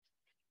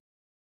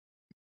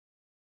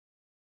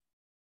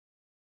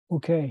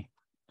 Okay,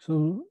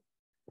 so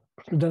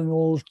then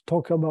we'll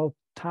talk about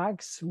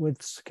tags,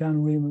 which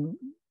can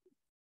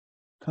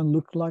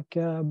look like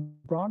a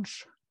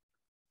branch,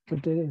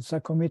 but it's a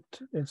commit.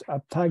 It's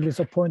a tag is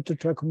a pointer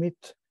to a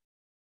commit,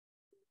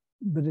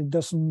 but it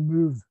doesn't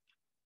move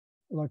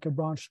like a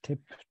branch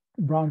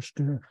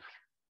do.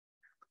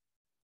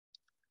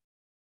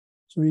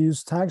 So we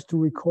use tags to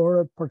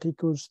record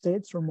particular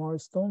states or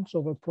milestones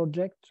of a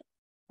project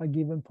at a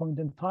given point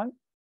in time,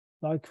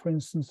 like, for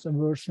instance, a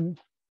version,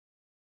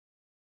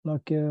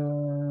 like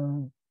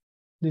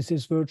this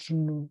is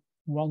version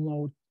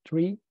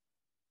 103,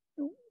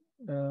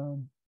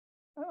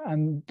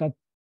 and that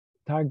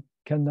tag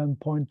can then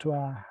point to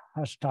a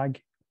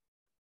hashtag.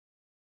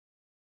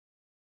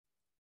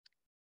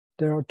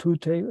 There are two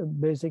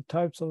basic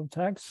types of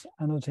tags,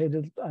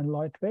 annotated and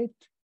lightweight.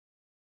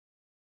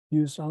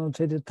 Use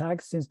annotated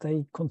tags since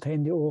they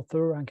contain the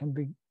author and can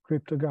be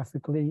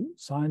cryptographically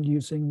signed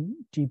using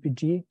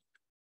GPG,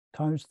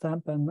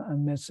 timestamp,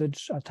 and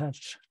message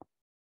attached.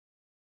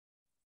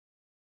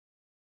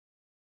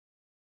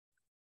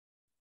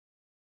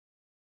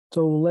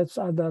 So let's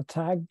add a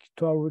tag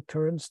to our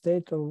current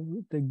state of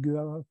the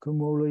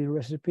guacamole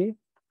recipe.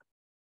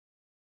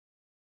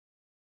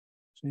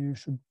 So you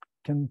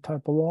can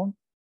type along.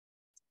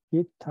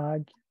 Git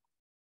tag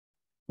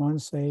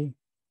say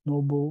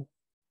noble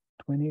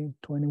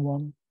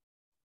 2021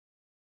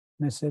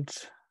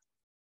 message.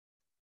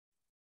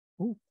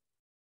 Ooh.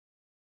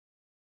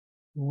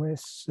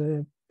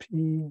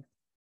 Recipe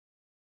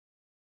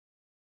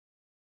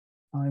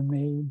I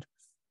made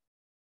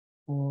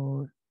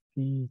for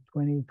the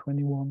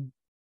 2021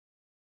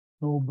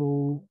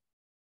 Noble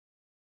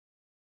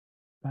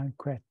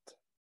banquet.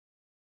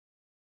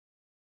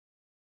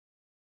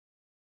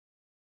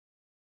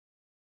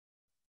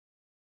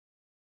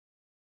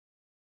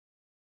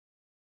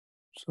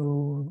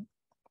 So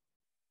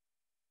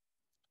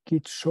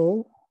git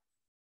show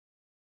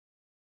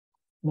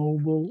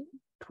Noble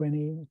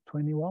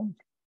 2021.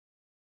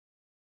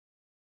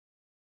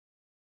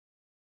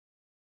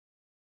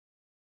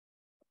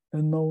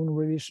 Unknown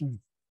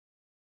revision.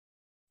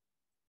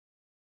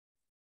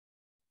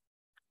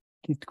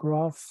 Git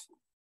graph.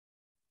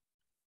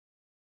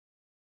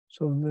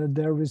 So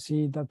there we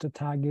see that the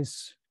tag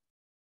is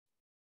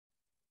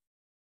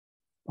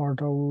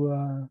part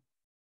of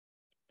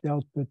the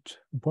output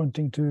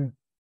pointing to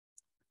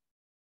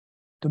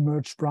the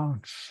merge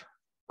branch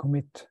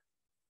commit.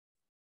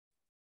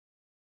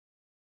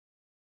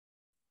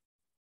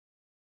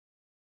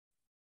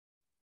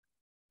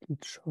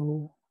 Git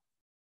show.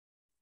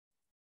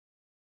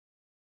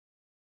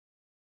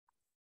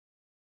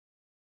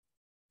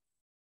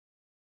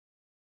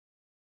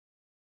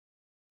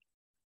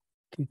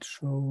 Git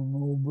show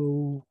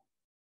mobile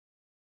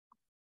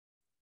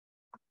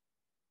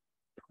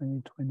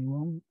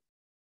 2021.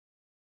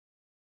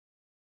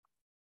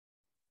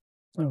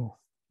 No,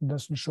 it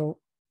doesn't show.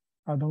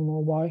 I don't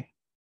know why.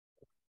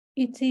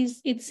 It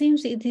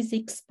seems it is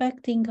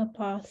expecting a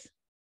path.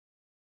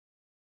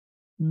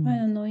 I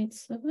don't know,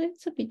 it's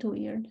a bit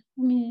weird.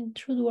 I mean, it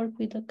should work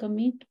with a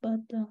commit,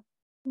 but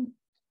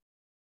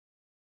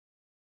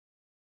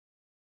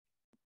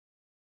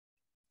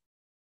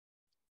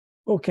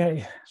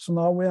Okay, so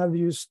now we have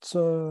used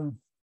a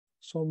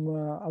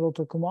lot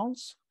of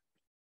commands.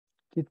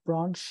 Git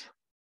branch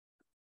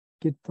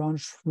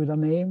with a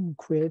name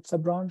creates a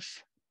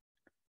branch.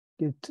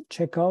 Git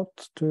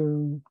checkout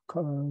to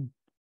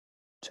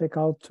check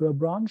out to a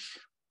branch.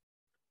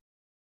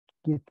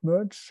 Git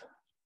merge.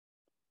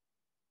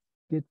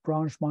 Git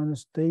branch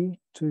 -d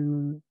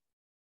to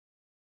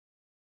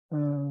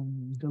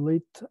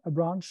delete a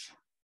branch.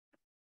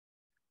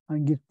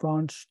 And git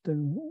branch,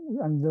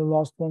 and the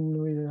last one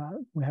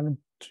we haven't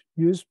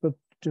used but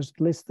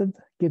just listed.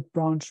 Git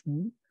branch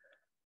 -D,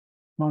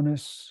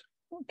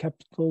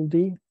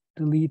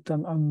 delete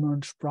an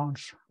unmerged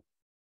branch.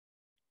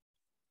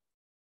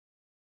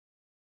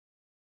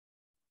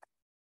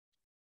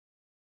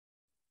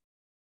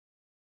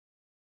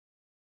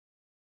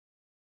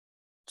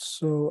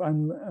 So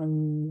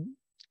and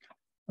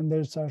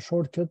there's a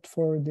shortcut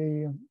for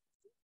the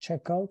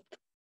checkout.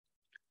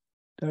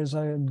 There's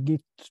a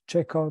git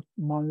checkout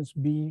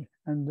 -b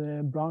and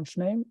the branch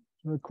name.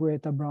 We'll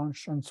create a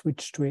branch and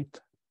switch to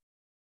it.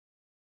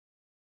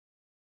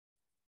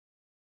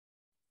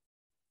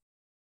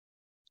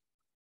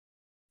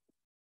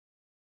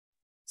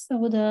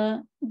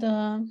 so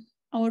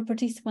our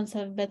participants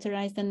have better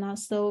eyes than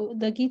us. So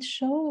the git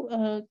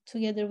show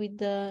together with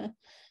the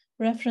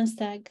reference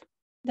tag,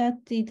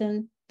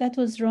 that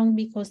was wrong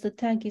because the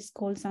tag is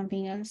called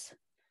something else.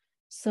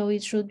 So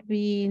it should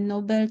be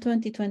Nobel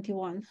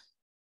 2021.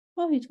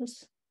 Oh, it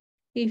was.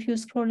 If you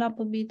scroll up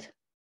a bit.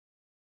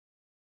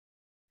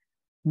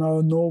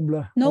 No,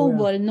 Noble.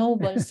 Noble, Oh, yeah.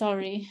 Noble,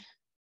 sorry.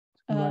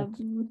 Right.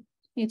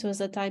 It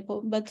was a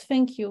typo, but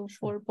thank you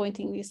for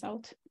pointing this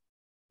out.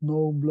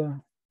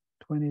 Noble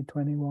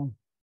 2021.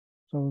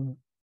 So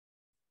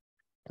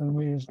then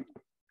we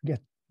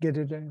get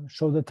it,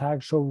 show the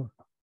tag, show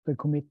the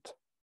commit.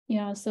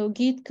 Yeah, so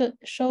git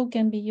show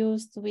can be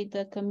used with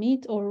the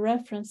commit or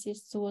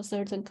references to a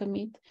certain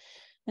commit.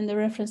 And the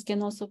reference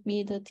can also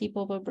be the tip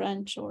of a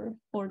branch or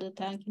the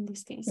tag in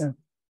this case. Yeah.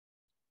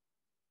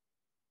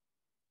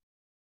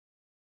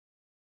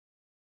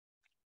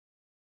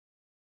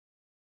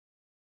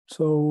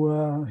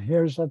 So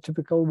here's a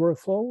typical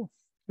workflow.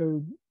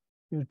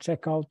 You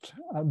check out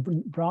a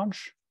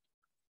branch,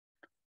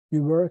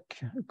 you work,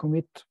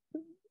 commit,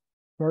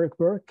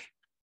 work.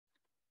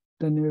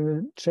 Then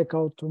you check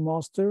out to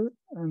master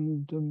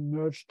and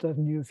merge that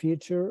new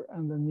feature,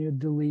 and then you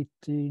delete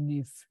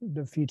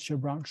the feature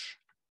branch.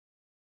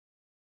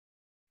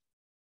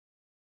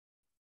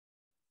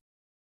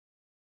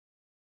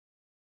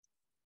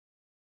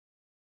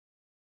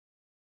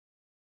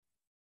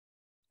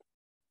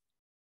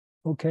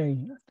 Okay,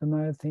 then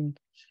I think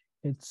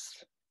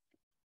it's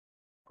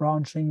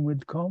branching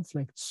with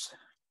conflicts.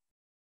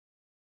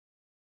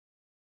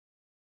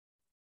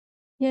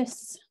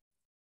 Yes.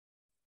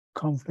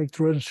 Conflict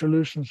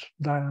resolutions,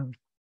 Diane.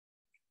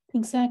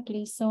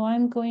 Exactly. So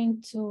I'm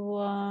going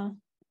to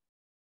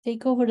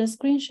take over the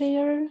screen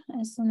share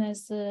as soon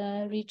as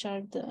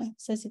Richard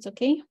says it's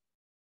okay.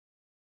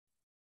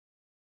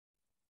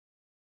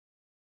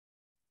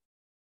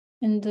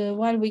 And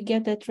while we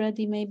get that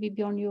ready, maybe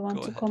Bjorn, you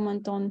want to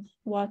comment on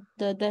what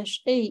the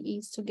 -a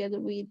is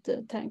together with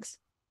the tags.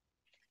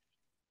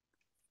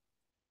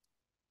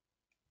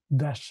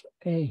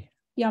 -a.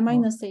 Yeah,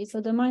 -a.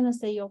 So the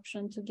 -a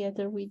option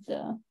together with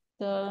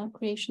the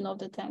creation of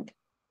the tag.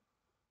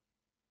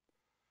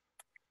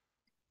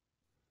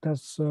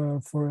 That's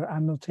for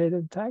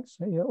annotated tags,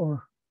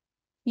 or?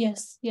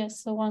 Yes.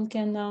 So one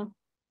can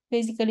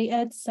basically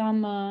add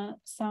some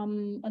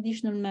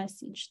additional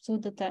message to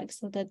the tag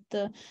so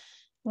that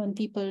when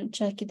people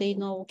check it, they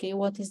know, okay,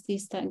 what is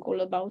this tag all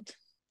about?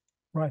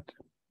 Right.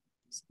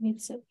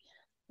 So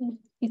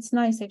it's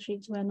nice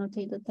actually to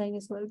annotate the tag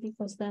as well,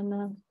 because then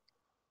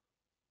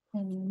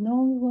you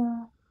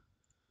know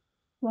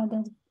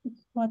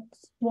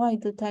why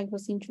the tag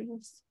was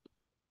introduced.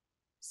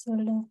 So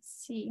let's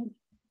see.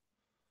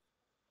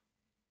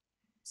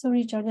 So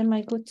Richard, am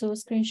I good to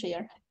screen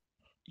share?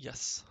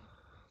 Yes.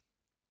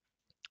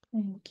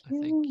 Thank you.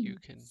 I think you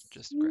can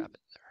just grab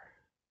it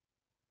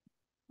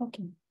there.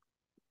 Okay.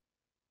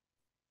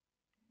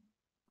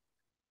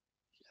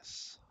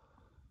 Yes.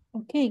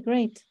 Okay,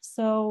 great.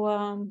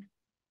 So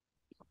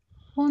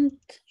font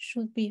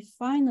should be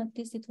fine. At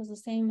least it was the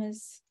same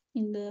as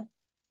in the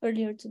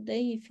earlier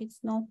today. If it's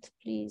not,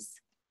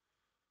 please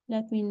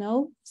let me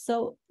know.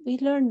 So we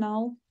learn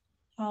now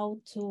how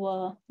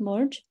to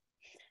merge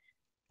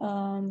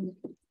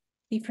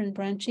different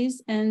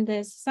branches, and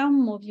as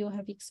some of you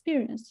have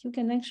experienced, you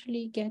can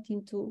actually get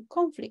into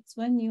conflicts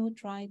when you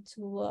try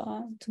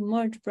to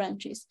merge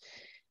branches.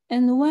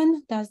 And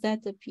when does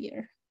that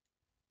appear?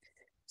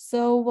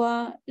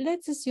 So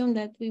let's assume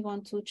that we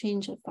want to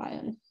change a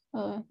file.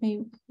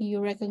 Maybe you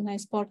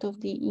recognize part of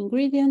the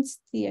ingredients,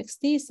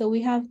 txt. So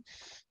we have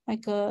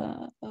like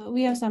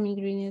we have some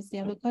ingredients, the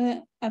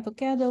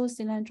avocado,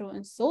 cilantro,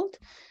 and salt.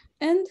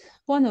 And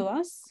one of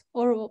us,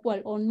 or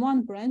well, on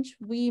one branch,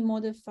 we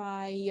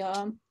modify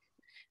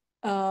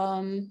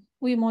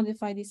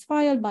this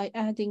file by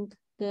adding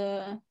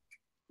a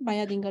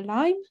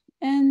line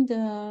and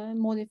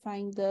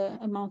modifying the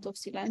amount of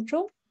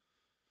cilantro.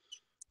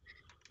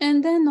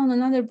 And then on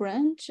another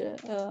branch,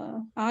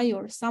 I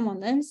or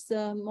someone else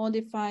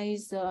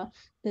modifies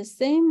the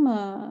same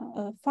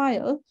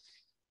file,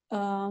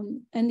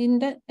 and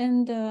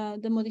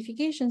the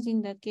modifications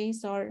in that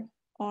case are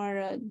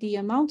the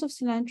amount of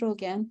cilantro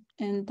again,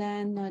 and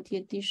then the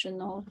addition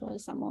of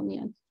some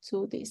onion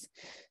to this.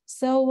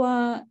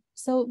 So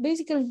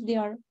basically,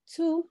 there are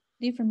two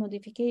different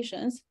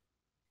modifications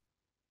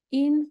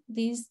in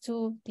these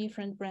two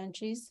different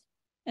branches,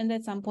 and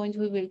at some point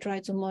we will try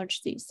to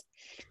merge these.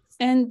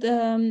 And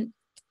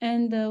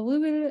we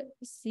will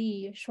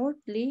see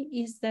shortly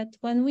is that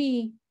when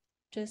we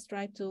just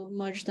try to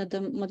merge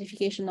the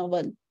modification of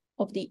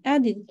the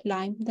added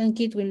line, then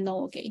Git will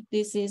know, okay,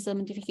 this is a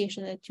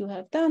modification that you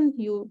have done.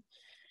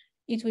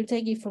 It will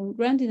take it for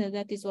granted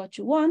that is what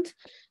you want.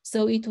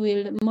 So it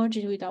will merge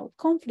it without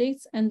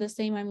conflicts. And the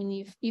same, I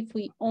mean, if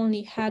we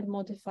only had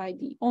modified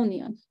the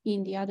onion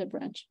in the other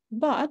branch,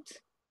 but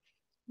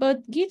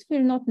Git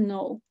will not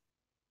know.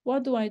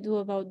 What do I do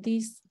about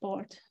this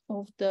part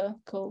of the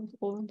code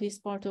or this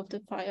part of the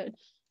file?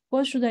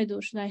 What should I do?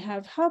 Should I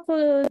have half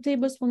a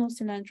tablespoon of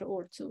cilantro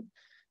or two?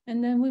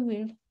 And then we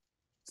will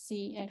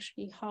see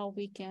actually how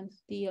we can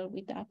deal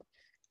with that.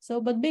 So,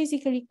 but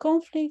basically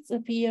conflicts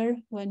appear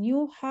when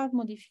you have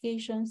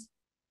modifications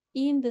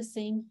in the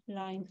same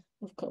line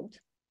of code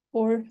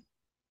or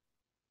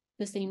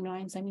the same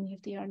lines. I mean,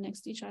 if they are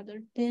next to each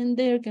other, then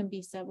there can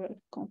be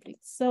several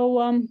conflicts.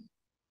 So,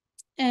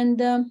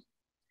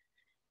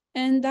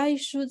 and I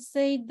should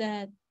say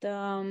that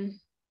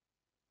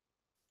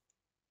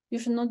you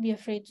should not be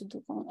afraid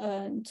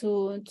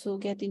to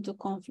get into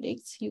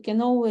conflicts. You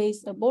can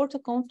always abort a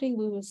conflict.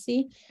 We will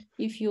see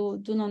if you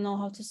do not know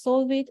how to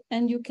solve it,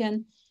 and you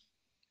can.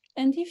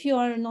 And if you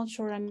are not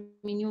sure, I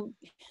mean, you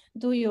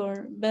do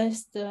your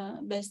best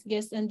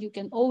guess, and you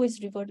can always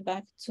revert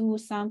back to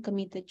some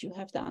commit that you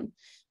have done.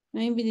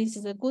 Maybe this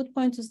is a good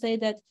point to say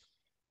that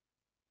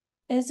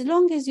as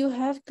long as you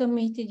have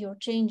committed your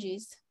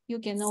changes, you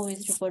can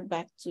always revert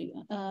back to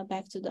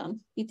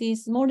them. It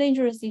is more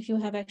dangerous if you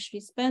have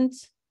actually spent,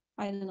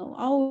 I don't know,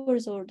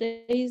 hours or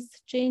days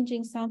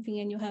changing something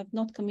and you have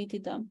not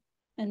committed them,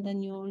 and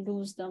then you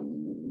lose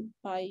them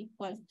by,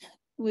 well,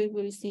 we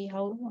will see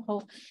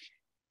how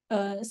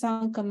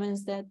some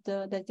comments that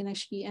can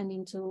actually end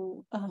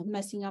into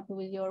messing up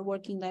with your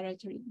working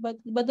directory.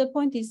 But the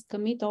point is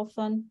commit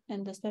often,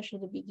 and especially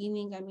at the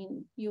beginning. I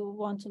mean, you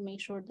want to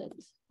make sure that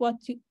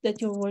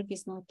that your work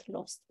is not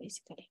lost,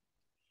 basically.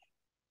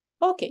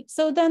 Okay,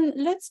 so then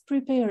let's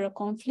prepare a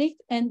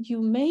conflict, and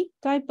you may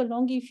type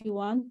along if you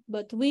want,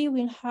 but we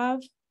will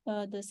have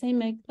the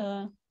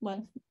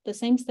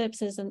same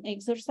steps as an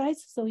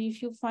exercise. So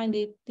if you find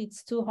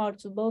it's too hard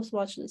to both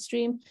watch the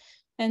stream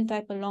and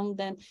type along,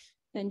 then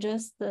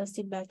just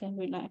sit back and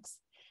relax.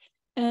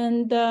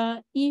 And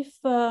if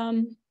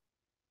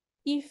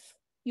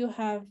you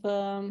have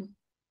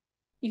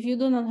if you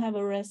do not have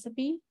a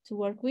recipe to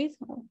work with,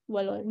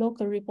 well, a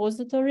local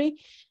repository,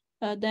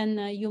 then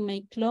you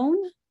may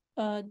clone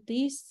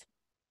this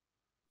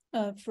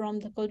from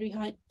the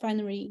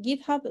CodeRefinery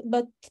GitHub,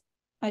 but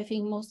I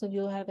think most of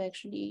you have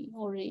actually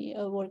already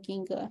a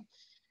working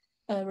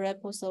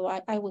repo, so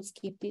I would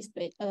skip this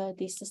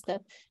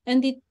step.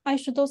 And I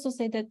should also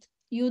say that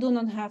you do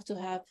not have to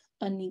have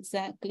an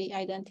exactly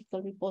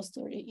identical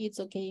repository. It's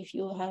okay if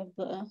you have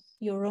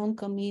your own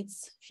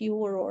commits,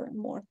 fewer or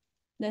more.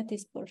 That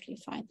is perfectly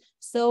fine.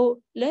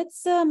 So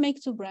let's make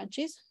two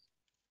branches.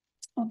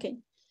 Okay,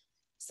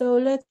 so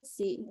let's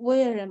see,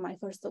 where am I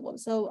first of all?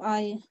 So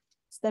I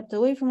stepped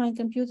away from my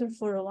computer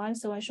for a while,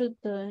 so I should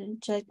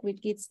check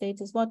with git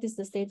status. What is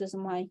the status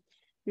of my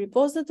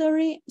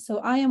repository? So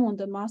I am on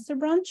the master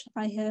branch.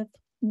 I have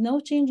no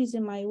changes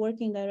in my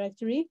working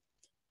directory.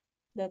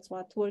 That's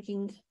what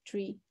working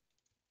tree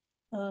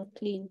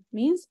clean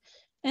means.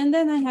 And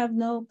then I have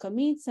no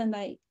commits, and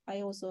I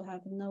also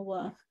have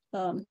no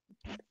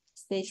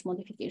stage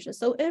modification.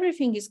 So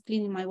everything is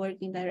clean in my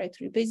working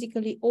directory.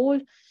 Basically, all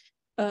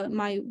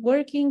my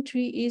working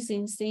tree is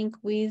in sync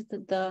with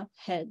the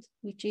head,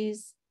 which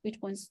is which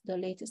points to the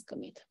latest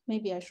commit.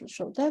 Maybe I should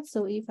show that.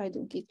 So if I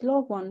do git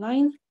log one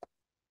line,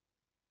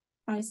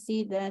 I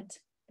see that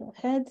the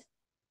head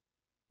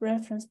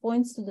reference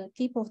points to the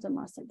tip of the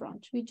master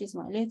branch, which is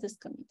my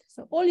latest commit.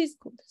 So all is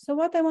good. So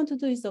what I want to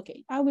do is,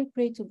 okay, I will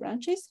create 2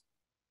 branches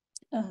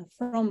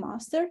from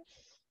master,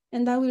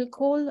 and I will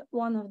call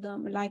one of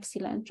them like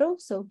cilantro.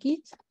 So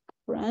git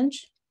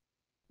branch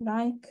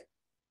like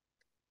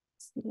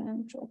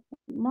cilantro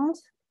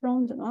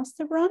from the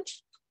master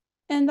branch.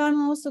 And I'm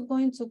also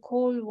going to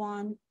call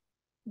one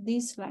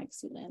this like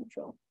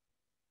cilantro.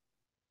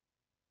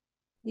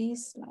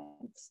 This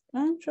like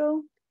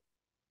cilantro.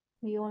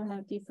 We all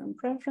have different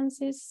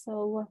preferences,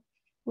 so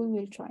we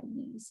will try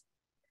these.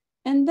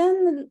 And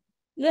then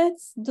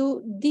let's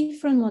do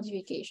different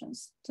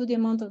modifications to the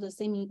amount of the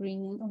same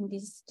ingredient on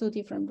these 2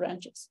 different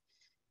branches.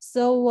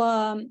 So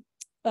on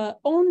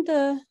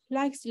the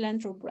like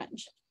cilantro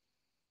branch,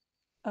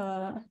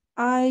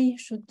 I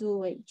should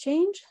do a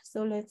change.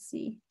 So let's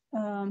see.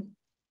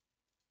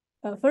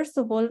 First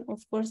of all,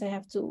 of course, I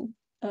have to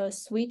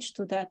switch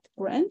to that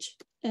branch,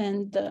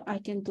 and I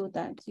can do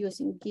that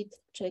using git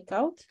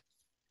checkout.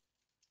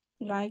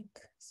 Like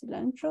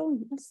cilantro,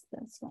 yes,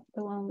 that's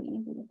the one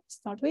we will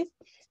start with.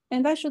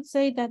 And I should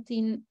say that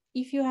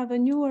if you have a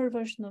newer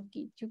version of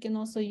Git, you can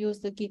also use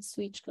the git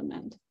switch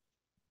command.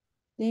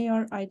 They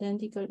are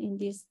identical in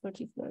this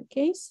particular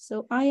case.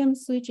 So I am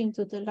switching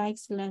to the like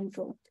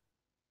cilantro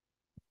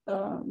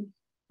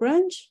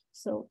branch.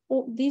 So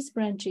these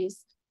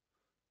branches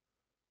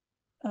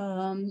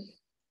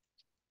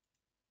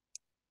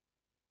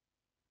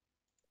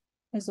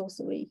has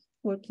also a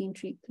working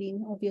tree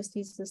clean. Obviously,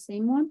 it's the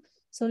same one.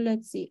 So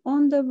let's see,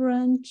 on the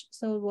branch,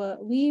 so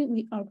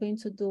we are going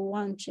to do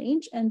one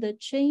change, and the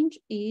change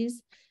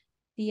is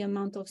the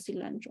amount of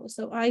cilantro.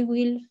 So I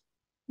will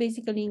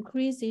basically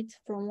increase it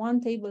from 1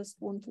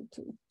 tablespoon to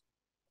 2.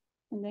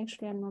 And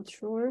actually, I'm not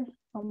sure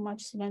how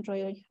much cilantro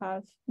I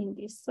have in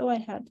this. So I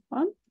had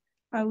 1.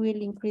 I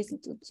will increase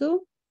it to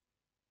 2.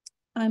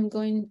 I'm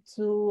going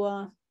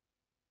to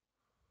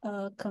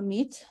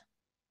commit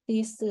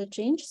this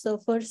change. So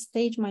first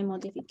stage my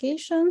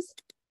modifications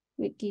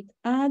with git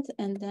add,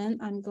 and then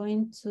I'm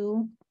going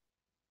to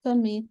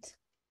commit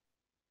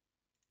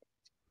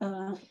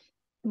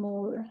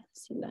more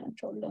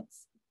cilantro.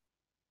 Let's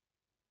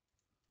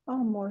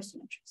more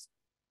cilantro.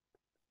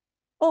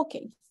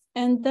 Okay,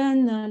 and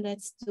then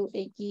let's do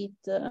a git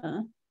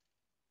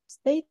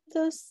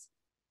status.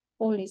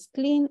 All is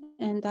clean,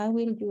 and I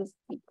will use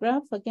git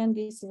graph. Again,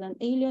 this is an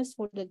alias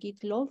for the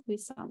git log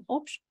with some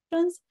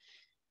options.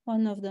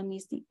 One of them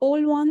is the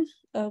all one,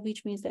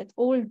 which means that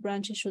all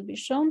branches should be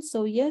shown.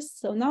 So yes,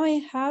 so now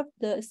I have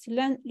the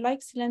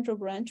like cilantro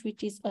branch,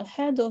 which is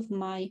ahead of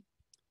my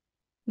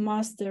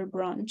master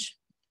branch.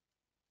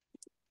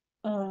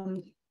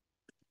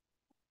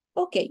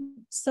 Okay,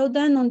 so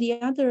then on the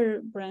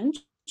other branch,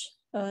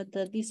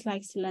 the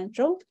dislike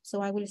cilantro. So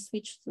I will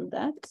switch to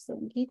that. So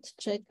git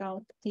check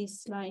out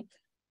dislike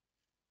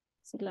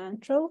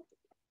cilantro.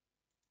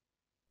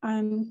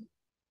 I'm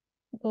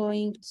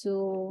going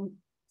to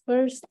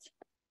first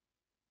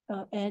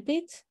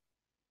edit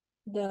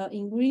the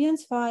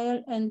ingredients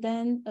file, and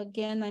then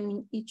again, I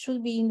mean, it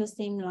should be in the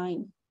same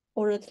line,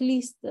 or at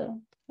least the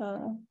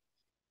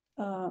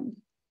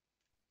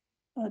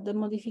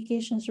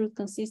modifications should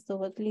consist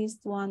of at least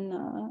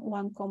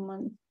one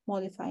common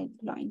modified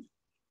line.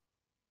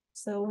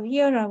 So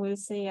here I will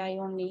say I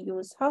only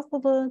use half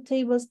of a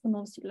tablespoon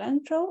of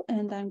cilantro,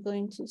 and I'm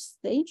going to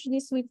stage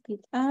this with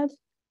git add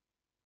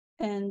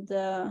and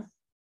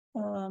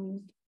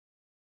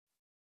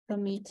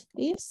commit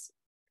this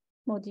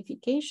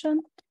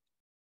modification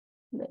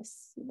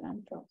less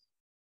cilantro.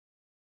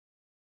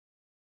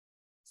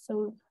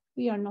 So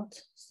we are not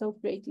so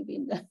creative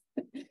in the,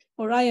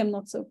 or I am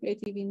not so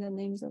creative in the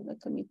names of the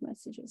commit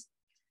messages.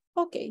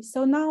 Okay,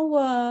 so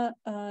now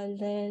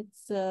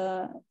let's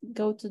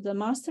go to the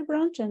master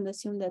branch and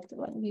assume that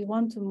we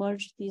want to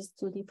merge these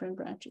 2 different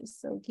branches.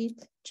 So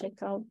git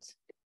checkout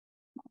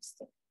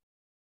master.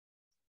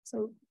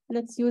 So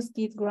let's use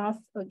git graph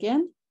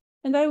again.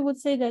 And I would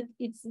say that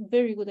it's a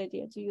very good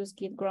idea to use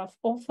git graph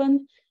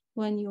often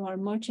when you are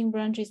merging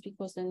branches,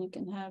 because then you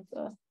can have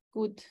a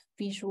good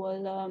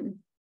visual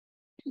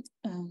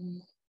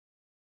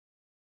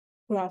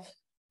graph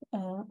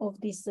of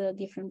these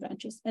different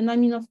branches. And I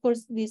mean, of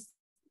course, this,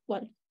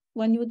 well,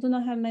 when you do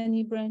not have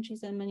many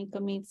branches and many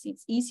commits,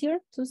 it's easier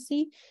to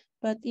see.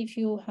 But if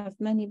you have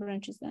many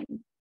branches, then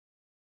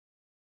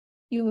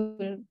you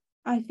will,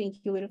 I think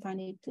you will find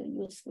it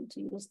useful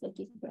to use the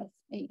git graph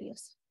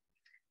alias.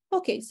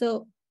 Okay,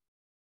 so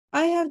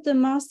I have the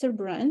master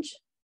branch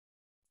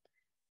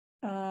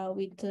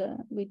with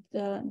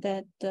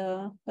that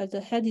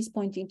the head is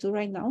pointing to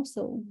right now.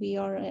 So we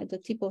are at the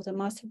tip of the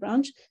master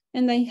branch,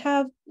 and I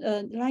have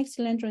like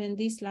cilantro and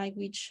dislike,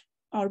 which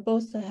are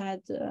both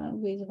ahead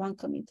with 1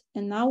 commit.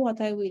 And now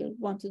what I will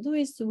want to do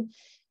is to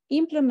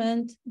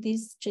implement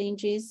these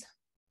changes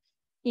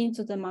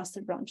into the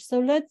master branch. So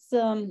let's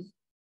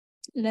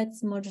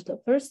merge the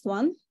first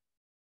one.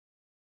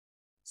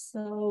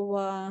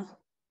 So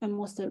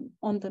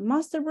on the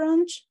master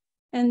branch,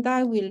 and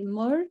I will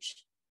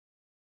merge.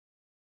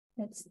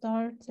 Let's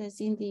start as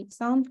in the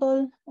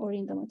example or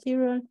in the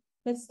material.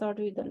 Let's start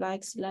with the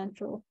like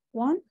cilantro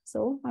one.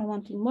 So I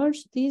want to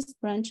merge this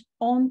branch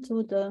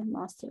onto the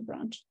master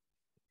branch.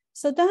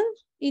 So then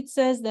it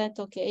says that,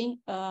 okay,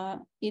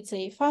 it's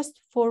a fast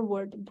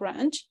forward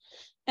branch.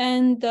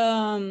 And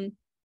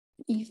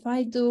if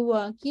I do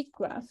a git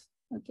graph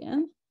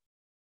again,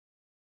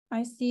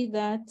 I see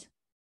that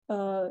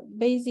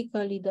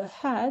basically the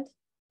head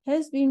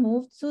has been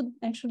moved to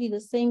actually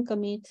the same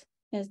commit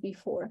as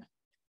before.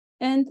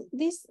 And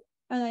this,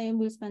 I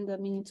will spend a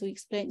minute to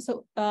explain.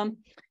 So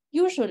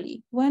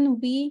usually when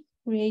we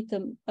create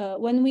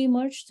when we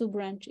merge two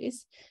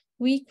branches,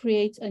 we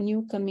create a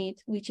new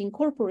commit which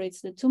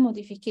incorporates the two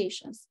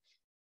modifications.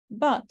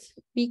 But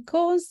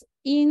because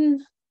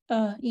in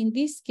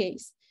this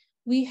case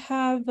we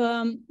have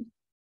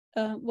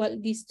well,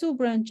 these two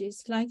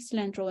branches like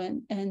cilantro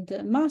and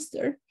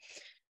master,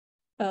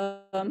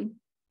 or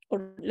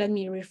let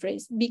me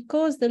rephrase,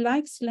 because the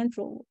like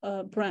cilantro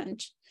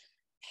branch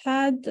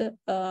had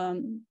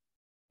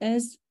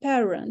as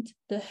parent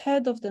the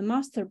head of the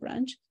master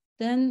branch,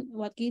 then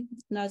what it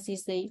does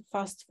is a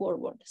fast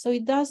forward. So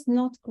it does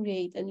not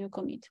create a new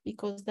commit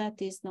because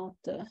that is not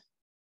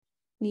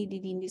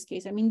needed in this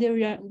case. I mean,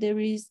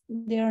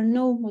 there are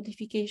no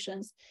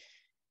modifications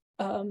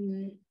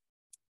from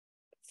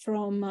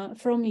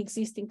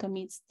existing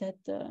commits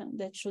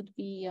that should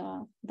be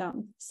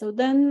done. So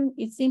then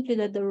it's simply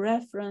that the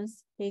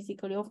reference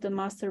basically of the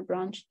master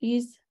branch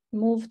is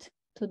moved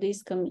to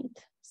this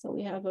commit. So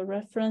we have a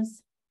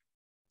reference.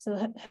 So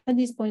head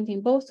is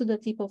pointing both to the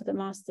tip of the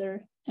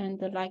master and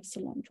the like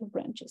cilantro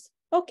branches.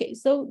 Okay,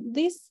 so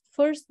this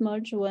first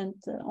merge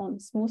went on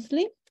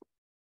smoothly.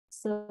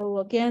 So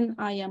again,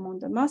 I am on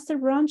the master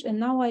branch, and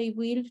now I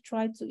will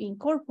try to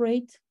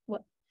incorporate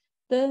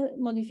the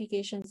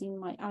modifications in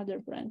my other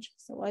branch.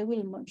 So I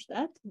will merge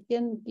that.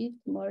 Again, git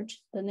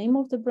merge the name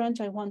of the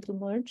branch I want to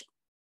merge,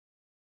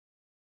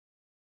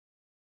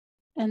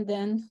 and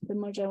then the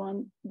branch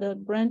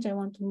I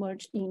want to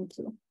merge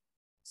into.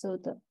 So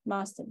the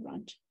master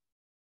branch.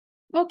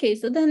 Okay,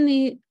 so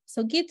then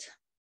so Git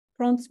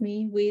prompts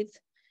me with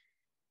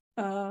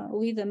a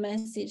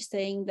message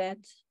saying that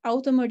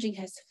auto merging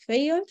has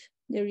failed.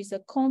 There is a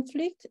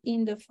conflict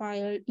in the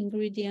file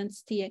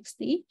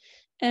ingredients.txt,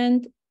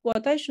 and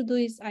what I should do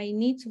is I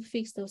need to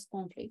fix those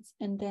conflicts,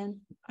 and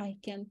then I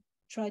can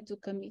try to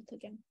commit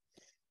again.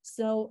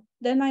 So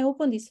then I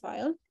open this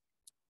file,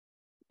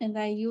 and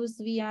I use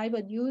VI,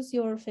 but use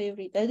your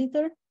favorite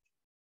editor.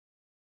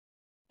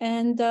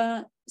 And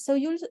so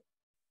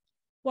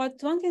what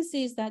one can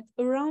see is that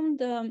around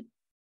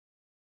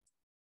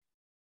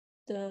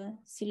the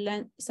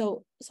cilantro,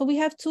 so we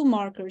have two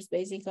markers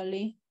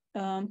basically,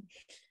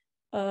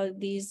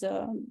 these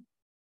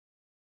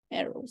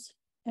arrows,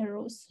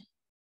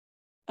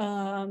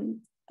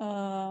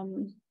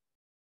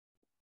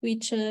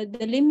 which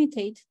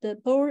delimitate the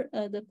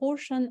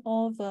portion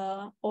of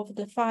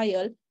the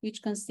file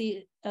which can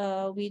see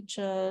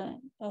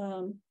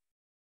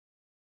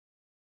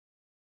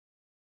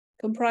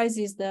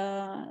comprises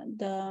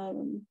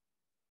the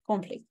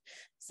conflict.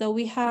 So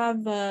we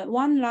have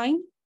one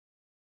line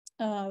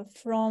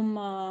from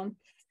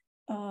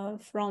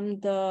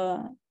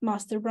the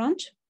master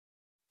branch,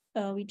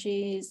 which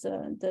is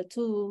the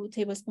 2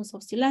 tablespoons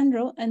of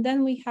cilantro, and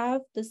then we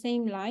have the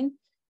same line,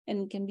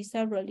 and it can be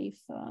several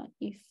if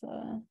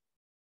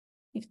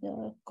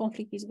the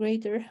conflict is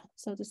greater,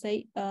 so to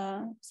say.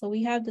 So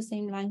we have the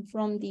same line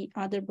from the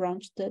other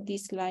branch, the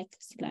dislike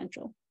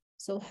cilantro.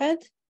 So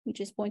head, which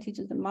is pointing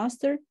to the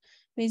master,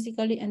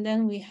 basically, and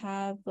then we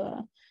have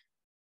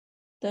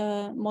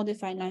the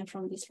modified line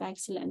from dislike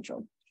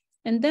cilantro.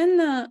 And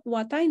then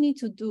what I need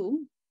to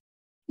do,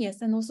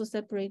 yes, and also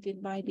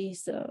separated by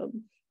this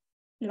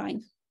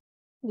line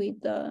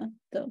with the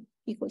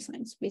equal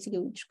signs, basically,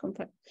 which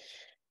compare.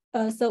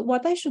 So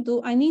what I should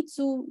do, I need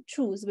to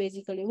choose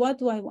basically, what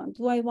do I want?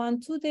 Do I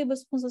want 2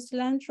 tablespoons of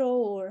cilantro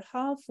or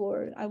half,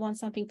 or I want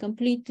something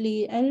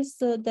completely else?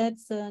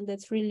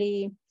 That's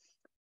really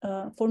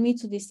for me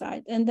to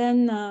decide. And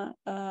then,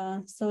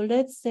 so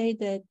let's say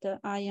that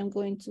I am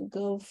going to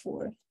go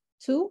for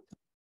 2.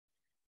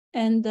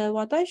 And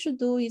what I should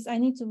do is I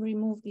need to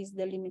remove these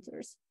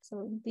delimiters.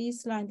 So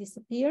this line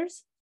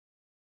disappears.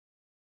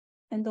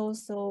 And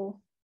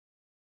also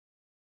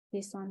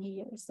this one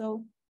here.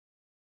 So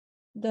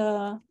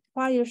the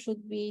file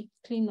should be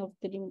clean of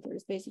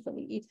delimiters,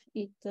 basically.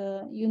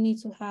 You need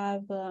to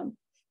have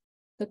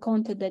the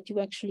content that you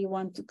actually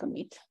want to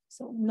commit.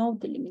 So no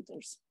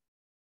delimiters.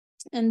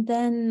 And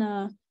then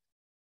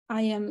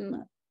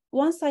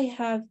once I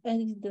have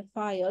edited the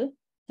file,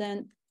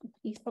 then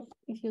if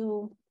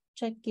you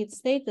check Git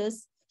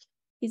status,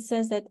 it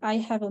says that I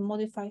have a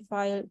modified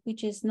file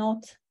which is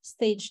not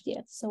staged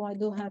yet. So I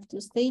do have to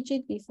stage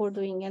it before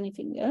doing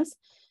anything else.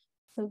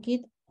 So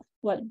Git,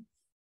 well,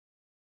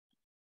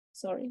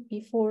 sorry,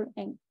 before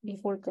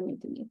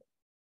committing it.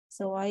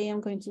 So I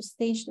am going to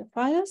stage the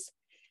files.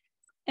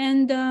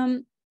 And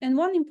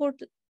one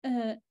important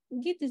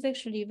Git is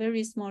actually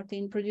very smart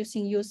in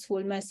producing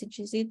useful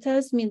messages. It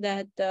tells me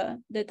that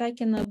that I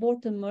can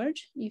abort a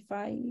merge if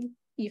I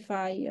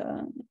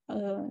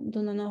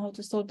do not know how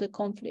to solve the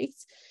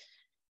conflicts.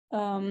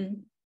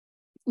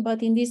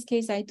 But in this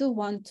case, I do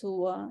want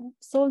to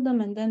solve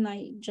them, and then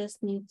I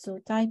just need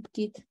to type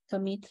git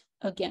commit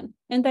again.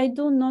 And I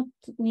do not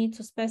need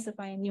to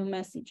specify a new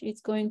message. It's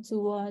going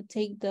to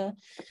take the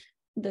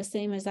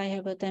same as I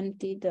have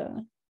attempted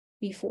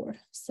before.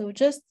 So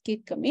just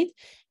git commit.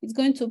 It's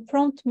going to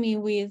prompt me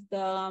with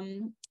a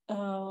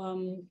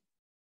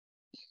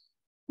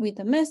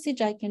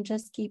message. I can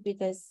just keep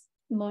it as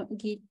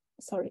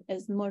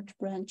as merge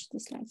branch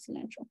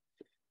 /cilantro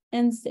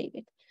and save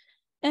it.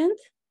 And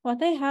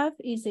what I have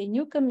is a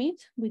new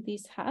commit with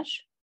this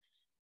hash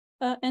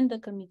and the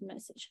commit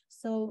message.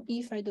 So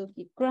if I do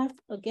git graph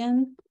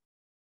again,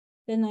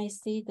 then I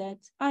see that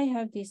I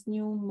have this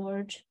new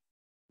merge,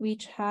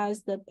 which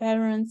has the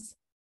parents,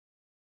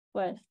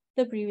 well,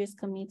 the previous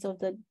commits of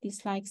the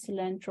dislike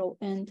cilantro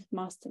and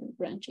master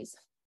branches.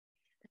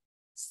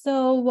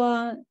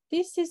 So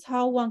this is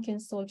how one can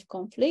solve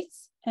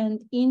conflicts.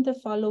 And in the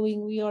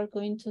following, we are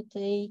going to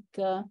take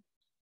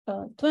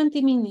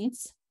 20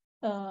 minutes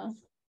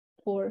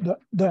for...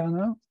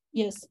 Diana?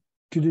 Yes.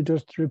 Could you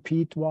just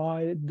repeat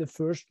why the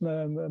first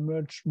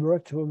merge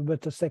worked,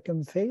 but the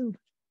second failed?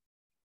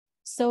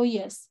 So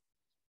yes.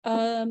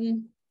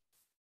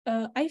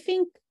 I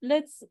think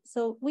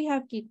so we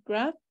have git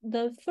graph.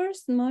 The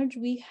first merge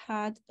we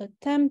had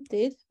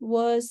attempted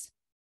was,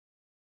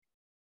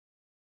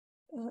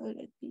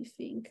 let me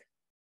think.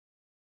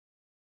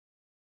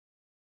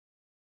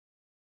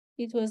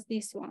 It was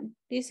this one.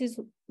 This is,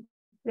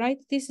 right?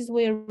 This is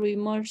where we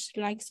merged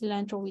like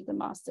cilantro with the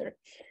master.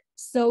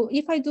 So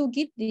if I do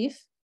git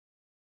diff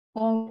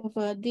of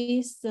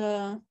this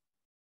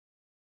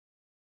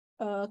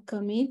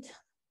commit,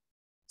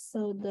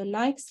 so the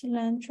like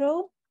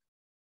cilantro,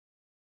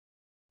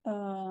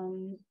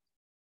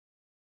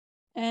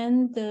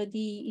 and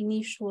the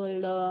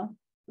initial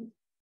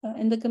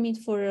and the commit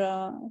for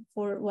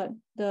well,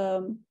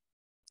 the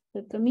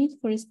commit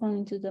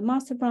corresponding to the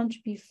master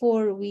branch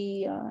before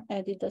we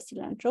added the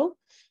cilantro.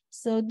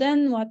 So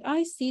then what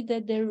I see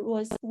that there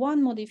was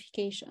one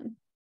modification,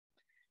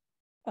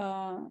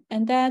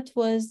 and that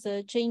was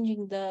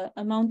changing the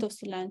amount of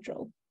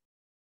cilantro.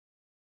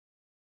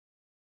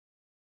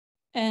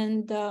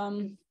 And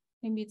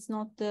maybe it's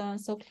not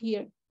so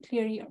clear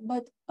here,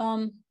 but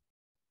let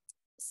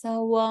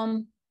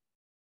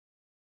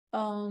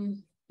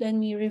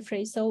me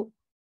rephrase. So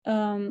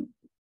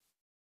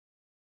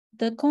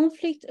the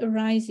conflict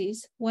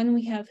arises when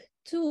we have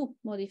two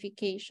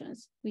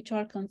modifications which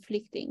are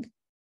conflicting.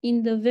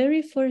 In the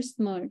very first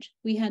merge,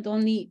 we had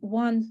only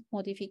one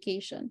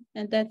modification,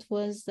 and that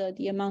was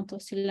the amount of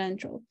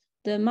cilantro.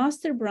 The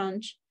master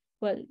branch,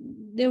 well,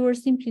 there were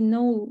simply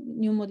no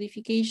new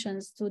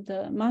modifications to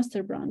the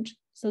master branch,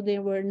 so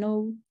there were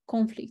no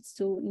conflicts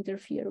to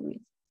interfere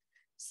with.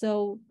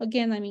 So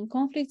again, I mean,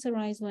 conflicts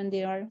arise when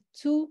there are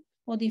two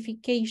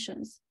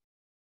modifications.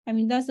 I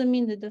mean, doesn't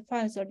mean that the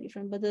files are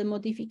different, but the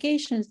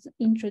modifications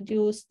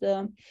introduced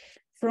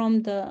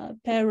from the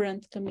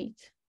parent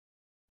commit,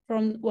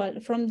 from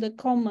the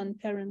common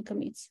parent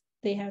commits,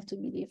 they have to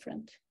be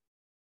different.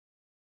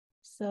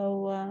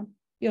 So,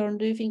 Bjorn,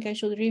 do you think I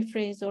should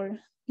rephrase, or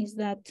is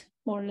that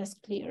more or less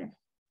clear?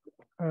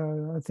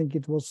 I think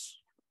it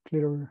was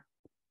clearer.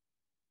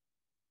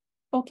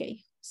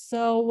 Okay,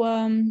 so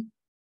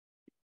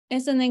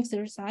as an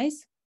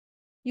exercise,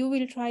 you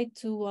will try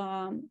to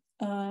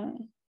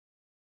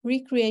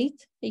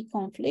recreate a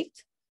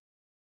conflict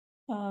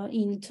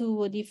in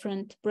two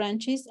different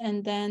branches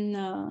and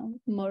then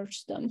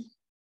merge them.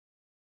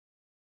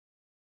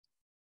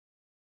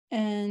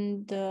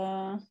 And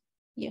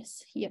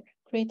yes, here,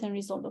 create and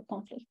resolve a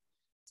conflict.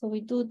 So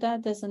we do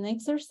that as an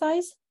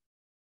exercise.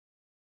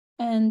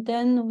 And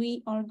then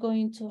we are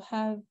going to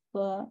have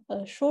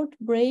a short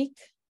break,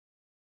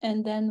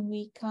 and then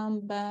we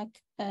come back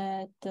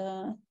at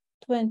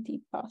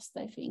 20 past,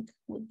 I think,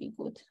 would be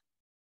good.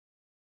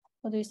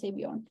 What do you say,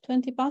 Bjorn?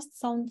 20 past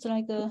sounds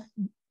like a...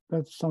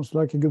 That sounds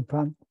like a good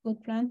plan.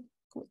 Good plan?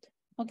 Good.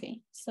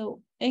 Okay,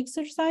 so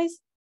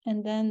exercise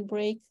and then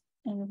break,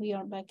 and we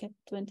are back at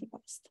 20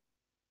 past.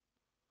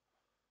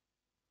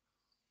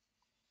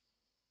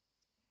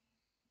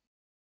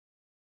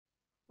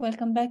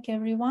 Welcome back,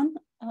 everyone.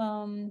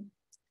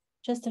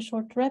 Just a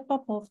short wrap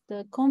up of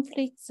the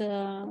conflicts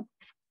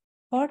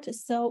part.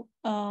 So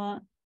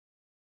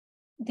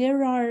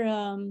there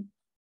are,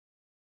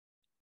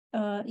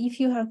 if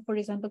you have, for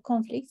example,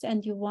 conflicts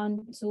and you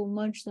want to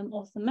merge them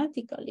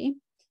automatically,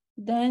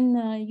 then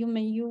you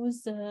may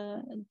use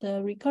the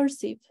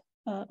recursive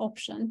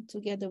option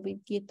together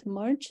with git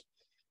merge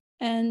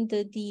and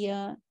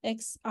the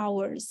X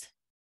hours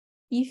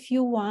if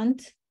you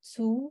want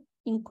to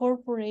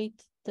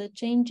incorporate the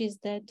changes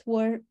that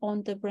were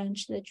on the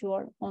branch that you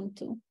are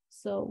onto.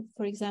 So,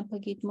 for example,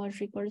 git merge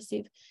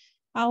recursive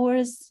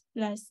hours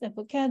less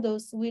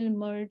avocados will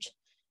merge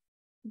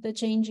the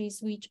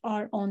changes which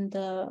are on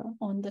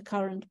the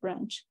current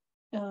branch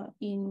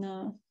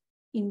in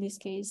in this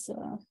case,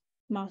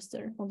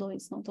 master, although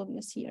it's not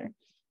obvious here.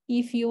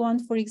 If you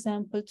want, for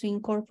example, to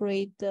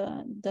incorporate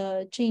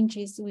the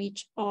changes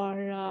which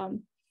are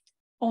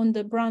on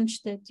the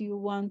branch that you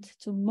want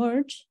to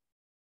merge,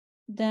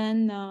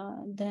 then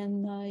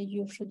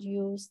you should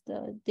use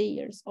the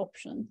layers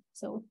option.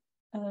 So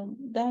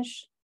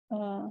dash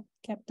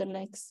capital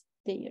X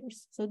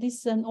layers. So this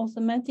is an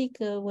automatic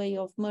way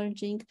of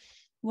merging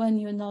when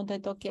you know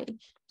that, okay,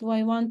 do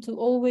I want to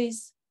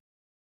always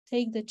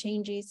take the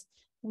changes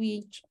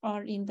which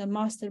are in the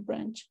master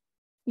branch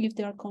if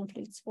there are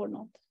conflicts or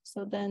not?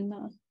 So then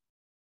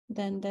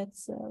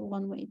that's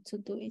one way to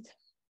do it.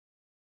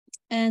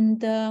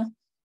 And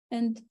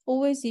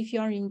always, if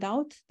you are in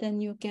doubt, then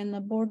you can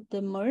abort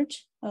the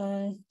merge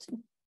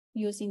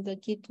using the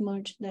git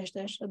merge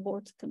 --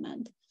 abort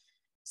command.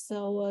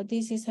 So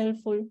this is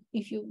helpful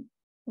if you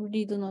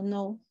really do not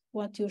know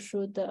what you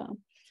should,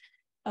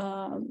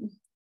 how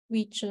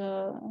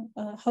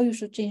you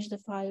should change the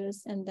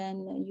files, and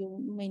then you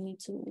may need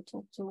to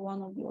talk to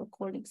one of your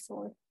colleagues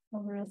or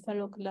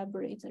fellow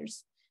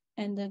collaborators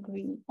and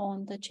agree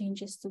on the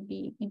changes to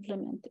be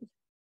implemented.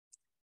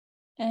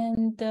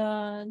 And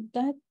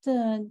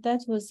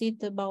that was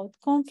it about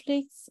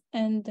conflicts,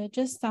 and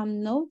just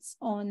some notes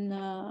on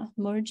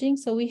merging.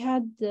 So we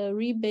had the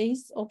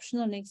rebase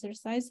optional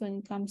exercise when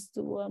it comes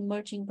to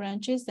merging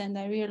branches, and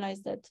I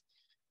realized that,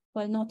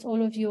 well, not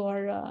all of you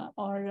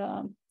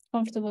are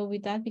comfortable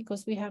with that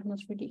because we have not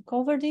really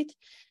covered it.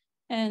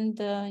 And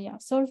yeah,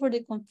 sorry for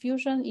the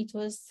confusion. It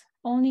was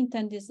only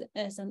intended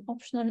as an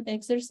optional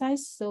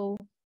exercise, so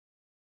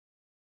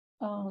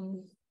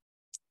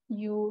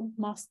you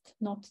must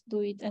not do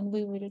it, and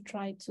we will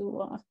try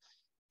to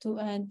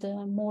add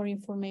more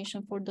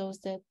information for those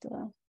that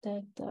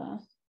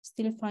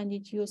still find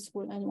it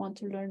useful and want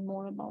to learn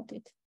more about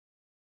it.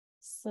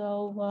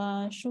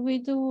 So should we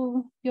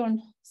do,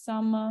 Bjorn,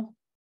 some?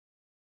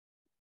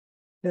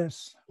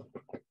 Yes,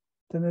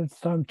 then it's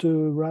time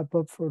to wrap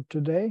up for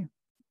today.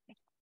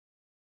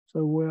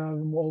 So we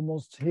have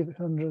almost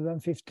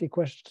 150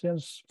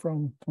 questions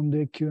from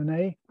the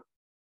Q&A.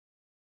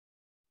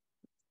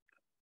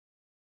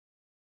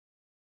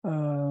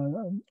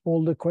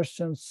 All the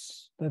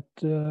questions that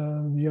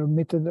you have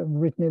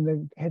written in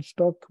the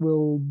headstock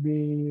will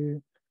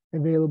be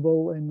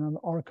available in an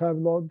archive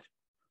log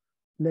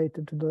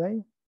later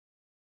today.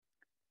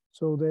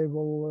 So they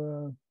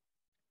will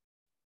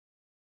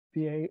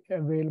be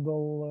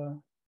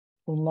available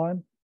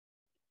online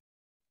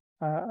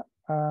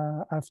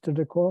after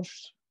the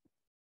course,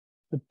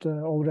 but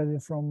already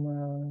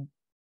from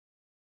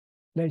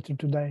later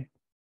today.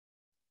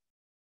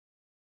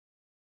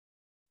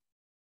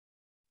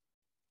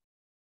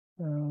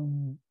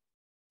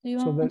 Do you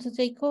want to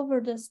take over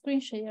the screen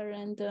share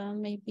and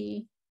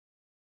maybe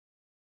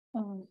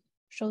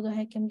show the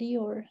HackMD,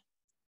 or?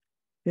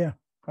 Yeah,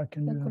 I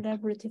can do the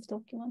that. collaborative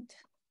document.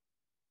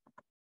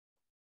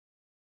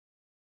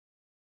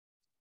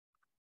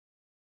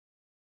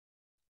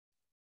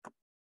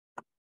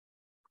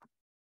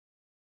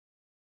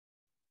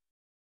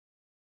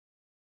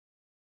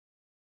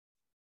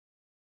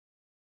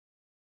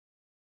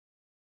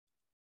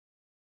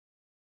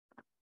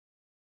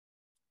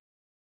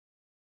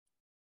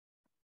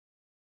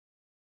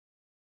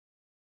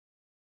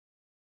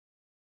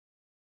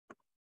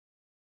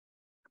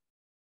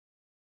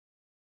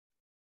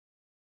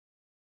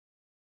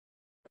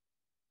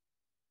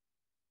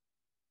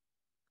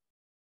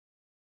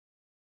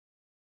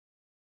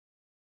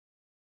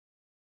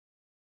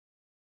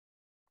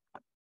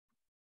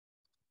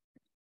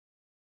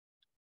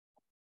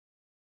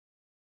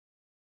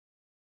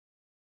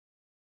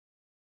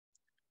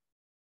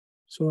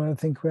 So I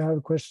think we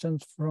have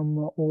questions from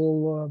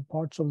all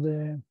parts of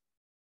the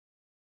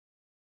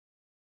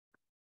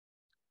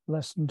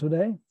lesson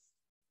today.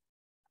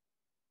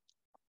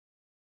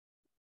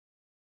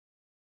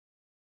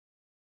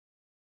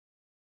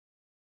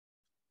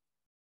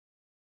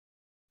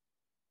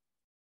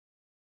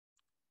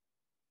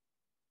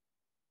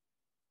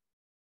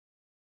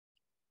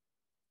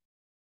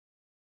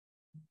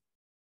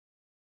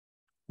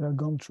 We have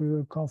gone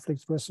through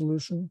conflict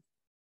resolution.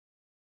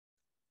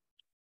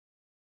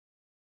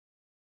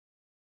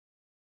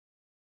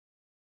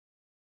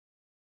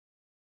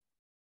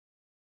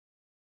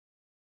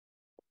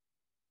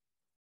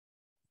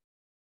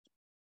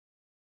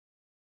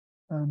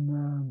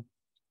 And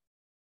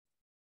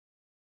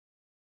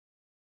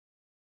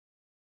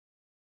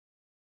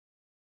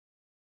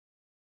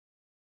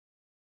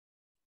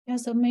yeah,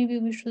 so maybe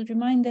we should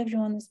remind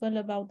everyone as well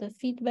about the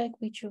feedback,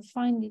 which you'll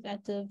find it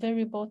at the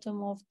very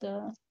bottom of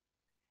the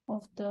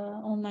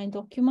online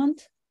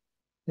document.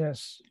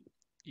 Yes.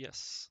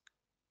 Yes,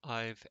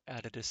 I've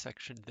added a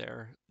section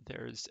there.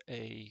 There's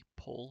a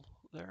poll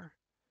there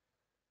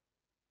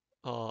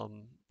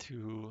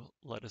to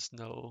let us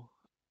know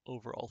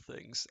overall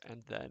things,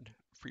 and then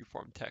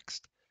freeform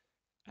text,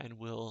 and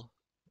we'll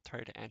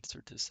try to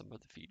answer to some of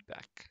the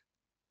feedback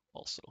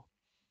also.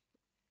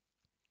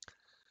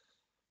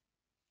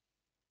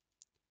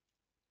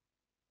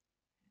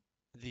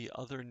 the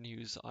other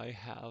news I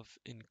have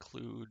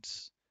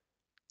includes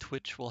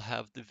Twitch will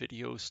have the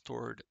video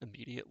stored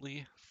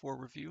immediately for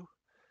review.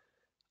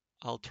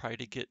 I'll try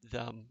to get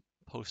them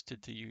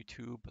posted to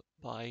YouTube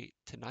by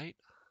tonight.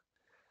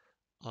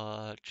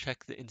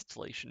 Check the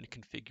installation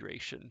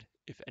configuration.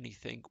 If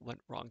anything went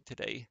wrong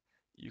today,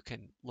 you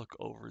can look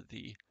over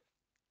the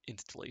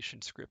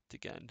installation script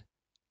again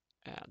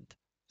and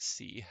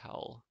see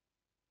how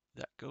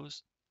that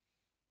goes.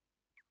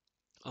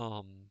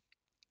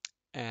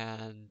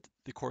 And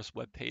the course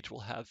webpage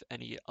will have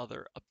any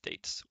other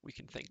updates we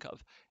can think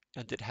of,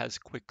 and it has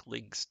quick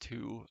links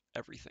to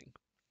everything.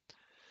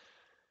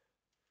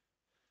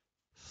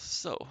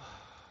 So,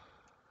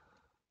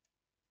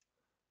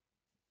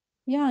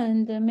 yeah,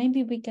 and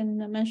maybe we can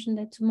mention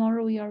that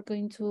tomorrow we are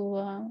going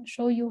to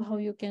show you how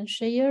you can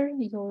share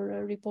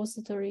your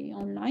repository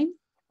online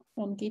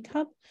on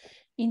GitHub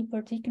in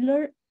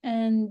particular.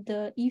 And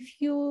if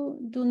you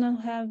do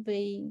not have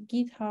a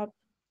GitHub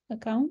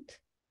account,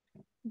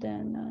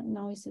 then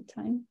now is the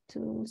time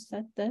to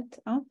set that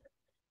up.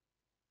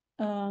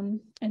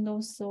 And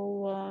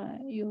also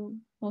you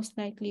most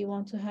likely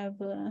want to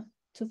have a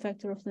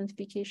two-factor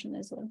authentication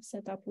as well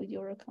set up with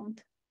your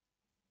account.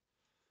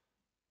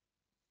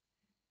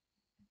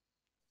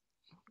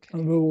 okay.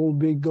 And we will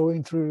be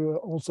going through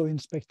also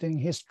inspecting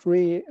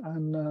history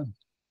and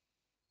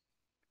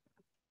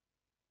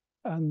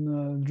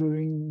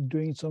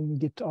doing some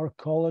Git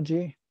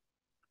archaeology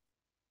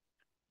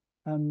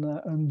and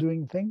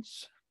undoing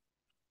things.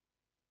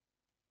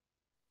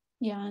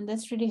 Yeah, and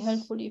that's really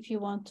helpful if you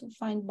want to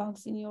find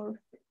bugs in your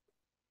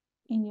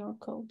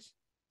code.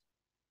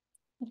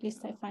 At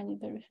least I find it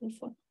very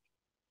helpful.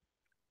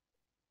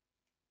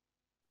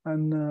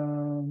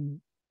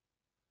 And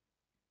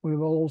we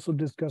will also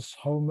discuss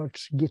how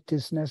much Git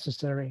is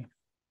necessary.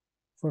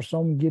 For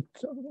some, Git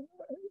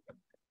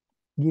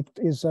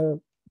is a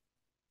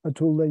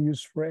tool they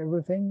use for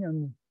everything,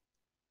 and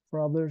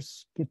for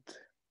others, Git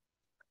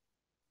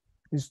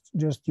is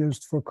just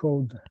used for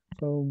code.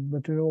 So,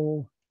 but we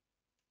will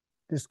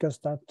discuss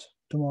that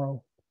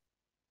tomorrow.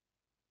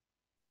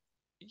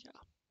 Yeah.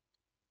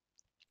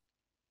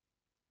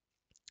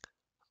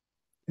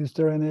 Is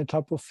there any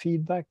type of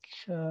feedback,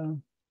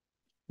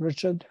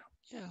 Richard?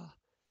 Yeah.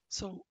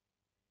 So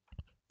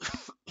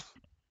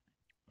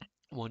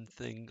one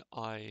thing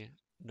I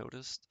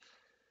noticed,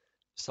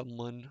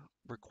 someone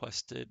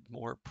requested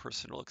more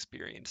personal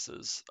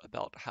experiences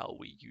about how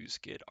we use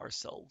Git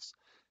ourselves,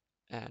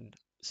 and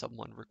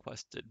someone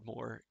requested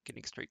more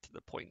getting straight to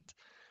the point.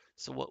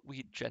 So what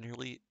we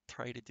generally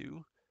try to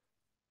do,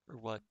 or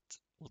what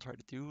we'll try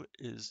to do,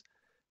 is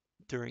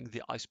during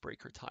the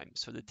icebreaker time,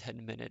 so the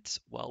 10 minutes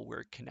while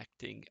we're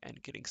connecting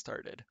and getting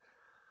started,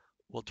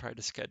 we'll try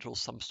to schedule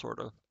some sort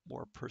of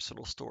more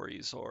personal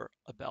stories or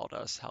about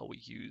us, how we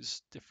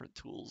use different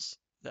tools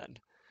then.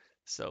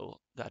 So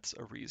that's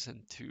a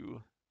reason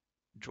to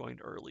join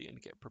early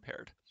and get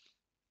prepared.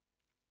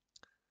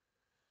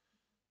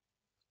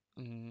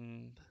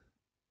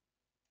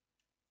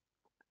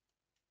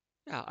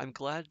 Yeah, I'm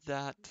glad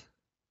that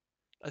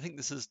I think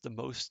this is the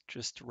most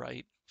just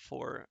right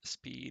for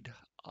speed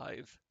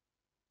I've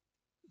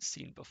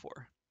seen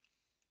before.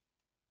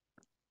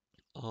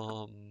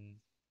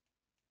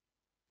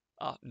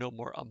 No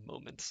more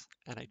moments,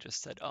 and I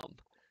just said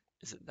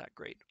isn't that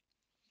great?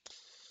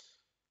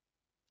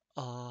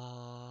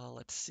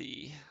 Let's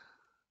see.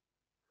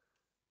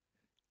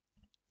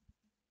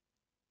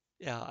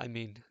 Yeah, I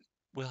mean,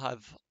 we'll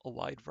have a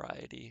wide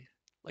variety.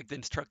 Like the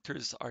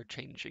instructors are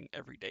changing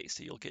every day,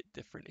 so you'll get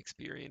different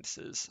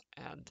experiences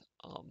and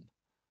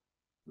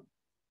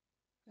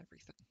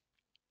everything.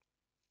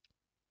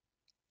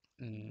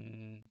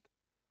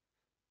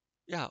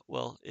 Yeah,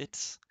 well,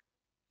 it's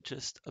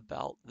just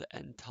about the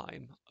end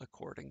time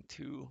according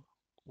to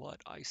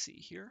what I see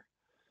here.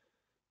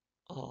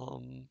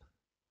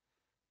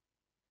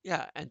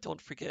 Yeah, and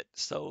don't forget,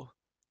 so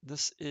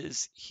this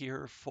is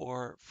here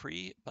for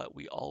free, but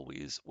we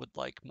always would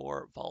like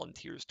more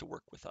volunteers to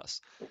work with us.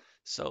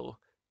 So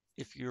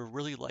if you're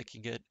really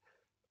liking it,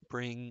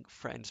 bring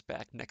friends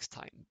back next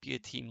time. Be a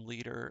team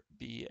leader,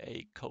 be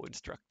a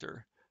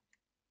co-instructor.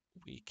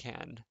 We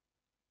can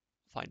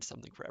find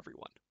something for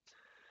everyone.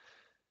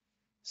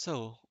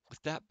 So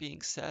with that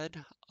being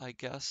said, I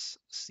guess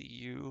see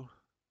you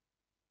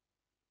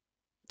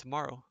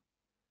tomorrow,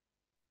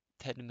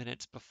 10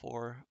 minutes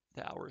before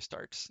the hour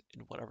starts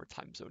in whatever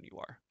time zone you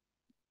are.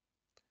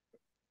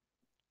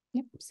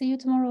 Yep, see you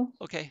tomorrow.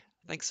 Okay,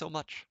 thanks so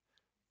much.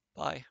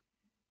 Bye.